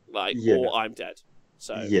 Like, or I'm dead.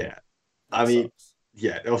 So I mean,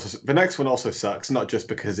 also, the next one also sucks, not just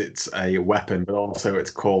because it's a weapon, but also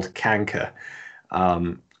it's called Canker.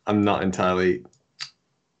 I'm not entirely...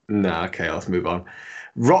 Nah, okay, let's move on.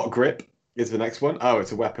 Rot Grip is the next one. Oh,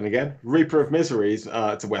 it's a weapon again. Reaper of Miseries,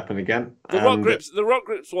 it's a weapon again. The Rot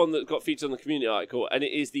Grip's one that got featured on the community article, and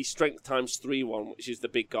it is the Strength ×3 one, which is the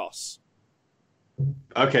big goss.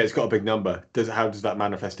 Okay, it's got a big number. How does that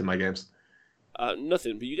manifest in my games?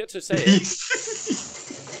 Nothing, but you get to say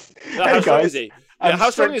it. Hey guys, how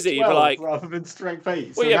strong is he? You'd be like, rather than strength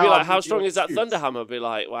 8. Well, yeah, be like, how strong is that Thunderhammer? Be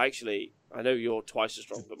like, well, actually, I know you're twice as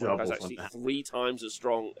strong, but my guy's actually 3 times as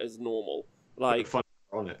strong as normal. Like, fun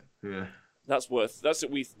on it, that's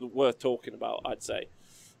worth talking about, I'd say.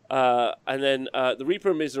 And then the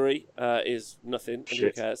Reaper of Misery is nothing, and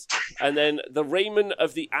who cares? And then the Raiment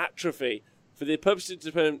of the Atrophy, for the purpose of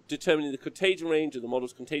determining the contagion range of the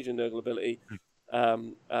model's contagion Nurgle ability.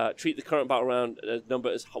 Treat the current battle round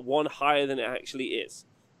number as 1 higher than it actually is.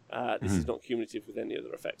 This is not cumulative with any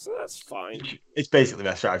other effects, so that's fine. It's basically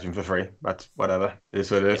their stratagem for free. That's whatever. It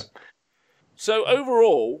is what it is. So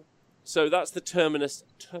overall, that's the Terminus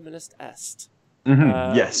Est.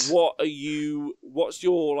 Yes. What's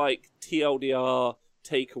your like TLDR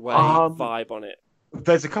takeaway vibe on it?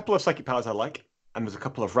 There's a couple of psychic powers I like. And there's a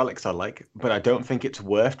couple of relics I like, but I don't think it's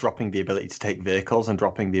worth dropping the ability to take vehicles and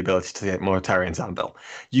dropping the ability to take Moritarian's Anvil.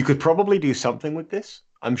 You could probably do something with this.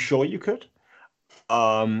 I'm sure you could.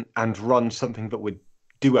 And run something that would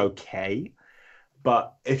do okay.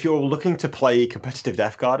 But if you're looking to play competitive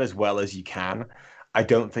Death Guard as well as you can, I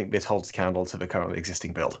don't think this holds candle to the currently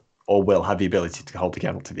existing build, or will have the ability to hold the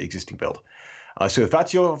candle to the existing build. So if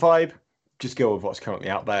that's your vibe, just go with what's currently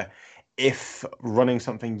out there. If running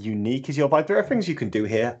something unique is your vibe, there are things you can do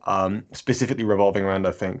here, specifically revolving around,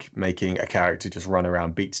 I think, making a character just run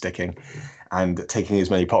around beat sticking and taking as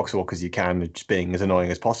many Poxwalkers as you can, just being as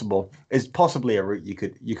annoying as possible, is possibly a route you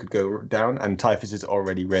could go down. And Typhus is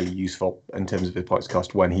already really useful in terms of his points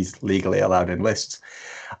cost when he's legally allowed in lists.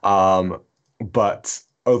 But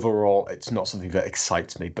overall, it's not something that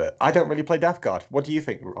excites me. But I don't really play Death Guard. What do you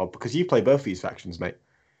think, Rob? Because you play both these factions, mate.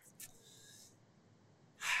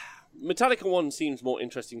 Metallica 1 seems more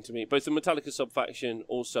interesting to me. Both the Metallica sub-faction,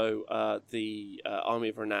 also the Army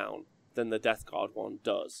of Renown, than the Death Guard one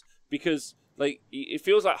does. Because like it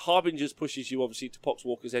feels like Harbingers pushes you obviously to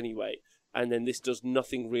Poxwalkers anyway, and then this does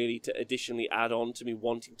nothing really to additionally add on to me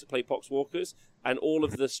wanting to play Poxwalkers, and all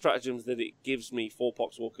of the stratagems that it gives me for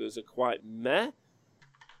Poxwalkers are quite meh.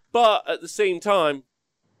 But at the same time,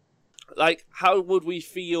 like, how would we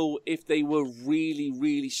feel if they were really,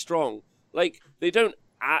 really strong? Like, they don't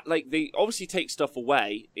add, like, they obviously take stuff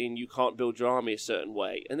away in you can't build your army a certain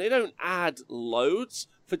way, and they don't add loads.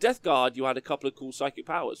 For Death Guard, you had a couple of cool psychic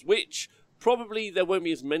powers, which probably there won't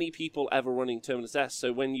be as many people ever running Terminus S,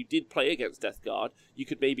 so when you did play against Death Guard, you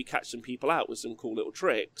could maybe catch some people out with some cool little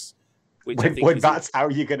tricks. That's how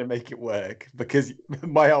you're going to make it work, because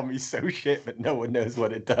my army's so shit that no one knows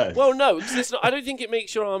what it does. Well, no, because I don't think it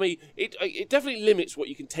makes your army... It definitely limits what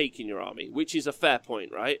you can take in your army, which is a fair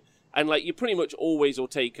point, right? And like you pretty much always will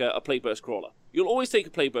take a Plague Burst Crawler. You'll always take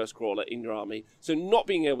a Plague Burst Crawler in your army, so not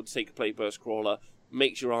being able to take a Plague Burst Crawler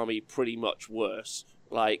makes your army pretty much worse.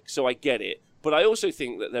 Like, so I get it. But I also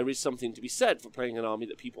think that there is something to be said for playing an army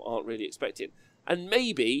that people aren't really expecting. And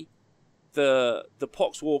maybe the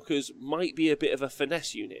Poxwalkers might be a bit of a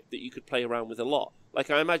finesse unit that you could play around with a lot. Like,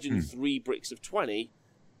 I imagine 3 bricks of 20,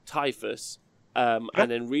 Typhus, and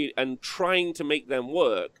then trying to make them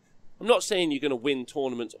work. I'm not saying you're going to win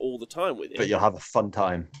tournaments all the time with it. But you'll have a fun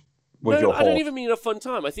time with your I don't even mean a fun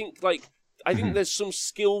time. I think, like, there's some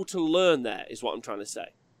skill to learn there, is what I'm trying to say.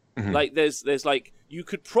 Like, there's like, you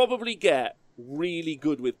could probably get really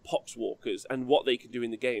good with Poxwalkers and what they can do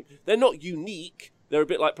in the game. They're not unique. They're a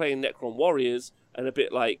bit like playing Necron Warriors and a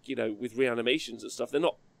bit like, you know, with reanimations and stuff. They're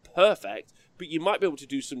not perfect, but you might be able to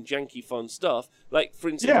do some janky fun stuff. Like, for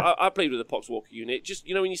instance, I played with a Poxwalker unit. Just,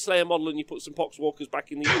 you know, when you slay a model and you put some Poxwalkers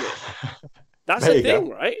back in the unit. That's a thing,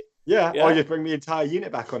 right? Yeah, or you bring the entire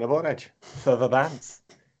unit back on a board edge for the bands.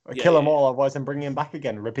 Kill them all, otherwise I'm bringing them back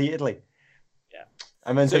again repeatedly. Yeah.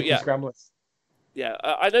 And then take scramblers. Yeah,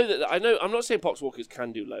 I know. I'm not saying Poxwalkers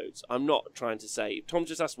can do loads. I'm not trying to say. Tom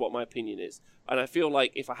just asked what my opinion is, and I feel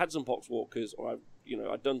like if I had some Poxwalkers, or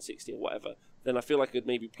I'd done 60 or whatever, then I feel like I could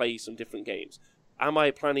maybe play some different games. Am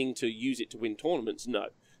I planning to use it to win tournaments? No.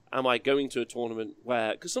 Am I going to a tournament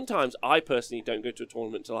where... Because sometimes I personally don't go to a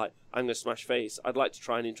tournament to like, I'm going to smash face. I'd like to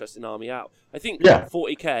try an interesting army out. I think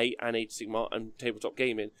 40k and Age of Sigmar and tabletop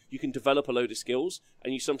gaming, you can develop a load of skills,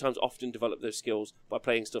 and you sometimes often develop those skills by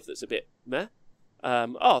playing stuff that's a bit meh.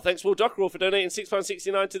 Thanks Will Dockerell for donating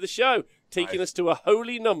 £6.69 to the show, taking us to a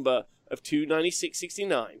holy number of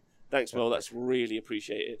 £296.69. Thanks, Will. That's really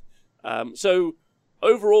appreciated. So,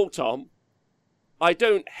 overall, Tom, I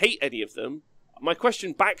don't hate any of them. My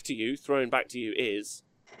question back to you, is,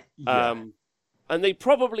 and they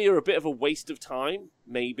probably are a bit of a waste of time,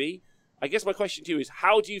 maybe. I guess my question to you is,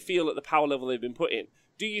 how do you feel at the power level they've been put in?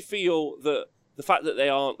 Do you feel that the fact that they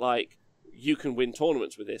aren't like, you can win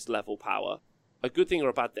tournaments with this level power, a good thing or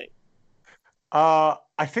a bad thing?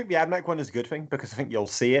 I think the AdMech one is a good thing, because I think you'll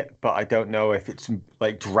see it, but I don't know if it's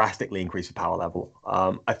like drastically increase the power level.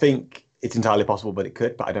 I think it's entirely possible, but it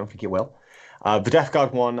could, but I don't think it will. The Death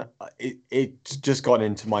Guard one, it's just gone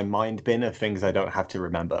into my mind bin of things I don't have to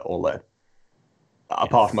remember or learn,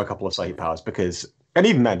 apart from a couple of psychic powers. And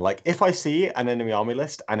even then, like, if I see an enemy army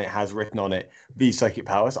list and it has written on it these psychic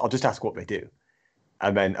powers, I'll just ask what they do.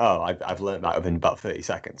 And then, I've learned that within about 30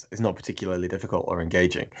 seconds. It's not particularly difficult or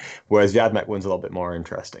engaging. Whereas the AdMech one's a little bit more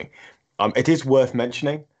interesting. It is worth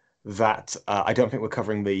mentioning that I don't think we're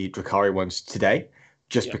covering the Drakari ones today,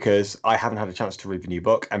 just because I haven't had a chance to read the new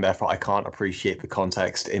book, and therefore I can't appreciate the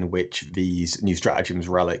context in which these new stratagems,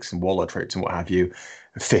 relics, and warlord traits and what have you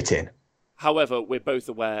fit in. However, we're both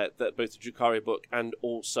aware that both the Drakari book and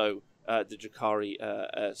also the Drakari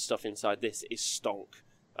stuff inside this is stonk.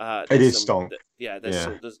 It is stonk.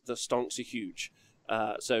 The stonks are huge.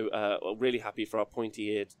 So really happy for our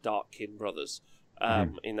pointy-eared dark-kin brothers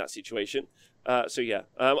in that situation.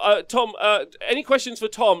 Tom, any questions for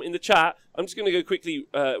Tom in the chat? I'm just going to go quickly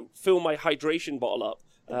fill my hydration bottle up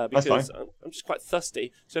because I'm just quite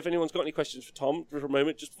thirsty. So if anyone's got any questions for Tom for a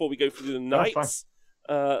moment, just before we go through the knights,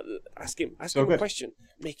 ask him a question.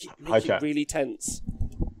 Make it really tense.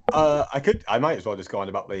 I might as well just go on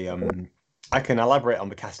about the I can elaborate on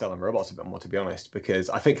the Castellan robots a bit more, to be honest, because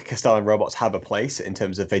I think Castellan robots have a place in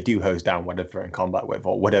terms of they do hose down whatever they're in combat with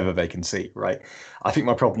or whatever they can see, right? I think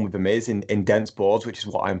my problem with them is in dense boards, which is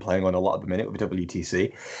what I'm playing on a lot at the minute with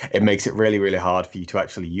WTC, it makes it really, really hard for you to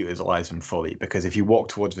actually utilize them fully, because if you walk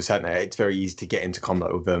towards the center, it's very easy to get into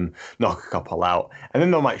combat with them, knock a couple out, and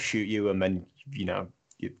then they might shoot you, and then,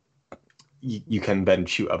 you can then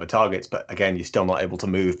shoot other targets, but again, you're still not able to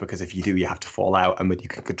move because if you do, you have to fall out, and then you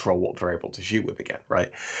can control what they're able to shoot with again,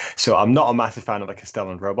 right? So I'm not a massive fan of the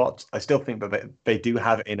Castellan robots. I still think that they do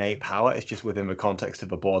have innate power. It's just within the context of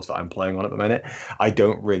the boards that I'm playing on at the minute. I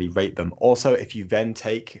don't really rate them. Also, if you then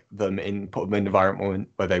take them in, put them in an environment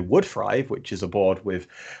where they would thrive, which is a board with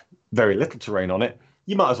very little terrain on it,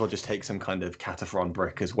 you might as well just take some kind of Cataphron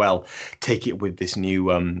brick as well. Take it with this new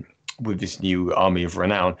army of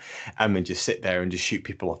renown, and then just sit there and just shoot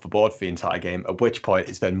people off the board for the entire game, at which point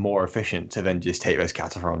it's then more efficient to then just take those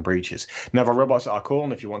Cataphron breaches. Now, the robots are cool,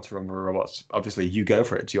 and if you want to run the robots, obviously you go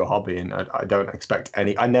for it. It's your hobby, and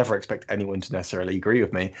I never expect anyone to necessarily agree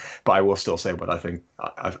with me, but I will still say what I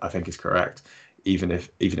think is correct, even if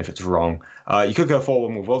it's wrong. You could go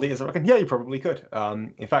 4-1 with World Eaters, I reckon. Yeah, you probably could.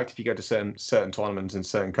 In fact, if you go to certain tournaments in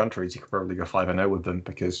certain countries, you could probably go 5-0 with them,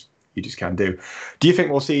 because you just can do. Do you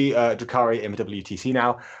think we'll see Drukhari in the WTC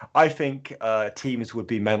now? I think teams would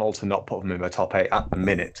be mental to not put them in the top 8 at the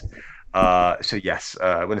minute. So yes,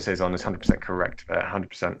 Winner Stays On is 100% correct there,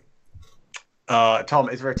 100%. Tom,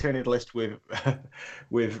 is there a Tyranid list with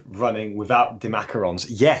running without Demacarons?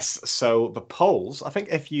 Yes. So the polls, I think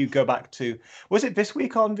if you go back to, was it this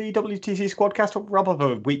week on the WTC Squadcast, or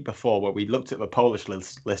probably a week before, where we looked at the Polish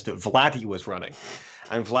list that Vladdy was running?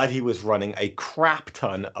 And Vladdy was running a crap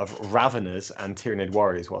ton of Raveners and Tyranid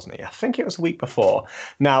Warriors, wasn't he? I think it was a week before.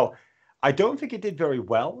 Now, I don't think it did very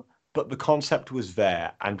well, but the concept was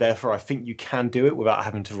there, and therefore I think you can do it without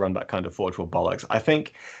having to run that kind of Forge World bollocks. I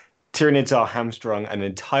think Tyranids are hamstrung and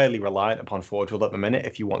entirely reliant upon Forge World at the minute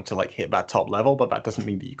if you want to hit that top level, but that doesn't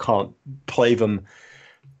mean that you can't play them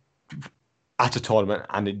at a tournament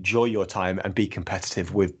and enjoy your time and be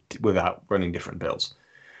competitive without running different builds.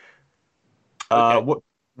 Okay.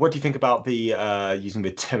 What do you think about the using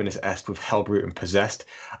the Terminus Est with Hellbrute and Possessed?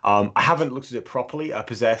 I haven't looked at it properly.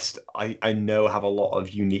 Possessed, I know, have a lot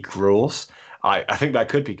of unique rules. I think that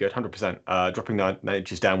could be good, 100%. Dropping 9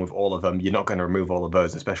 inches down with all of them, you're not going to remove all of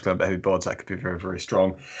those, especially on the heavy boards. That could be very, very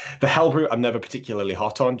strong. The Hellbrute, I'm never particularly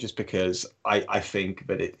hot on, just because I think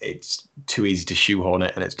that it's too easy to shoehorn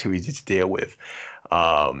it and it's too easy to deal with.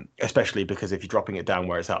 Especially because if you're dropping it down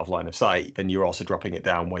where it's out of line of sight, then you're also dropping it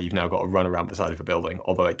down where you've now got to run around the side of a building,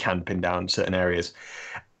 although it can pin down certain areas.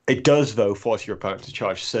 It does, though, force your opponent to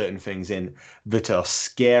charge certain things in that are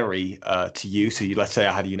scary to you. So let's say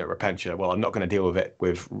I had a unit Repentia. Well, I'm not going to deal with it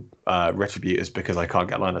with Retributors because I can't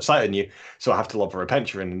get line of sight on you. So I have to lob a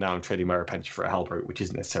Repentia in, and now I'm trading my Repentia for a Hellbrute, which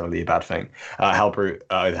isn't necessarily a bad thing.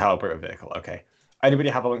 Hellbrute vehicle, okay. Anybody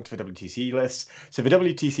have a link to the WTC list? So the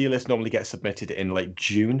WTC list normally gets submitted in late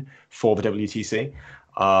June for the WTC.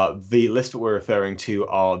 The list that we're referring to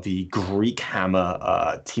are the Greek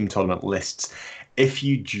Hammer team tournament lists. If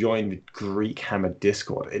you join the Greek Hammer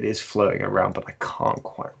Discord, it is floating around, but I can't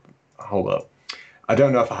quite hold up. I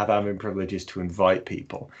don't know if I have admin privileges to invite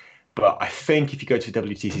people, but I think if you go to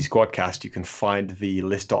WTC Squadcast, you can find the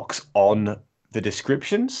list docs on the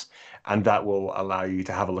descriptions, and that will allow you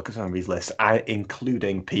to have a look at some of these lists,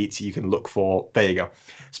 including Pete. So you can look for, there you go,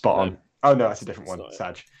 spot on. Oh no, that's a different one,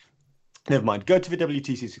 Sag. Never mind. Go to the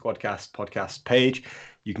WTC Squadcast podcast page.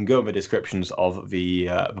 You can go in the descriptions of the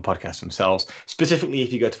podcast themselves. Specifically,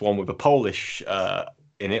 if you go to one with a Polish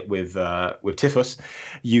in it with Typhus,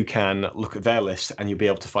 you can look at their list and you'll be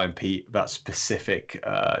able to find, Pete, that specific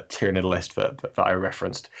Tyranid list that I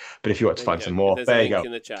referenced. But if you want to find some more, there you go.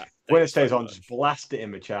 In the chat. When it stays on, just blast it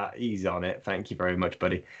in the chat. Easy on it. Thank you very much,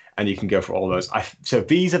 buddy. And you can go for all those. So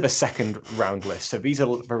these are the second round lists. So these are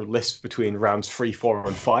the lists between rounds 3, 4,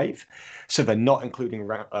 and 5. So they're not including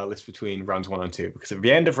lists between rounds 1 and 2, because at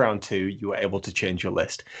the end of round 2, you were able to change your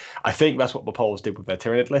list. I think that's what the polls did with their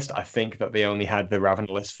Tyranid list. I think that they only had the Raven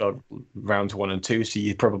list for rounds 1 and 2, so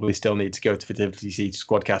you probably still need to go to the WTC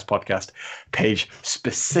Squadcast podcast page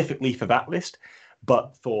specifically for that list.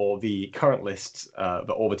 But for the current lists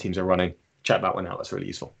that all the teams are running, check that one out. That's really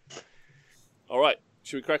useful. All right.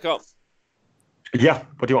 Should we crack up? Yeah.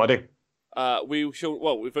 What do you want to do?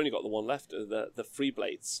 We've only got the one left, the Free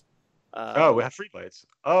Blades. We have Free Blades.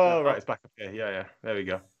 Right. It's back up here. Yeah. There we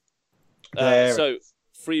go. So,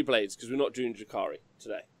 Free Blades, because we're not doing Drukhari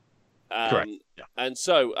today. Correct. Yeah. And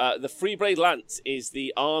so, the Free Blade Lance is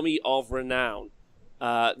the Army of Renown.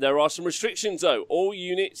 There are some restrictions, though. All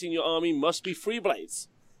units in your army must be Free Blades.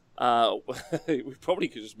 We probably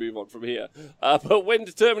could just move on from here. But when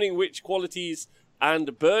determining which qualities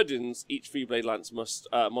and burdens each three-blade lance must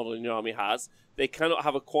model in your army has, they cannot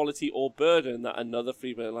have a quality or burden that another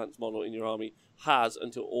three-blade lance model in your army has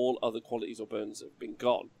until all other qualities or burdens have been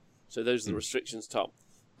gone. So those are the restrictions, Tom.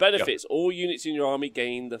 Benefits. Yep. All units in your army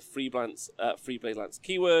gain the three-blade lance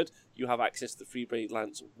keyword. You have access to the three-blade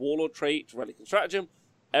lance warlord trait, relic and stratagem.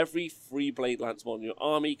 Every three-blade lance model in your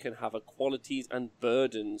army can have a qualities and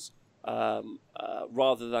burdens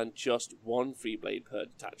rather than just one three-blade per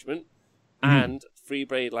detachment. And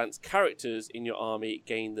three-blade lance characters in your army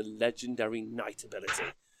gain the legendary knight ability.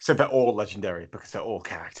 So they're all legendary because they're all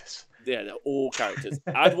characters. Yeah, they're all characters.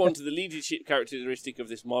 Add one to the leadership characteristic of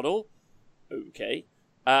this model. Okay.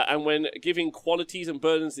 And when giving qualities and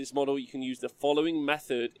burdens to this model, you can use the following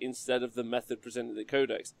method instead of the method presented in the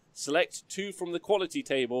codex. Select 2 from the quality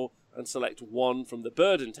table and select 1 from the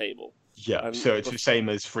burden table. Yeah, and so it's the same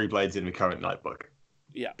as three blades in the current night book.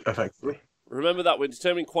 Yeah. Effectively. Remember that when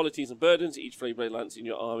determining qualities and burdens each three-blade lance in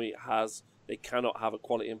your army has, they cannot have a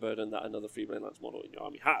quality and burden that another three-blade lance model in your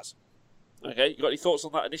army has. Okay, you got any thoughts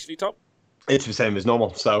on that initially, Tom? It's the same as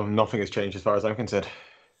normal, so nothing has changed as far as I'm concerned.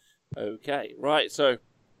 Okay, right, so...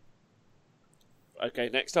 Okay,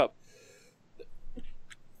 next up.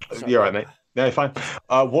 Sorry. You're right, mate. No, fine.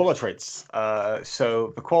 Warlord traits.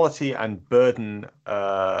 So the quality and burden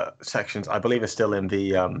sections, I believe, are still in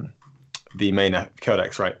the main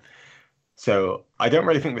codex, right? So I don't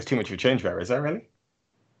really think there's too much of a change there, is there really?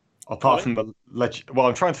 Apart from the well,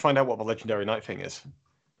 I'm trying to find out what the legendary knight thing is.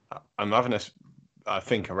 I'm having a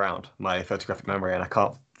think around my photographic memory and I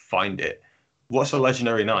can't find it. What's a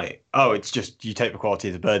legendary knight? Oh, it's just you take the quality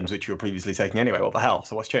of the burdens which you were previously taking anyway. What the hell?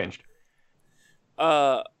 So what's changed?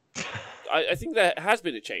 I think there has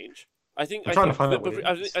been a change. I think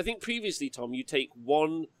previously, Tom, you take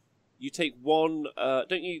one.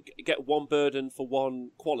 Don't you get one burden for one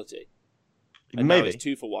quality? And maybe now it's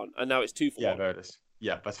 2 for 1, and now it's 2 for 1. Yeah, there it is.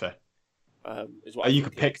 Yeah, that's fair. Is what you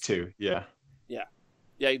could pick 2. Yeah. Yeah.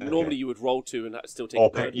 Yeah. Normally you would roll 2 and still take.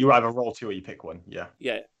 Or you either roll 2 or you pick 1. Yeah.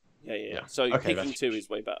 Yeah. So picking 2 is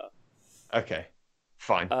way better. Okay.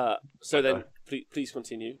 Fine. So then, please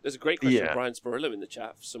continue. There's a great question from Brian Sporillo in the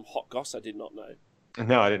chat. Some hot goss I did not know.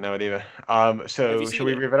 No, I didn't know it either. So should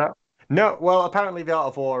we read it out? No. Well, apparently the Art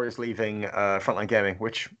of War is leaving Frontline Gaming,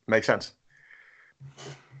 which makes sense.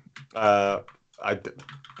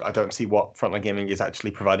 I don't see what Frontline Gaming is actually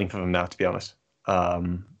providing for them now, to be honest.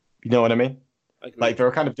 You know what I mean? Like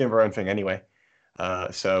they're kind of doing their own thing anyway.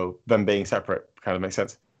 So them being separate kind of makes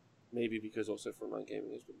sense. Maybe because also Frontline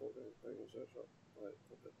Gaming has been more going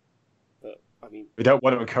but I mean, we don't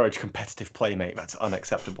want to encourage competitive play, mate. That's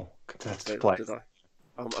unacceptable. Competitive play.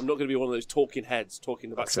 I'm not going to be one of those talking heads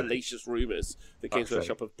talking about salacious rumours that came to the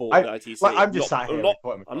shop of board ITC. Well, I'm just sat here.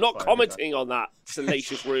 I'm not commenting on that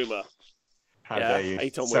salacious rumour. How dare you?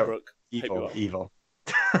 Aton Wilbrook. Evil.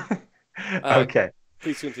 Okay.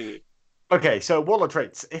 Please continue. Okay, so warlord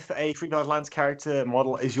traits. If a three-blade lance character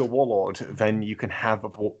model is your warlord, then you can have the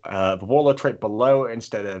warlord trait below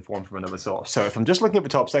instead of one from another source. So if I'm just looking at the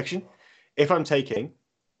top section, if I'm taking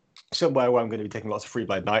somewhere where I'm going to be taking lots of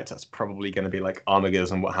three-blade knights, that's probably going to be like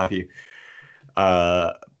Armigers and what have you,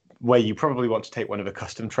 where you probably want to take one of the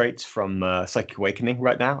custom traits from Psychic Awakening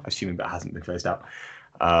right now, assuming that hasn't been phased out.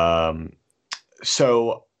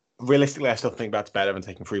 So realistically, I still think that's better than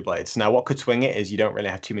taking 3 blades. Now, what could swing it is you don't really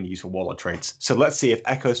have too many useful warlord traits. So let's see if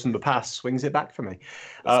Echoes from the Past swings it back for me.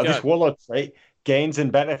 This warlord trait gains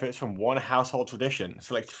and benefits from one household tradition,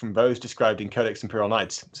 selected from those described in Codex Imperial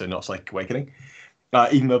Knights, so not Psychic Awakening,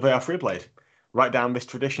 even though they are 3-blade. Write down this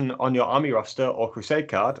tradition on your army roster or crusade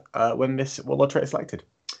card when this warlord trait is selected.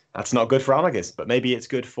 That's not good for Armigers, but maybe it's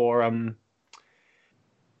good for...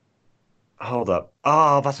 Hold up.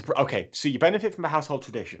 Okay. So you benefit from a household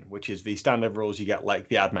tradition, which is the standard rules you get, like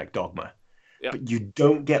the Admech Dogma. Yep. But you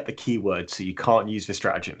don't get the keyword, so you can't use the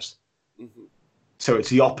stratagems. Mm-hmm. So it's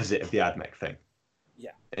the opposite of the Admech thing.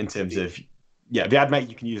 Yeah. In terms of, the Admech,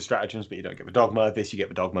 you can use the stratagems, but you don't get the Dogma. This, you get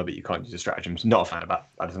the Dogma, but you can't use the stratagems. Not a fan of that.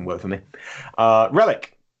 That doesn't work for me.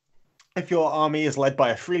 Relic. If your army is led by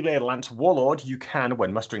a 3-blade lance warlord, you can,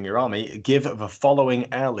 when mustering your army, give the following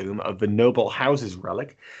heirloom of the Noble Houses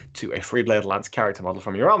relic to a 3-blade lance character model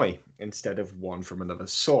from your army, instead of one from another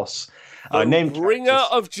source. The Bringer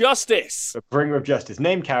of Justice! The Bringer of Justice.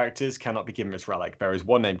 Named characters cannot be given this relic. There is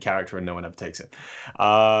one named character and no one ever takes it.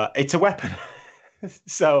 It's a weapon.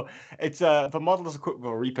 So it's the model is equipped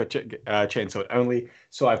with a Reaper chainsword only.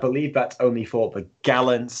 So I believe that's only for the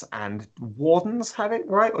Gallants and Wardens have it,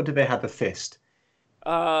 right? Or do they have the fist?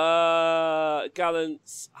 Gallants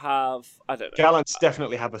have, I don't know. Gallants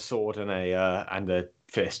definitely have a sword and a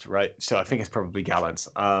fist, right? So I think it's probably Gallant.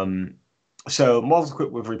 So models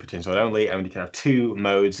equipped with Reaper Tinge only can have 2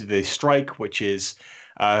 modes: the Strike, which is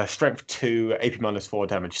Strength 2, AP -4,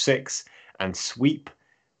 Damage 6, and Sweep,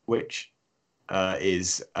 which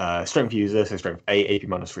is Strength user, so Strength 8, AP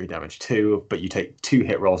 -3, Damage 2, but you take 2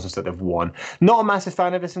 hit rolls instead of 1. Not a massive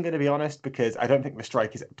fan of this, I'm going to be honest, because I don't think the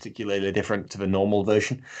Strike is particularly different to the normal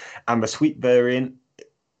version. And the Sweep variant,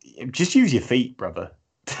 just use your feet, brother.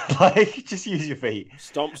 Like, just use your feet.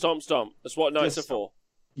 Stomp, stomp, stomp. That's what knights are for.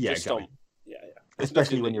 Yeah, just stomp. Yeah.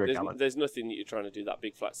 Especially when you're a Gallant. There's nothing that you're trying to do that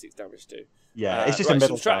big flat 6 damage to. Yeah, it's just a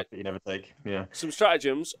middle strike that you never take. Yeah. Some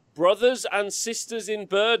stratagems. Brothers and sisters in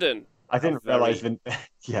burden. I didn't realise that.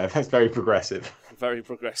 Yeah, that's very progressive. Very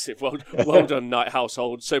progressive. Well done, Knight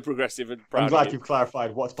Household. So progressive and proud. I'm glad you've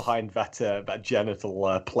clarified what's behind that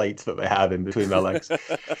genital plate that they have in between their legs.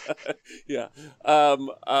 Yeah.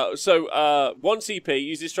 So 1 CP.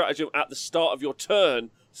 Use this stratagem at the start of your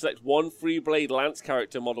turn. Select 1 Free Blade Lance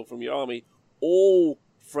character model from your army. All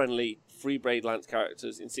friendly Free Blade Lance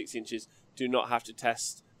characters in 6 inches do not have to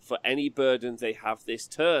test for any burden they have this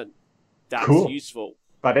turn. That's useful.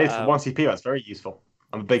 That is 1 CP. That's very useful.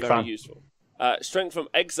 I'm a big fan. Very useful. Strength from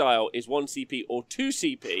Exile is 1 CP or 2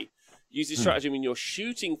 CP. Use this stratagem in your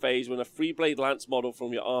shooting phase when a Free Blade Lance model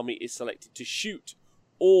from your army is selected to shoot,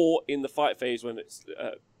 or in the fight phase when it's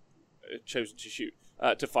chosen to shoot,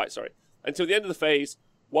 to fight. Sorry. Until the end of the phase,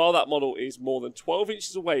 while that model is more than 12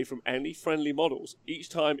 inches away from any friendly models, each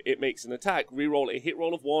time it makes an attack, reroll a hit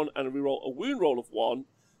roll of 1 and reroll a wound roll of 1.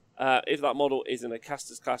 If that model is in a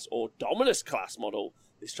Caster's class or Dominus class model,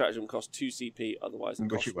 this stratagem costs 2 CP, otherwise it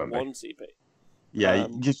costs 1 CP. Yeah,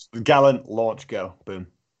 just Gallant, launch, go, boom.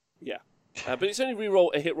 Yeah, but it's only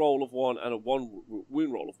reroll a hit roll of 1 and a wound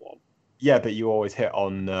roll of 1. Yeah, but you always hit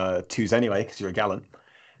on 2s anyway, because you're a Gallant.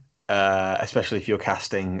 Especially if you're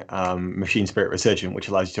casting Machine Spirit Resurgent, which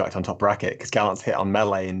allows you to act on top bracket, because Gallants hit on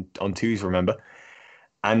melee and on 2s, remember?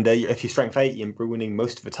 And if you're Strength 8, you're ruining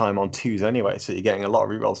most of the time on 2s anyway, so you're getting a lot of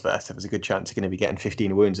rerolls there, so there's a good chance you're going to be getting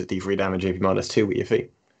 15 wounds at D3 damage AP -2 with your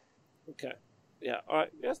feet. Okay. Yeah,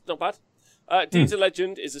 alright. Yeah, not bad. Deeds of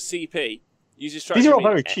Legend is a CP. Uses These are all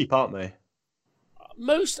very cheap, aren't they?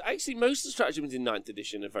 Most of the stratagems in 9th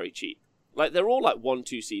edition are very cheap. Like, they're all like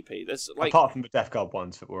 1-2 CP. There's like apart from the Death Guard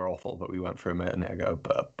ones that were awful that we went through a minute ago,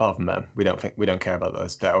 but apart from them, we don't care about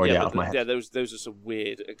those. They're already out of my head. Yeah, those are some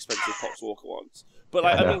weird, expensive Poxwalker ones. But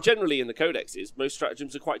like, I mean, generally in the codexes, most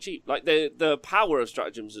stratagems are quite cheap. Like the power of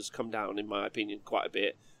stratagems has come down, in my opinion, quite a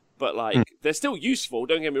bit. But like, they're still useful.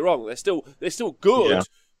 Don't get me wrong. They're still good.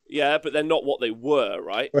 Yeah, but they're not what they were,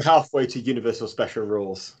 right? We're halfway to universal special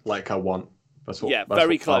rules, like I want. That's what. Yeah,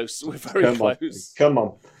 very close. We're very close. Come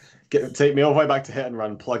on. Take me all the way back to hit and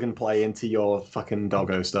run, plug and play into your fucking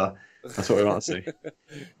doggo star. That's what we want to see.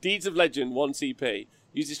 Deeds of Legend, 1 CP.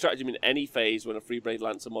 Use this stratagem in any phase when a Free Blade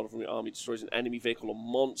Lancer model from your army destroys an enemy vehicle or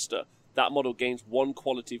monster. That model gains 1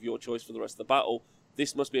 quality of your choice for the rest of the battle.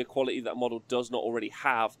 This must be a quality that model does not already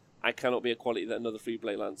have, and cannot be a quality that another Free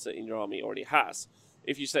Blade Lancer in your army already has.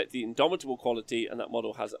 If you select the Indomitable quality and that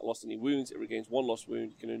model has lost any wounds, it regains 1 lost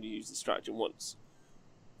wound. You can only use the stratagem once.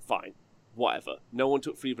 Fine. Whatever. No one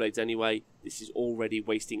took Free Blades anyway. This is already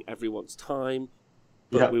wasting everyone's time,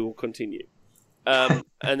 but we will continue. And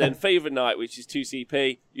then Favourite Knight, which is 2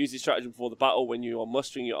 CP. Use this stratagem before the battle. When you are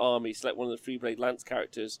mustering your army, select one of the Free Blade Lance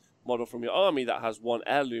characters model from your army that has 1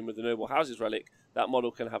 heirloom of the Noble House's relic. That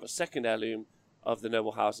model can have a 2nd heirloom of the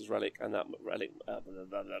Noble House's relic, and that relic...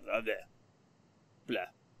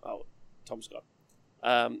 Oh, Tom Scott.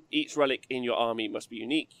 Each relic in your army must be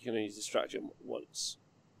unique. You can only use the stratagem once.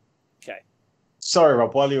 Okay. Sorry,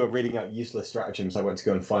 Rob. While you were reading out useless stratagems, I went to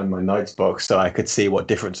go and find my Knights book so I could see what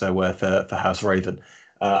difference there were for House Raven.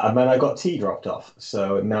 And then I got T dropped off.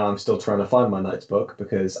 So now I'm still trying to find my Knights book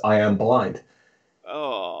because I am blind.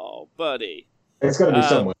 Oh, buddy. It's got to be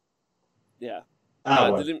somewhere. Yeah.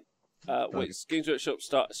 Wait, Games Workshop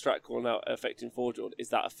strat calling out affecting Forgeworld. Is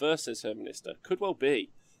that a first, says Her Minister? Could well be.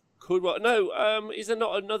 No, is there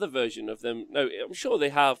not another version of them? No, I'm sure they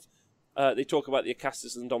have. They talk about the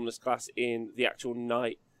Acastus and Dominus class in the actual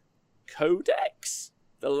Knight Codex,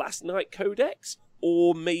 the Last Knight Codex,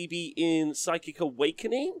 or maybe in Psychic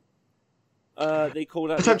Awakening. They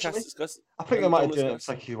called out the Acastus class. I think they might have done it in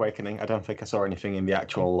Psychic Awakening. I don't think I saw anything in the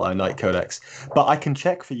actual Knight Codex, but I can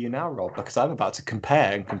check for you now, Rob, because I'm about to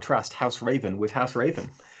compare and contrast House Raven with House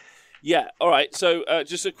Raven. Yeah. All right. So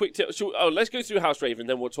just a quick tip. Let's go through House Raven,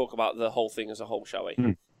 then we'll talk about the whole thing as a whole, shall we?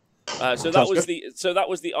 So that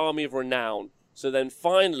was the Army of Renown. So then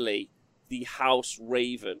finally the House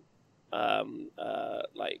Raven,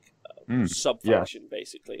 subfaction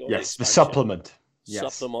basically. Yes, the supplement. Yes.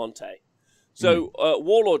 Supplemente. So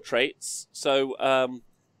Warlord traits. So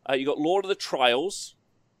you got Lord of the Trials.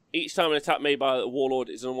 Each time an attack made by the Warlord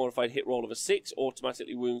is an unmodified hit roll of a 6,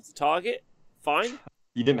 automatically wounds the target. Fine.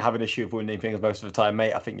 You didn't have an issue with wounding things most of the time,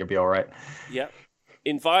 mate. I think you'll be all right. Yeah.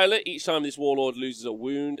 In Violet, each time this Warlord loses a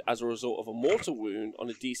wound as a result of a mortal wound on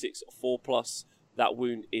a d6 4+, that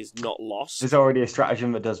wound is not lost. There's already a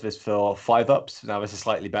stratagem that does this for 5-ups. Now, this is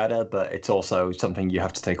slightly better, but it's also something you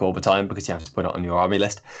have to take all the time because you have to put it on your army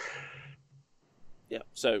list. Yeah,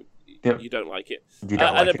 so you don't like it. You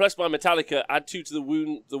don't and then pressed by Metallica, add 2 to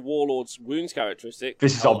the Warlord's wounds characteristic.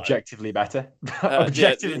 This is objectively better.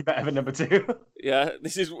 Objectively better than number 2. Yeah,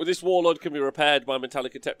 this Warlord can be repaired by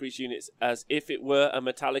Metallica Tech Priest units as if it were a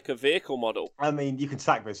Metallica vehicle model. I mean, you can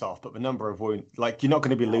stack this off, but the number of wounds, like, you're not going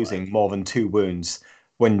to be losing more than 2 wounds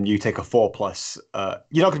when you take a 4+.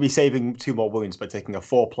 You're not going to be saving 2 more wounds by taking a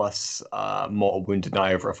 4+ mortal wound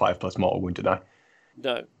deny over a 5+ mortal wound deny.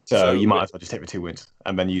 No. So you might as well just take the 2 wounds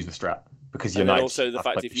and then use the strat because you're not. Also, the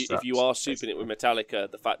fact if you are souping it with Metallica,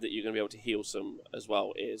 the fact that you're going to be able to heal some as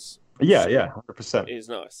well is 100%. Is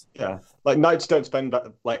nice. Yeah, like knights don't spend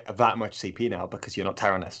that much CP now because you're not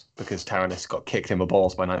Tyrannus, because Tyrannus got kicked in the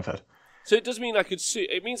balls by Nineford. So it does mean I could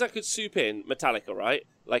it means I could soup in Metallica, right?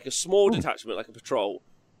 Like a small detachment, like a patrol,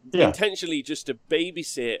 intentionally just to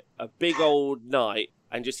babysit a big old knight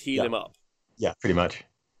and just heal him up. Yeah, pretty much.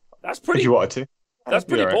 That's pretty. If you wanted to. That's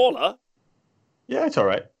pretty baller. Yeah, it's all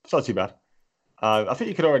right. It's not too bad. I think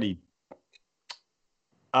you could already.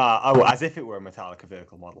 As if it were a Metallica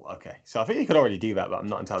vehicle model. Okay, so I think you could already do that, but I'm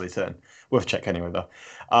not entirely certain. Worth a check anyway, though.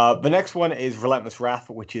 The next one is Relentless Wrath,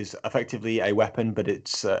 which is effectively a weapon, but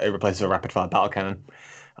it replaces a rapid-fire battle cannon.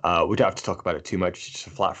 We don't have to talk about it too much. It's just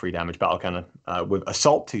a flat 3 damage battle cannon with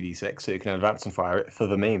Assault 2d6, so you can advance and fire it for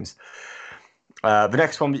the memes. The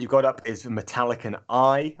next one that you've got up is Metallican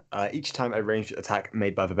Eye. Each time a ranged attack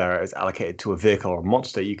made by the bearer is allocated to a vehicle or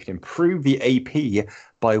monster, you can improve the AP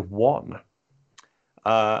by 1.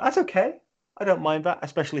 That's okay. I don't mind that,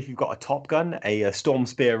 especially if you've got a Top Gun, a Storm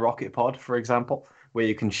Spear rocket pod, for example, where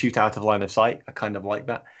you can shoot out of line of sight. I kind of like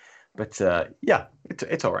that. But yeah,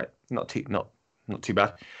 it's all right. Not too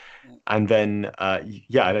bad. And then, I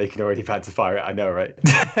know you can already fancy fire it. I know, right?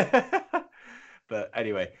 But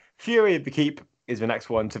anyway, Fury of the Keep is the next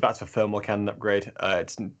one. So that's a thermal cannon upgrade. I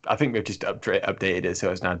think we've just updated it,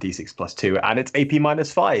 so it's now D6 plus 2, and it's AP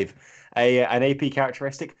minus 5. An AP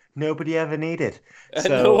characteristic nobody ever needed.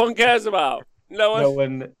 So no one cares about. No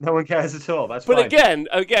one cares at all. That's but fine.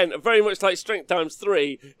 again, very much like strength times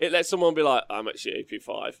 3, it lets someone be like, I'm actually AP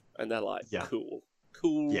 5, and they're like, cool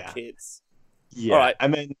kids. Yeah. All right.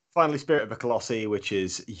 And then finally, Spirit of the Colossi, which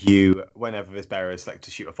is whenever this bearer is selected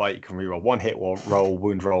to shoot a fight, you can reroll 1 hit roll,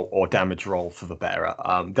 wound roll, or damage roll for the bearer.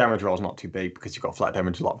 Damage roll is not too big because you've got flat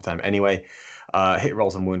damage a lot of the time anyway. Hit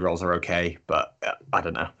rolls and wound rolls are okay, but I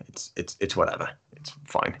don't know. It's whatever. It's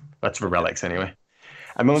fine. That's for relics anyway.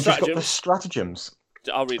 And then we've just got the stratagems.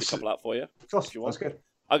 I'll read a couple out for you. Of course, if you want. That's good.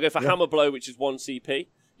 I'll go for Hammer Blow, which is 1 CP.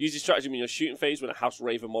 Use this stratagem in your shooting phase when a House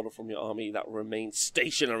Raven model from your army that remains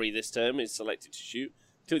stationary this turn is selected to shoot.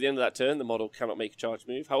 Till the end of that turn, the model cannot make a charge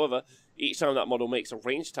move. However, each time that model makes a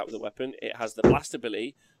ranged attack with a weapon, it has the blast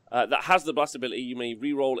ability. You may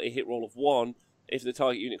re-roll a hit roll of 1. If the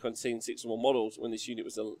target unit contains 6 or more models, when this unit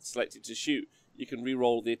was selected to shoot, you can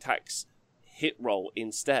re-roll the attack's hit roll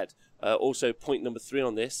instead. Also, point number 3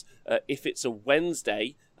 on this, if it's a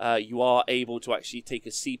Wednesday, you are able to actually take a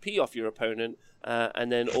CP off your opponent,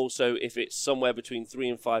 and then also if it's somewhere between 3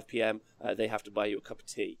 and 5 p.m., they have to buy you a cup of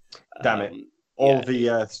tea. Damn it. All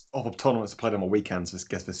the tournaments are played on my weekends. I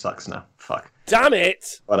guess this sucks now. Fuck. Damn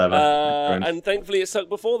it! Whatever. And thankfully it sucked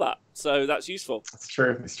before that, so that's useful. It's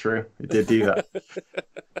true. It did do that.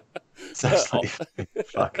 Seriously.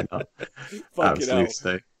 Fucking hell. Absolute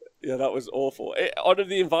state. Yeah, that was awful. Honor of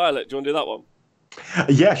the Inviolate, do you want to do that one?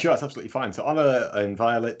 Yeah, sure, that's absolutely fine. So Honor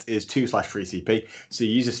Inviolate is 2/3 CP. So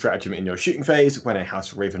you use a stratagem in your shooting phase when a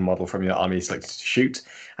House Raven model from your army is selected to shoot.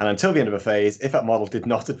 And until the end of a phase, if that model did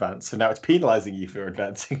not advance, so now it's penalizing you for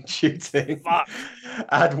advancing shooting,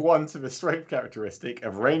 add 1 to the strength characteristic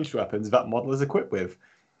of ranged weapons that model is equipped with.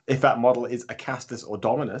 If that model is a Castus or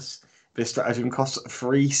Dominus, this stratagem costs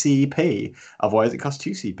 3 CP. Otherwise, it costs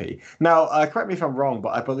 2 CP. Now, correct me if I'm wrong, but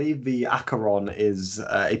I believe the Acheron is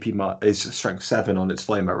is strength 7 on its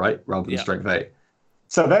flamer, right? Rather than strength 8.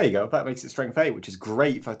 So there you go. That makes it strength 8, which is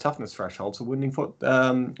great for toughness thresholds for wounding foot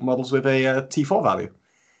models with a T4 value.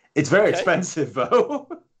 It's very expensive, though.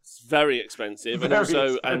 It's very expensive.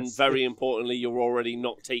 And very importantly, you're already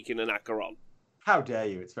not taking an Acheron. How dare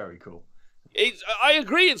you? It's very cool. I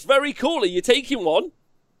agree, it's very cool. Are you taking one?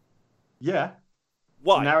 Yeah.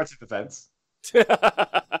 Why? It's a narrative offense.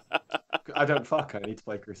 I I don't fuck. I need to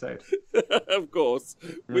play Crusade. Of course.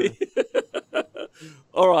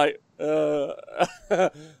 All right.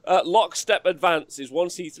 Lockstep Advance is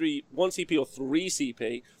 1C3, 1CP or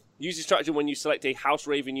 3CP. Use this strategy when you select a House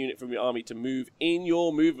Raven unit from your army to move in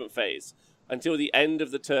your movement phase. Until the end of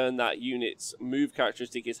the turn, that unit's move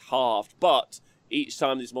characteristic is halved, but each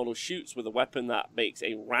time this model shoots with a weapon that makes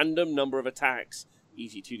a random number of attacks,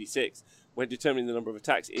 e.g. 2d6, when determining the number of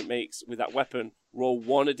attacks it makes with that weapon, roll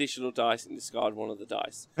 1 additional dice and discard 1 of the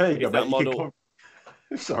dice. There you If go, that model...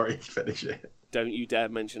 Sorry, finish it. Don't you dare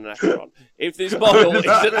mention an Acheron. If this model is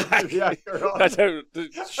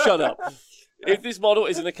shut up. If this model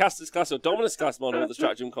is an Acastus class or Dominus class model, the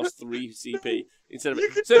stratagem costs 3 CP instead of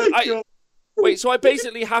it. So I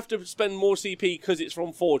basically have to spend more CP because it's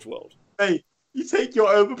from Forge World. Hey, you take your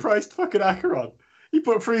overpriced fucking Acheron. You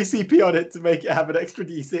put 3 CP on it to make it have an extra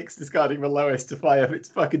D6, discarding the lowest to fire its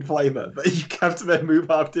fucking flavor that you have to then move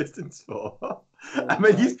half distance for. And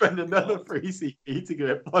then you spend another 3 CP to give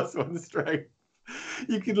it +1 strength.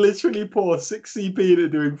 You can literally pour 6 CP into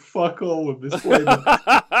doing fuck all with this flavor.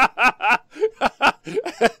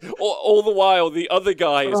 all the while, the other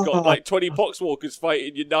guy has got like 20 Poxwalkers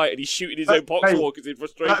fighting your knight, and he's shooting his own Poxwalkers in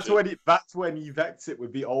frustration. That's when you vex it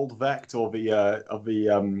with the old Vect or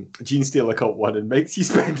the Gene Stealer cult one, and makes you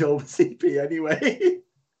spend all the CP anyway.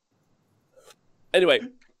 Anyway,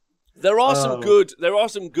 there are some good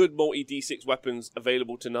multi D6 weapons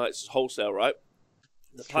available tonight's wholesale, right?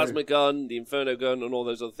 The plasma gun, the inferno gun, and all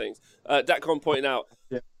those other things. Datcon pointing out,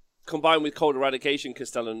 combined with cold eradication,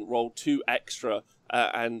 Castellan roll 2 extra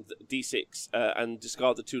and D6 and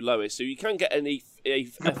discard the 2 lowest, so you can get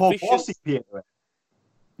efficient.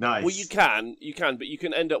 Nice. Well, you can, but you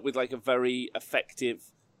can end up with like a very effective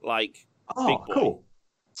big boy. Cool.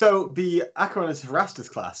 So the Acheron is Erastus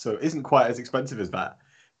class, so it isn't quite as expensive as that.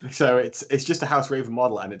 So it's just a House Raven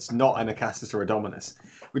model, and it's not an Acastus or a Dominus,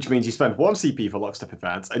 which means you spend 1 CP for Lockstep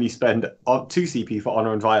Advance, and you spend 2 CP for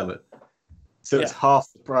Honor and Violet. So it's half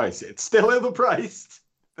the price. It's still overpriced.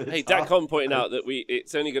 Hey, Datcon pointing out that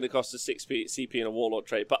it's only going to cost us 6 CP in a Warlord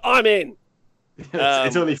trade, but I'm in!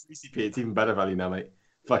 It's only 3 CP. It's even better value now, mate.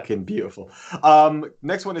 Fucking beautiful.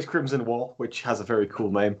 Next one is Crimson Wall, which has a very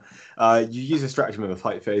cool name. You use a stratagem in the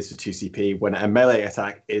fight phase for 2 CP when a melee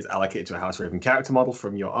attack is allocated to a House Raven character model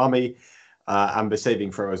from your army, and the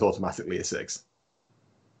saving throw is automatically a 6.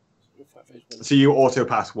 So you auto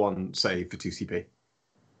pass 1 save for 2 CP.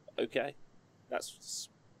 Okay. That's...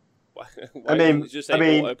 I mean, just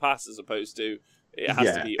say auto pass as opposed to... It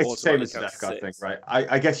has to be it's the same as the Death Guard thing, right?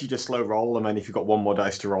 I guess you just slow roll, and then if you've got 1 more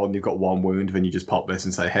dice to roll and you've got 1 wound, then you just pop this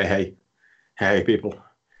and say, hey, people.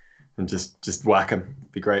 And just whack them.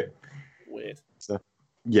 Be great. Weird. So,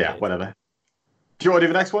 yeah, whatever. Do you want to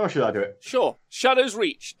do the next one, or should I do it? Sure. Shadow's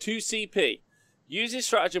Reach, 2 CP. Use this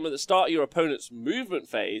stratagem at the start of your opponent's movement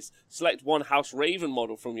phase. Select 1 House Raven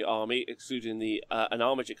model from your army, excluding the an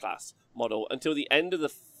Armiger class model, until the end of the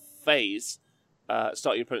phase.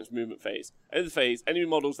 Start your opponent's movement phase. End of the phase, enemy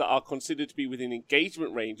models that are considered to be within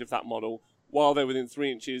engagement range of that model while they're within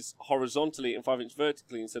 3 inches horizontally and 5 inches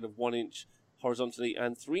vertically instead of 1 inch horizontally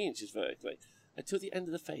and 3 inches vertically. Until the end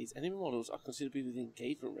of the phase, enemy models are considered to be within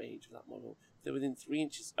engagement range of that model. They're within 3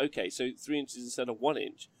 inches. Okay, so 3 inches instead of 1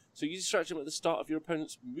 inch. So use a stratagem at the start of your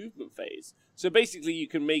opponent's movement phase. So basically you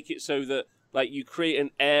can make it so that you create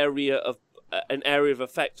an area of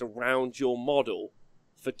effect around your model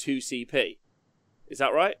for 2 CP. Is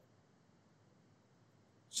that right?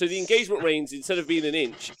 So the engagement range, instead of being 1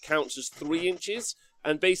 inch, counts as 3 inches.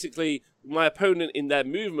 And basically, my opponent in their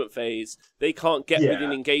movement phase, they can't get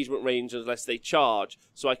within engagement range unless they charge.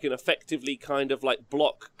 So I can effectively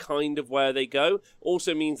block where they go.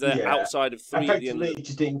 Also means they're outside of 3 at the end. Effectively,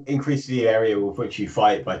 just increase the area with which you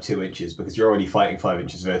fight by 2 inches, because you're already fighting 5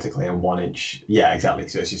 inches vertically and 1 inch. Yeah, exactly.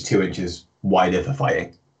 So it's just 2 inches wider for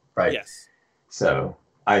fighting, right? Yes. So...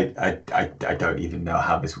 I don't even know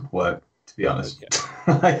how this would work, to be honest.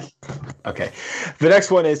 Okay. Okay. The next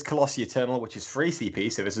one is Colossi Eternal, which is 3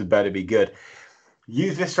 CP, so this is better be good.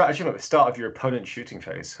 Use this stratagem at the start of your opponent's shooting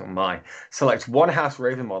phase. Oh my. Select 1 House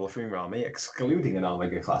Raven model from your army, excluding an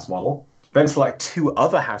Armiger class model. Then select 2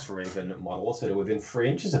 other House Raven models that are within 3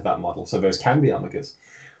 inches of that model, so those can be Armigers.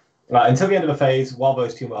 Until the end of the phase, while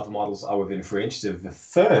those 2 other models are within 3 inches of the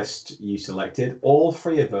first you selected, all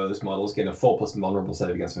 3 of those models get a 4+ vulnerable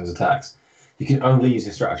save against those attacks. You can only use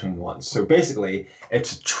this stratagem once. So basically,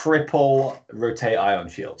 it's a triple rotate ion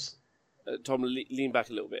shields. Tom, lean back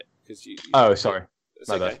a little bit. Oh, sorry. It's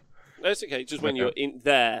okay. No, it's okay. Just when you're in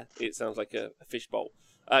there, it sounds like a fishbowl.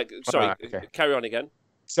 Sorry, carry on again.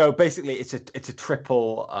 So basically, it's a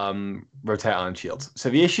triple rotate ion shield. So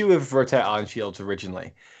the issue with rotate ion shields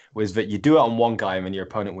originally was that you do it on one guy and then your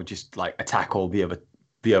opponent would just like attack all the other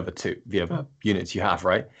units you have,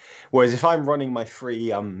 right? Whereas if I'm running my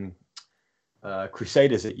three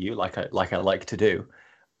Crusaders at you, like I like to do,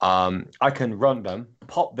 I can run them,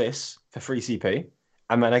 pop this for 3 CP,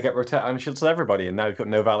 and then I get rotate iron shields to everybody, and now you've got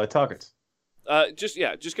no valid targets. Just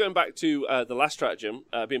going back to the last stratagem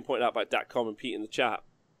being pointed out by Datcom and Pete in the chat,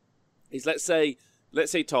 is let's say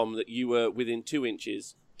Tom, that you were within 2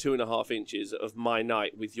 inches, 2.5 inches of my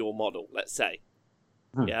knight with your model. Let's say,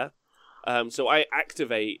 yeah. So I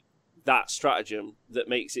activate that stratagem that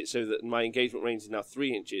makes it so that my engagement range is now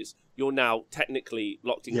 3 inches. You're now technically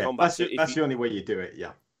locked in combat. That's the only way you do it.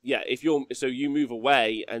 Yeah. Yeah. You move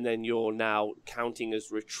away, and then you're now counting as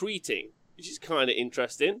retreating, which is kind of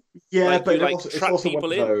interesting. Yeah, like, but it's also one of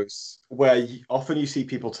those where often you see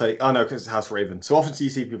people take... Oh, no, because it's House Raven. So often you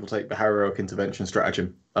see people take the Heroic Intervention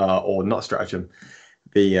stratagem, or not stratagem,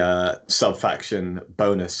 the sub-faction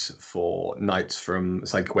bonus for Knights from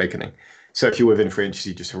Psychic Awakening. So if you're within 3 inches,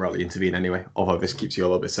 you just heroically intervene anyway, although this keeps you a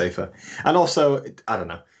little bit safer. And also, I don't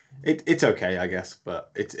know, it's okay, I guess,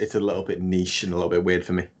 but it's a little bit niche and a little bit weird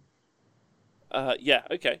for me. Yeah,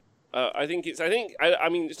 okay. I mean,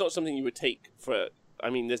 it's not something you would take for... I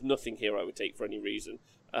mean, there's nothing here I would take for any reason.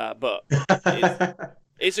 But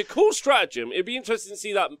it's a cool stratagem. It'd be interesting to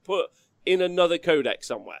see that put in another codex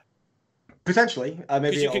somewhere. Potentially.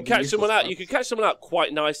 Because you could catch someone out. You could catch someone out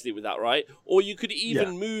quite nicely with that, right? Or you could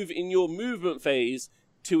even move in your movement phase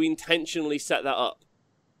to intentionally set that up.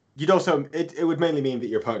 You'd also... It would mainly mean that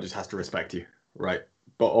your opponent just has to respect you, right?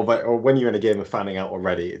 Or when you're in a game of fanning out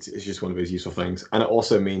already, it's just one of those useful things. And it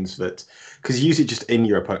also means that... Because you use it just in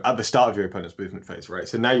your opponent... At the start of your opponent's movement phase, right?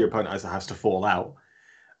 So now your opponent either has to fall out,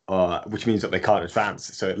 which means that they can't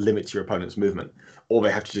advance, so it limits your opponent's movement. Or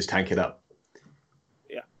they have to just tank it up.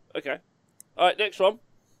 Yeah, okay. All right, next one.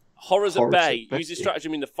 Horrors at Bay. Use this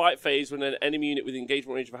stratagem in the fight phase when an enemy unit with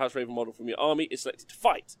engagement range of a House Raven model from your army is selected to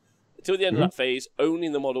fight. Until the end of that phase, only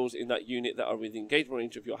the models in that unit that are within engagement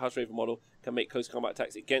range of your House Raven model can make close combat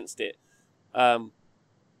attacks against it.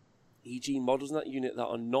 E.g., models in that unit that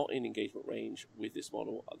are not in engagement range with this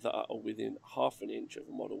model that are within half an inch of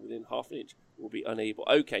a model within half an inch will be unable.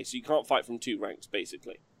 Okay, so you can't fight from 2 ranks,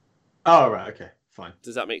 basically. Oh, right, okay, fine.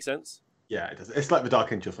 Does that make sense? Yeah, it does. It's like the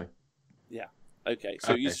Dark Angel thing. Yeah. Okay,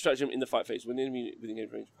 so use stratagem in the fight phase when an enemy within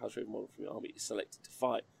engagement range of a House Raven model from your army is selected to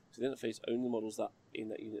fight. So then the phase only models that in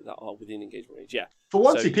that unit that are within engagement range. Yeah. For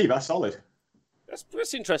 1 CP, that's solid.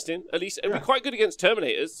 That's interesting. At least it'd be quite good against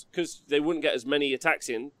Terminators because they wouldn't get as many attacks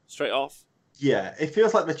in straight off. Yeah, it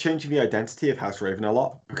feels like they're changing the identity of House Raven a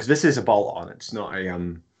lot because this is a bolt-on. It's not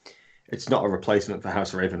a replacement for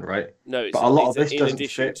House Raven, right? No, but a lot of this doesn't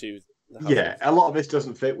fit. A lot of this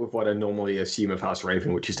doesn't fit with what I normally assume of House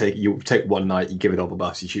Raven, which is you take one knight, you give it all the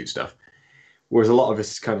buffs, you shoot stuff. Whereas a lot of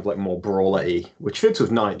this is kind of like more brawler-y, which fits with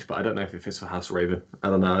Knight, but I don't know if it fits for House Raven. I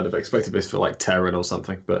don't know. I'd have expected this for like Terran or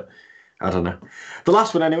something, but I don't know. The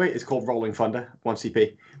last one anyway is called Rolling Thunder, 1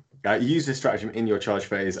 CP. You use this stratagem in your charge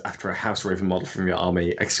phase after a House Raven model from your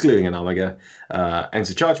army, excluding an Omega, ends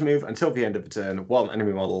a charge move until the end of the turn while an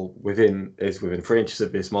enemy model is within 3 inches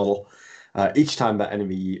of this model. Each time that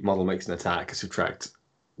enemy model makes an attack, subtract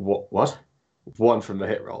what? 1 from the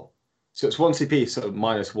hit roll. So it's 1 CP, so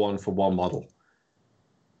 -1 for 1 model.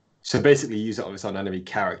 So basically use it on enemy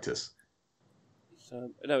characters.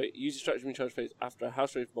 So, no, use a stratagem in charge phase after a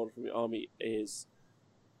House Raven model from your army is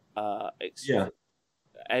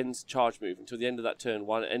ends charge move until the end of that turn.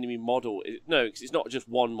 One enemy model. Because it's not just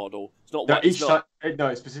one model. It's not one.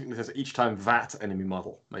 It specifically says each time that enemy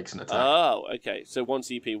model makes an attack. Oh, okay. So 1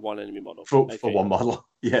 CP, 1 enemy model. For 1 model,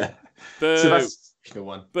 yeah. Boo. So that's the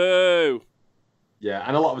one. Boo. Yeah,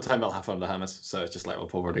 and a lot of the time they'll have Thunderhammers, so it's just like, well,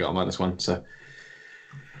 I've already got a -1, so...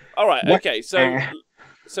 All right, okay, so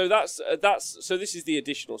this is the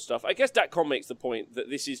additional stuff. I guess Datcom makes the point that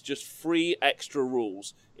this is just 3 extra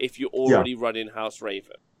rules if you're already running House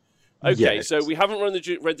Raven. Okay, so we haven't read the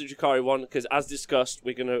Drukhari one because, as discussed,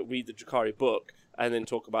 we're going to read the Drukhari book and then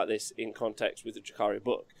talk about this in context with the Drukhari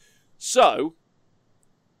book. So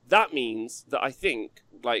that means that I think,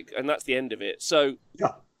 and that's the end of it. So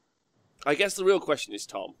I guess the real question is,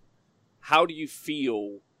 Tom, how do you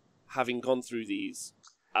feel having gone through these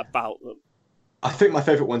about them? I think my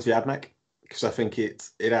favourite one's the AdMech, because I think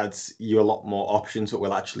it adds you a lot more options that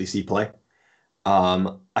we'll actually see play.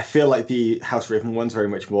 I feel like the House Raven one's very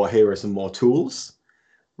much more heroes and more tools,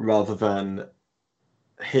 rather than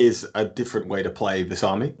here's a different way to play this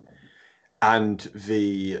army. And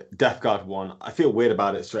the Death Guard one, I feel weird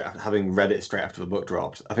about it having read it straight after the book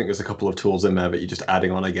dropped. I think there's a couple of tools in there that you're just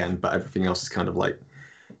adding on again, but everything else is kind of like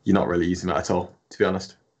you're not really using that at all, to be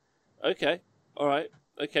honest. Okay, all right.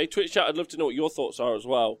 Okay, Twitch chat. I'd love to know what your thoughts are as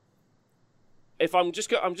well. If I'm just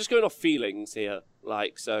going off feelings here,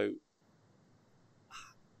 like, so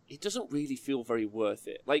it doesn't really feel very worth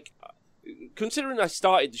it. Like, considering I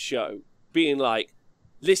started the show being like,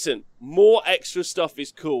 listen, more extra stuff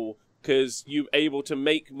is cool because you're able to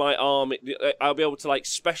make my arm. I'll be able to like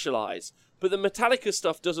specialize, but the Metallica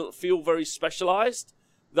stuff doesn't feel very specialized.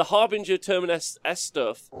 The Harbinger Terminus S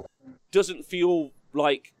stuff doesn't feel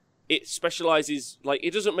like it specializes. Like,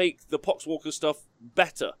 it doesn't make the Poxwalker stuff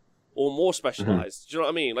better or more specialized. Do you know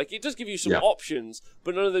what I mean? Like, it does give you some options,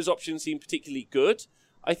 but none of those options seem particularly good.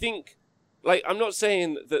 I think, like, I'm not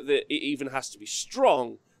saying that it even has to be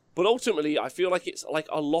strong, but ultimately I feel like it's like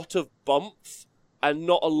a lot of bumps and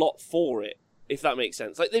not a lot for it, if that makes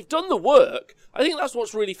sense. Like, they've done the work. I think that's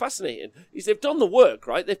what's really fascinating, is they've done the work,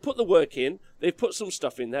 right? They've put the work in, they've put some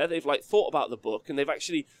stuff in there, they've like thought about the book, and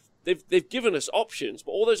they've given us options,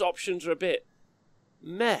 but all those options are a bit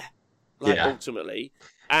meh, like, ultimately.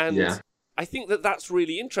 And I think that that's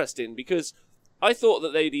really interesting, because I thought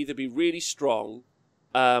that they'd either be really strong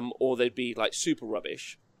or they'd be like super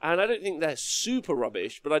rubbish. And I don't think they're super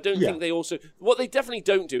rubbish, but I don't think they also... What they definitely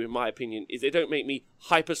don't do, in my opinion, is they don't make me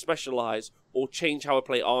hyper-specialise or change how I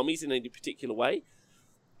play armies in any particular way.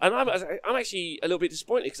 And I'm actually a little bit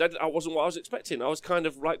disappointed, because I wasn't what I was expecting. I was kind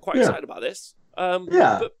of like quite excited about this.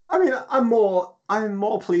 But... I mean, I'm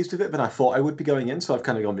more pleased with it than I thought I would be going in, so I've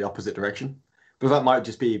kind of gone the opposite direction. But that might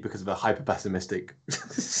just be because of a hyper-pessimistic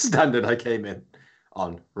standard I came in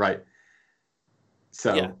on, right?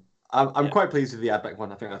 So I'm quite pleased with the Admech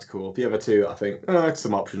one. I think that's cool. The other two, I think, it's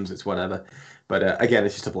some options, it's whatever. But again,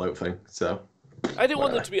 it's just a bloat thing, so... I didn't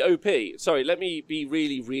want them to be OP. Sorry, let me be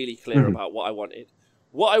really, really clear about what I wanted.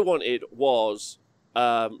 What I wanted was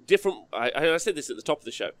different... I said this at the top of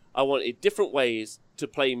the show. I wanted different ways to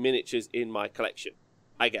play miniatures in my collection,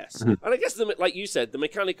 I guess. And I guess, like you said, the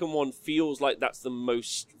Mechanicum one feels like that's the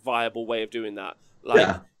most viable way of doing that.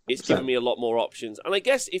 Like, it's given me a lot more options. And I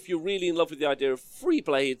guess if you're really in love with the idea of free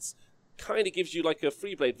blades, kind of gives you like a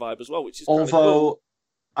free blade vibe as well, which is kind of cool.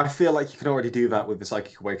 I feel like you can already do that with the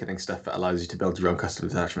Psychic Awakening stuff that allows you to build your own custom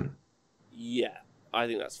attachment. Yeah, I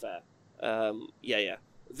think that's fair. And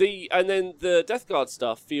then the Death Guard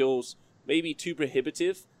stuff feels maybe too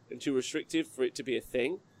prohibitive and too restrictive for it to be a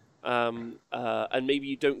thing. And maybe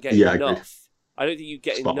you don't get enough. I don't think you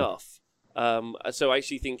get enough. So I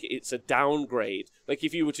actually think it's a downgrade. Like,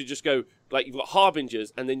 if you were to just go, like, you've got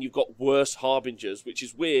Harbingers, and then you've got worse Harbingers, which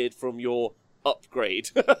is weird from your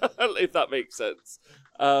upgrade, if that makes sense.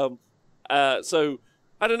 So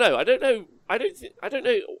I don't know. I don't know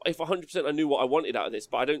if 100% I knew what I wanted out of this,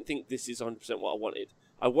 but I don't think this is 100% what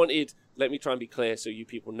I wanted. Let me try and be clear so you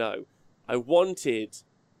people know. I wanted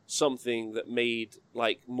something that made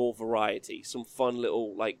like more variety, some fun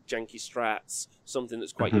little like janky strats, something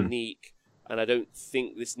that's quite unique, and I don't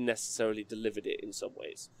think this necessarily delivered it in some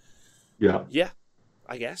ways. Yeah,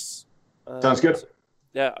 I guess. Sounds good.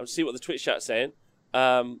 So, I'll see what the Twitch chat's saying.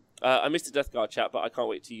 I missed the Death Guard chat, but I can't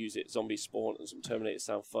wait to use it. Zombie spawn and some Terminators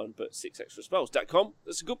sound fun, but 6 extra spells. .com.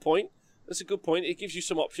 That's a good point. It gives you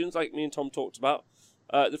some options, like me and Tom talked about.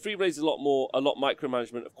 The free blades is a lot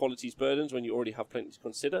micromanagement of qualities burdens when you already have plenty to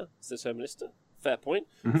consider. Says Hermanista. Fair point.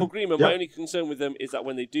 For Greenman, my only concern with them is that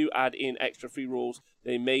when they do add in extra free rules,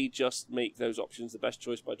 they may just make those options the best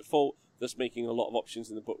choice by default, thus making a lot of options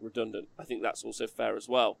in the book redundant. I think that's also fair as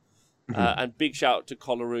well. And big shout out to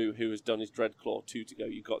Collaroo, who has done his Dreadclaw 2 to go.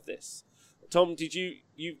 You got this. Tom, did you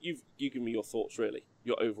give me your thoughts, really?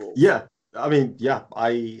 Your overall? Yeah. I mean,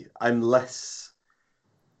 I'm less...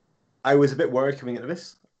 I was a bit worried coming into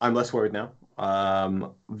this. I'm less worried now,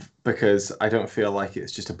 because I don't feel like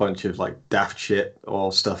it's just a bunch of like daft shit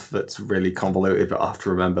or stuff that's really convoluted that I have to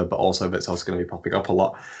remember, but also that's also going to be popping up a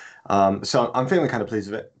lot. So I'm feeling kind of pleased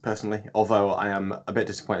with it personally, although I am a bit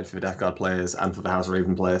disappointed for the Death Guard players and for the House of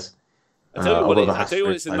Raven players. I tell you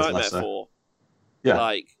what it's a nightmare for. Yeah,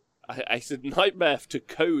 like I said, nightmare to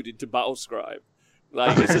code into Battlescribe.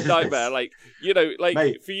 Like, it's a nightmare. Like, you know, like,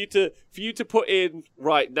 mate, for you to put in,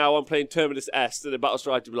 right, now I'm playing Terminus S, and the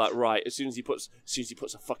Battlescribe to be like, right, as soon as he puts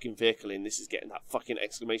a fucking vehicle in, this is getting that fucking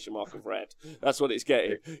exclamation mark of red. That's what it's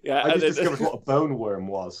getting. Yeah, I just discovered what a bone worm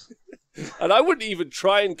was. And I wouldn't even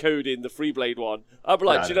try and code in the Freeblade one. I'd be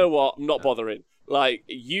like, do you know what? I'm not bothering. Like,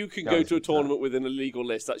 you can go to a tournament with an illegal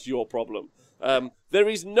list. That's your problem. There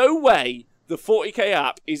is no way the 40k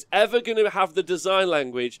app is ever going to have the design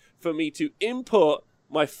language for me to input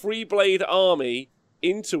my Freeblade army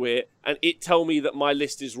into it and it tell me that my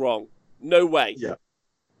list is wrong. No way. Yeah.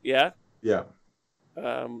 Yeah? Yeah.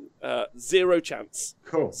 Zero chance.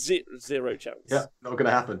 Cool. Zero chance. Yeah, not going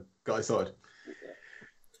to happen. Got it sorted.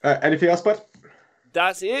 Anything else, bud?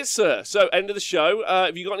 That's it, sir. So, end of the show.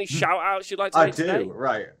 Have you got any shout-outs you'd like to make today? I do.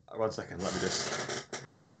 Right. 1 second. Let me just...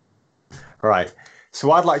 Right.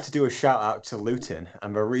 So I'd like to do a shout-out to Luton,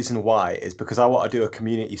 and the reason why is because I want to do a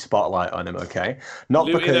community spotlight on him, okay? Not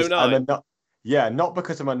because not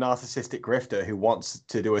because I'm a narcissistic grifter who wants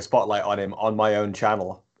to do a spotlight on him on my own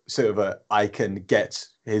channel so that I can get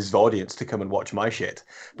his audience to come and watch my shit,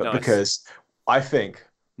 but because I think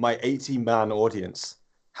my 80-man audience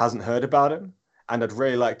hasn't heard about him, and I'd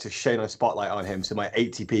really like to shine a spotlight on him so my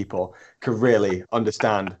 80 people can really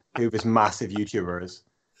understand who this massive YouTuber is.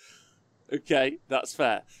 Okay, that's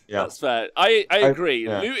fair. Yeah. That's fair. I agree.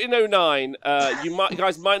 Luton09, you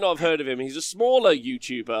guys might not have heard of him. He's a smaller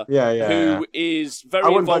YouTuber who is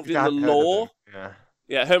very involved in the lore.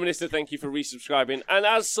 Yeah, Hermanista, thank you for resubscribing. And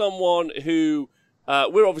as someone who,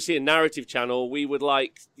 we're obviously a narrative channel, we would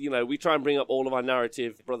like, we try and bring up all of our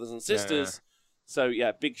narrative brothers and sisters. So,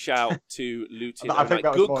 yeah, big shout to Luton. I think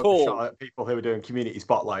that was more of a shot at people who were doing community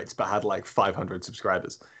spotlights but had like 500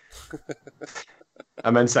 subscribers.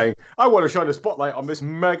 And then saying, I want to shine a spotlight on this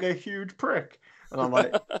mega huge prick. And I'm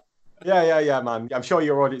like, yeah, man. I'm sure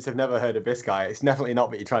your audience have never heard of this guy. It's definitely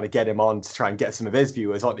not that you're trying to get him on to try and get some of his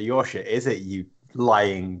viewers onto your shit, is it, you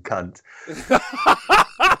lying cunt?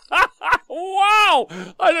 Wow!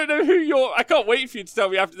 I don't know who you're... I can't wait for you to tell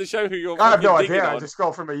me after the show who you're... I have no idea. I just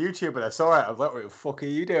scrolled from a YouTuber and I saw it. I was like, what the fuck are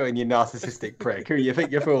you doing, you narcissistic prick? Who you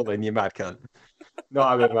think you're fooling, you mad cunt?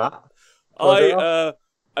 Not having that.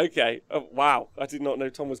 Okay. Oh, wow. I did not know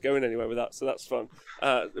Tom was going anywhere with that, so that's fun.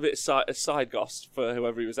 A bit of side goss for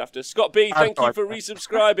whoever he was after. Scott B, thank you for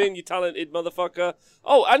resubscribing, you talented motherfucker.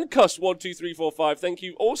 Oh, and Cuss12345, thank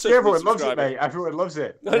you also for everyone loves it, mate. Everyone loves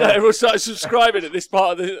it. No, everyone started subscribing at this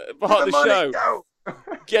part of the show. Go.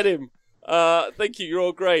 Get him. Thank you. You're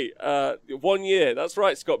all great. 1 year. That's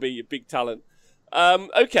right, Scott B, you big talent.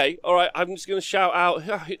 Okay, all right. I'm just going to shout out.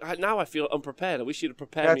 Now I feel unprepared. I wish you'd have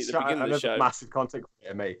prepared me at the beginning of the show. Massive content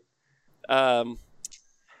creator, mate. Tom,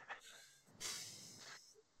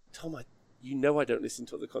 I don't listen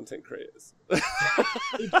to other content creators.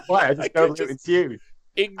 Why? I just don't listen to you.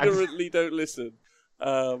 Ignorantly don't listen.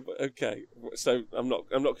 Okay, so I'm not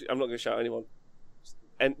going to shout at anyone.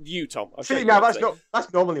 And you, Tom. See, now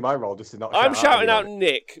that's normally my role, just to not. I'm shouting out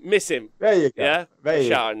Nick. Miss him. There you go. Yeah,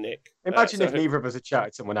 shout out Nick. Imagine if neither of us had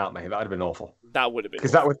shouted someone out, mate. That would have been awful. That would have been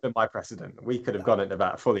because that would have been my precedent. We could have gone into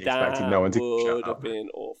that fully expecting no one to shout out. That would have been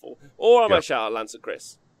awful. Or I might shout out Lance and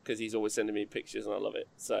Chris because he's always sending me pictures and I love it.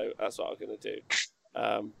 So that's what I'm going to do.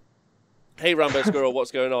 Hey, Rambo Squirrel, what's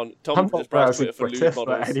going on? Tom just browsed Twitter for lewd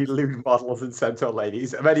models. Any lewd models and centaur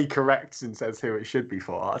ladies. And then he corrects and says who it should be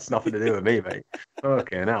for. That's nothing to do with me, mate.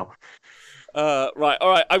 Okay, now. Right, all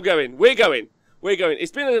right, I'm going. We're going.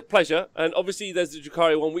 It's been a pleasure. And obviously there's the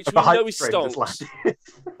Drukhari one, which we know is stonks.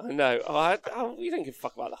 I know. We don't give a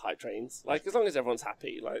fuck about the hype trains. Like, as long as everyone's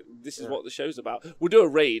happy. Like, this is what the show's about. We'll do a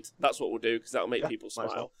raid. That's what we'll do, because that'll make people smile.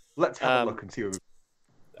 Well. Let's have a look and see what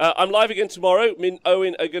I'm live again tomorrow. Me and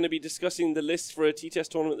Owen are going to be discussing the list for a TTS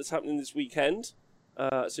tournament that's happening this weekend.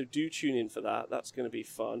 So do tune in for that. That's going to be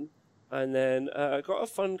fun. And then I've got a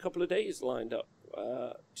fun couple of days lined up,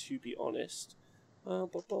 to be honest.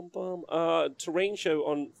 Terrain show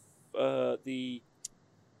on the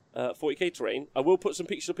 40k terrain. I will put some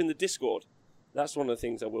pictures up in the Discord. That's one of the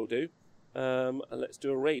things I will do. And let's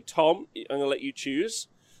do a raid. Tom, I'm going to let you choose.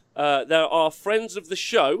 There are friends of the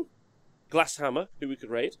show, Glasshammer, who we could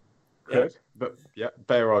raid. Good, but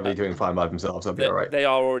they're already doing fine by themselves. I'll be all right. They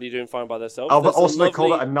are already doing fine by themselves. Oh, but also they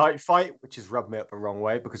call it a night fight, which has rubbed me up the wrong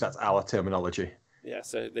way because that's our terminology. Yeah,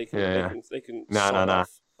 so they can. No.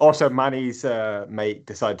 Also, Manny's mate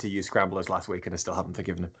decided to use scramblers last week, and I still haven't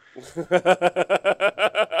forgiven him.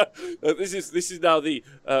 This is now the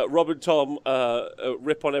Rob and Tom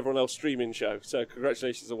rip on everyone else streaming show. So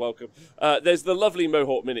congratulations and welcome. There's the lovely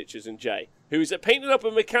Mohawk Miniatures and Jay, who's painted up a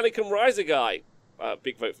Mechanicum Riser guy.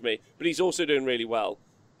 Big vote for me, but he's also doing really well,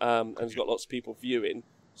 and he's got lots of people viewing.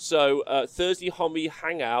 So Thursday hobby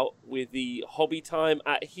hangout with the hobby time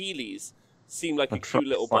at Healy's seemed like a cute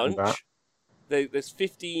little bunch. There's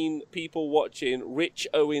 15 people watching. Rich,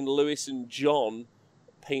 Owen, Lewis, and John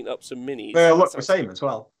paint up some minis. They all look the same as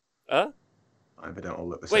well. Huh? They don't all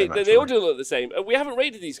look the same. Wait, they all do look the same. We haven't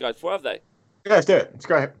raided these guys before, have they? Yeah, let's do it. It's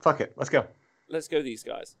great. Fuck it. Let's go. Let's go these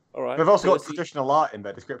guys. All right. They've also got traditional art in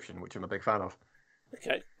their description, which I'm a big fan of.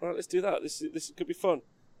 Okay. All right, let's do that. This could be fun.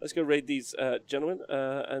 Let's go raid these gentlemen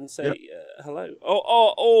and say hello.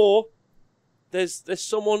 Or there's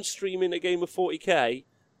someone streaming a game of 40k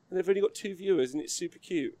and they've only got 2 viewers and it's super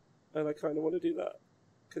cute. And I kind of want to do that.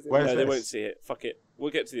 No, they won't see it. Fuck it.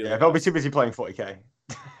 We'll get to the other they'll be too busy playing 40k.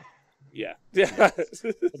 Yeah. I'll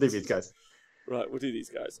leave these guys. Right, we'll do these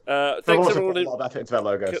guys. Thanks Thanks also everyone. put a lot of effort into their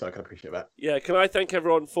logo, so I can appreciate that. Yeah, can I thank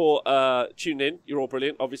everyone for tuning in? You're all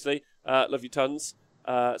brilliant, obviously. Love you tons.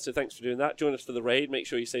 So thanks for doing that. Join us for the raid. Make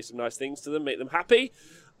sure you say some nice things to them. Make them happy.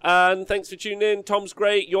 And thanks for tuning in. Tom's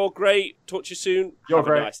great. You're great. Talk to you soon. You're Have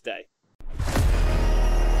great. a nice day.